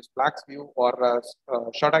those views, Black's view or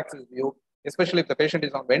short axis view, especially if the patient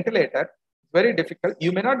is on ventilator. Very difficult.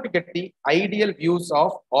 You may not get the ideal views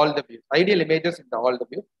of all the views, ideal images in all the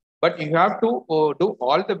views, but you have to do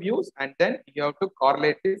all the views and then you have to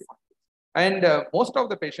correlate it. And most of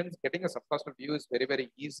the patients getting a subcostal view is very, very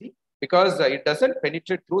easy because it doesn't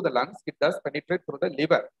penetrate through the lungs. It does penetrate through the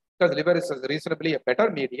liver because liver is reasonably a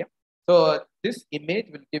better medium. So this image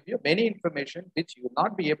will give you many information which you will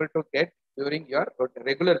not be able to get during your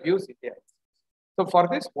regular views in the eyes. So for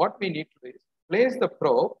this, what we need to do is place the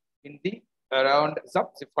probe in the around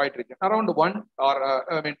subxiphoid region, around 1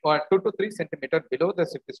 or 2 to 3 centimeters below the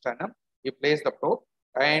septicsternum. You place the probe,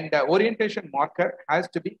 and orientation marker has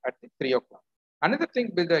to be at the 3 o'clock. Another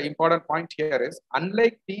thing with the important point here is,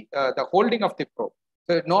 unlike the holding of the probe.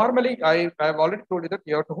 So normally, I've already told you that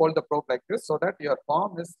you have to hold the probe like this so that your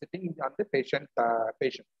palm is sitting on the patient.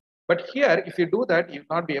 But here, if you do that, you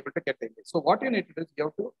will not be able to get the image. So what you need to do is you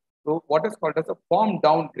have to do what is called as a palm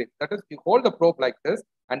down grip. That is, you hold the probe like this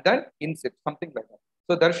and then insert something like that.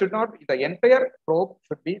 So there should not be, the entire probe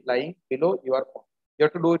should be lying below your palm. You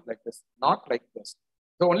have to do it like this, not like this.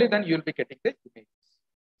 So only then you will be getting the image.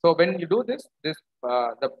 So when you do this, this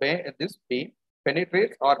beam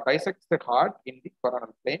penetrates or bisects the heart in the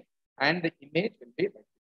coronal plane, and the image will be like this.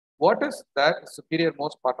 What is the superior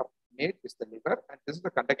most part of the image is the liver, and this is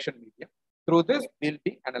the conduction medium. Through this, we'll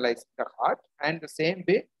be analyzing the heart, and the same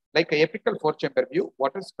way, like a apical 4-chamber view,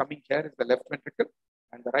 what is coming here is the left ventricle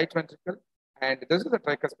and the right ventricle, and this is the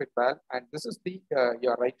tricuspid valve, and this is the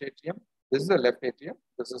your right atrium, this is the left atrium,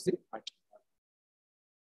 this is the mitral valve.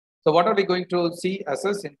 So what are we going to see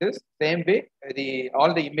assess in this same way?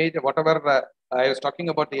 All the image, whatever I was talking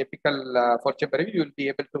about the apical fourth chamber review, you will be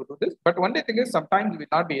able to do this. But one thing is sometimes we will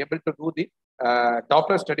not be able to do the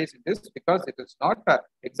Doppler studies in this because it is not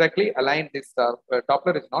exactly aligned. This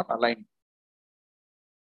Doppler is not aligned.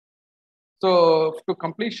 So to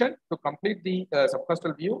complete the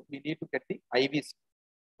subcostal view, we need to get the IVC.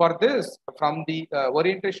 For this, from the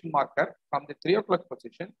orientation marker, from the 3 o'clock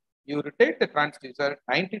position, you rotate the transducer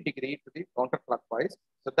 90 degrees to the counterclockwise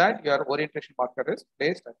so that your orientation marker is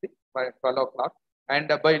placed at the 12 o'clock.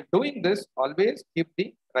 And by doing this, always keep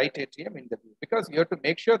the right atrium in the view because you have to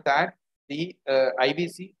make sure that the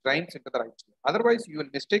IVC drains into the right atrium. Otherwise, you will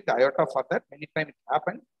mistake the aorta for that. Many times it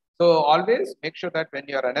happens. So always make sure that when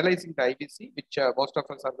you are analyzing the IVC, which most of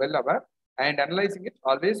us are well aware, and analyzing it,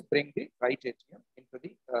 always bring the right atrium into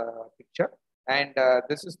the picture. And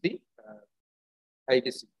this is the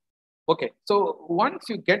IVC. Okay, so once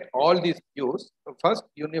you get all these views, first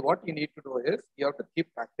what you need to do is you have to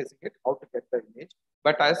keep practicing it, how to get the image.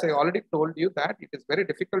 But as I already told you that it is very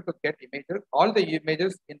difficult to get images, all the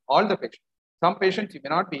images in all the patients. Some patients you may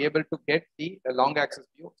not be able to get the long axis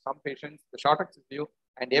view, some patients the short axis view,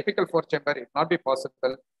 and the apical fourth chamber it not be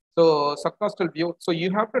possible. So subcostal view, so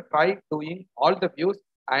you have to try doing all the views,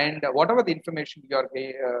 and whatever the information you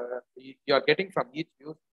are getting from each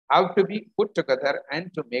view have to be put together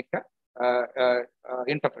and to make a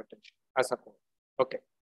interpretation as a whole. Okay.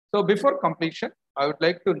 So before completion, I would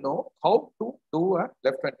like to know how to do a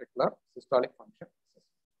left ventricular systolic function.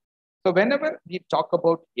 So whenever we talk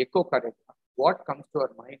about echocardiogram, what comes to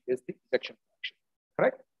our mind is the ejection fraction,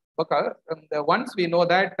 correct? Because once we know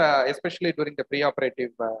that, especially during the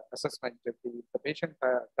preoperative assessment, if the patient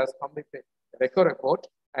does come with a record report,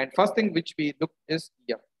 and first thing which we look is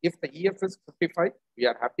EF. If the EF is 55, we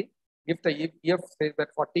are happy. If the EF says that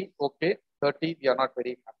 40, okay, 30, we are not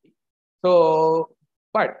very happy. So,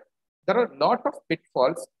 but there are a lot of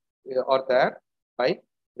pitfalls are there by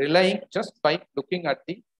relying just by looking at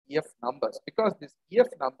the EF numbers, because this EF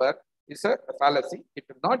number is a fallacy. It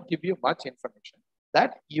will not give you much information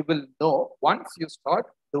that you will know once you start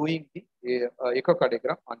doing the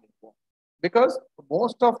echocardiogram on your own. Because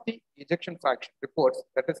most of the ejection fraction reports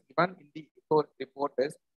that is given in the echo report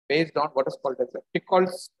is based on what is called as a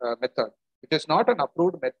Tichol's method. It is not an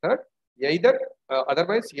approved method. Either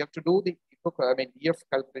otherwise you have to do the EF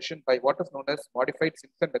calculation by what is known as modified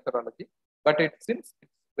Simpson methodology. But since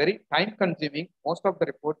it's very time consuming, most of the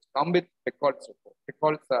reports come with Tichol's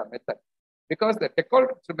method. Because the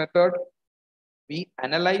Tichol's method, we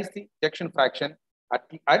analyze the ejection fraction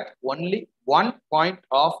at only one point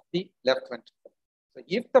of the left ventricle. So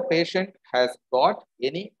if the patient has got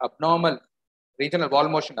any abnormal regional wall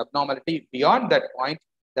motion abnormality beyond that point,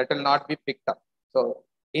 that will not be picked up. So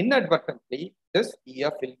inadvertently, this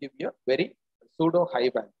EF will give you a very pseudo high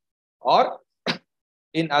value. Or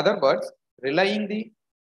in other words, relying the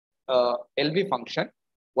LV function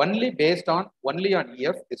only based on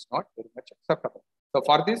EF is not very much acceptable. So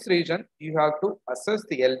for this reason, you have to assess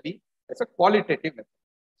the LV as a qualitative method.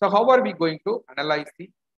 So how are we going to analyze the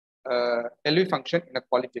LV function in a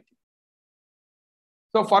qualitative?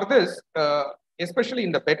 So for this, especially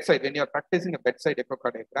in the bedside, when you are practicing a bedside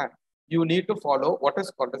echocardiogram, you need to follow what is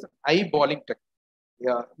called as an eyeballing technique.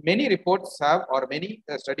 Yeah, many reports have, or many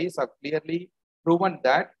studies have clearly proven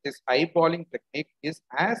that this eyeballing technique is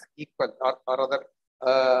as equal, or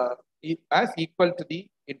rather as equal to the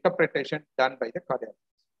interpretation done by the cardiologist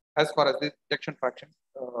as far as this ejection fraction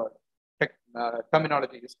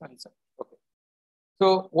terminology is concerned. Okay.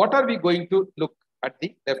 So what are we going to look at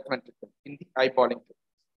the left ventricle in the eyeballing technique?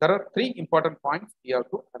 There are 3 important points we have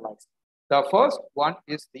to analyze. The first one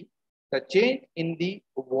is the change in the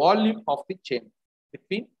volume of the chamber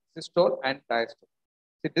between systole and diastole.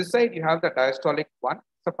 So this side you have the diastolic one.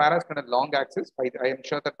 So parasternal long axis. I am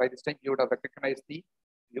sure that by this time you would have recognized the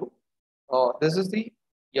view. This is the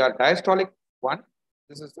your diastolic one.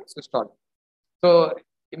 This is the systolic. So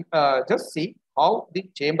just see how the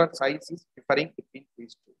chamber size is differing between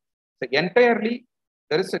these two. So entirely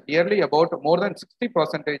there is nearly about more than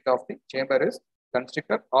 60% of the chamber is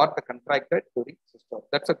constricted or the contracted during systole.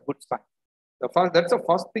 That's a good sign. That's the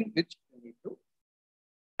first thing which you need to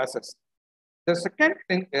assess. The second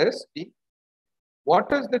thing is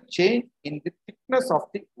what is the change in the thickness of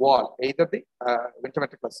the wall, either the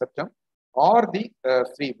ventricular septum or the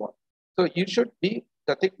free wall. So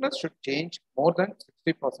the thickness should change more than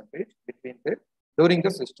 60% between during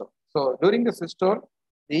the systole. So during the systole,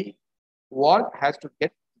 the wall has to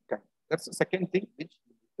get thickened. That's the second thing which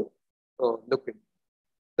you need to look into.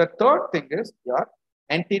 The third thing is your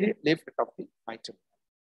anterior leaflet of the mitral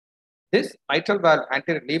valve. This mitral valve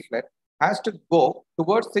anterior leaflet has to go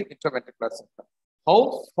towards the interventricular septum.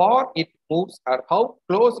 how far it moves or how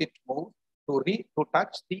close it moves to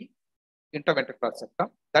touch the interventricular septum.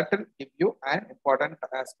 That will give you an important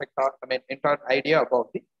aspect or important idea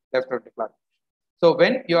about the left ventricular function. So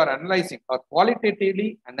when you are analyzing or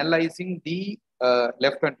qualitatively analyzing the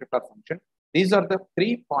left ventricular function, these are the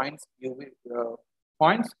 3 points you will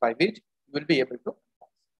points by which you will be able to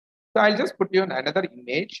analyze. So I'll just put you in another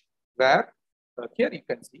image where here you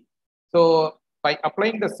can see. So by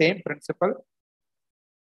applying the same principle,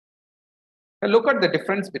 look at the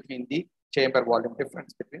difference between the chamber volume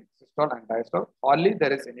difference between systole and diastole. Hardly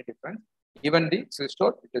there is any difference. Even the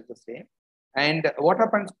systole, it is the same. And what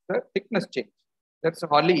happens to the thickness change? There's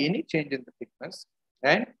hardly any change in the thickness,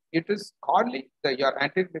 and it is hardly your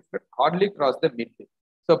anterior leaflet hardly cross the midline.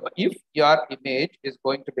 So if your image is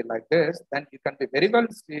going to be like this, then you can be very well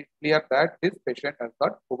clear that this patient has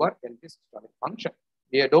got poor LV systolic function.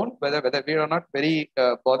 We don't whether we are not very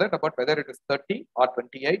bothered about whether it is 30 or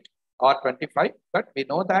 28 or 25, but we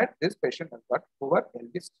know that this patient has got poor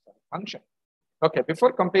LV systolic function. Okay,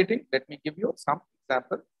 before completing, let me give you some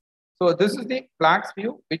example. So this is the plaques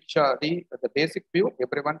view, which the basic view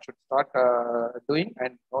everyone should start doing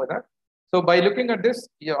and know that. So by looking at this,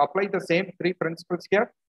 you apply the same 3 principles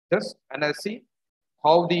here. Just and I see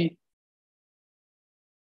how the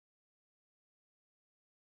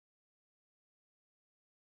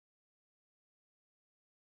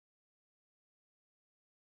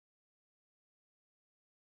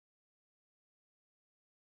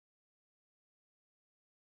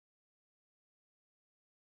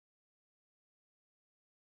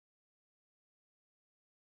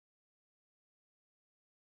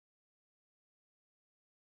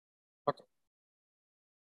okay.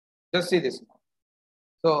 Just see this now.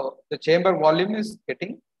 So the chamber volume is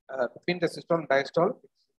getting between the systole and diastole,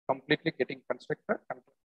 it's completely getting constricted,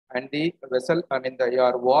 and the vessel,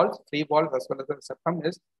 your walls, 3 walls as well as the septum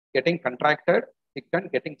is getting contracted,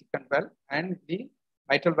 getting thickened well, and the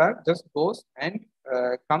mitral valve just goes and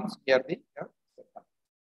comes near the septum.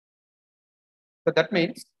 So that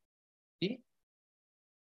means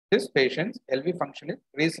this patient's LV function is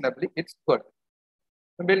reasonably, it's good.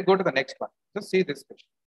 So we'll go to the next one. Just see this patient.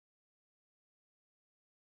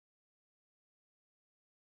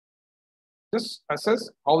 Just assess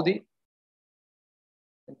how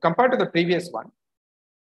compared to the previous one,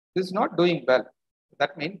 this is not doing well.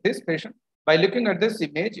 That means this patient, by looking at this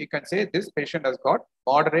image, you can say this patient has got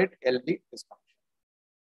moderate LV dysfunction.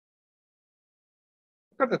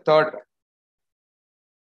 Look at the third one.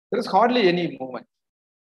 There is hardly any movement.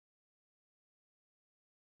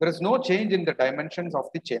 There is no change in the dimensions of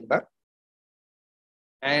the chamber,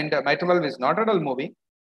 and mitral valve is not at all moving.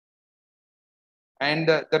 And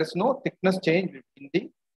there is no thickness change in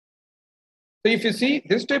the. So if you see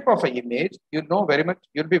this type of an image, you know very much,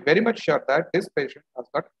 you'll be very much sure that this patient has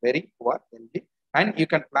got very poor LV, and you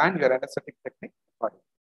can plan your anesthetic technique accordingly.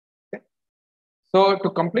 Okay. So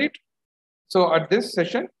to complete, so at this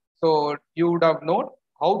session, so you would have known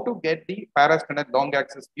how to get the parasternal long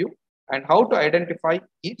axis view and how to identify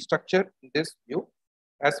each structure in this view,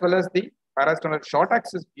 as well as the parasternal short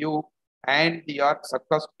axis view and the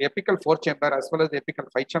apical 4-chamber as well as the apical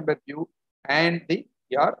 5-chamber view and the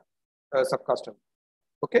subcostal.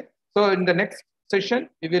 Okay, so in the next session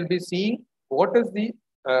we will be seeing what is the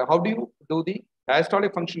how do you do the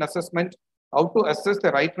diastolic function assessment, how to assess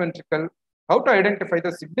the right ventricle, how to identify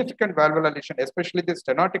the significant valvular lesion, especially the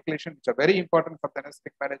stenotic lesion, which are very important for the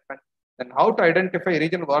anesthetic management, and how to identify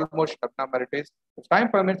regional valve motion abnormalities. If time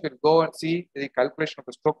permits, we'll go and see the calculation of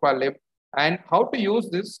the stroke valve limb, and how to use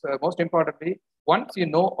this, most importantly, once you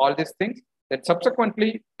know all these things, then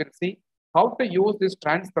subsequently we'll see how to use this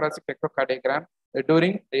transthoracic echocardiogram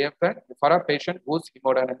during AFN for a patient who's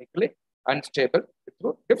hemodynamically unstable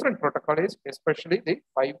through different protocols, especially the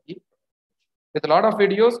 5E. With a lot of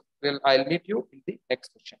videos, I'll meet you in the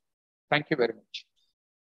next session. Thank you very much.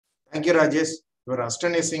 Thank you, Rajesh. Your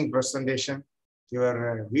astonishing presentation.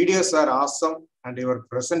 Your videos are awesome, and your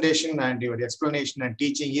presentation and your explanation and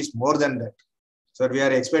teaching is more than that. So we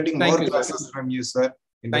are expecting more classes from you, sir,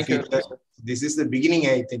 in the future. This is the beginning,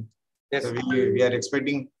 I think. Yes. So we are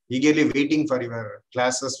expecting, eagerly waiting for your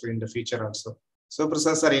classes in the future also. So,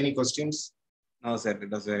 Professor, any questions? No, sir. It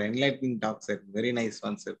was very enlightening talk, sir. Very nice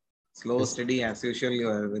one, sir. Slow, steady, as usual. You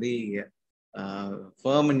are very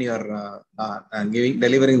firm in your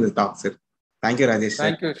delivering the talk, sir. Thank you, Rajesh.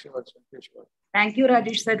 Thank you, Shiva. Thank you,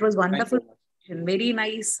 Rajesh, sir. It was wonderful. Very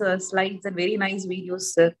nice slides and very nice videos,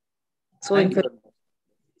 sir. So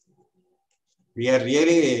we are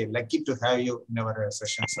really lucky to have you in our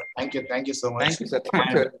session, sir. Thank you. Thank you so much. Thank you, sir.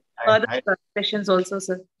 Thank you. Further sessions also,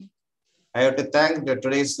 sir. I have to thank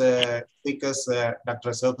today's speakers,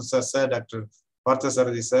 Dr. Sivaprasath sir, Dr.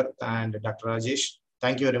 Parthasarathhy sir, and Dr. Raajesh.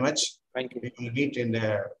 Thank you very much. Thank you. We will meet in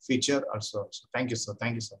the future also. So thank you, sir.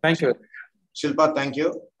 Thank you, sir. Thank you. Shilpa, thank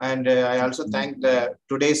you. And I also thank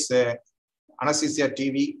today's Anaesthesia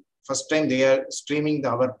TV. First time they are streaming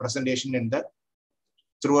our presentation in the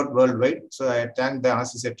throughout worldwide. So I thank the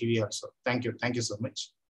Anaesthesia TV also. Thank you. Thank you so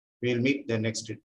much. We will meet the next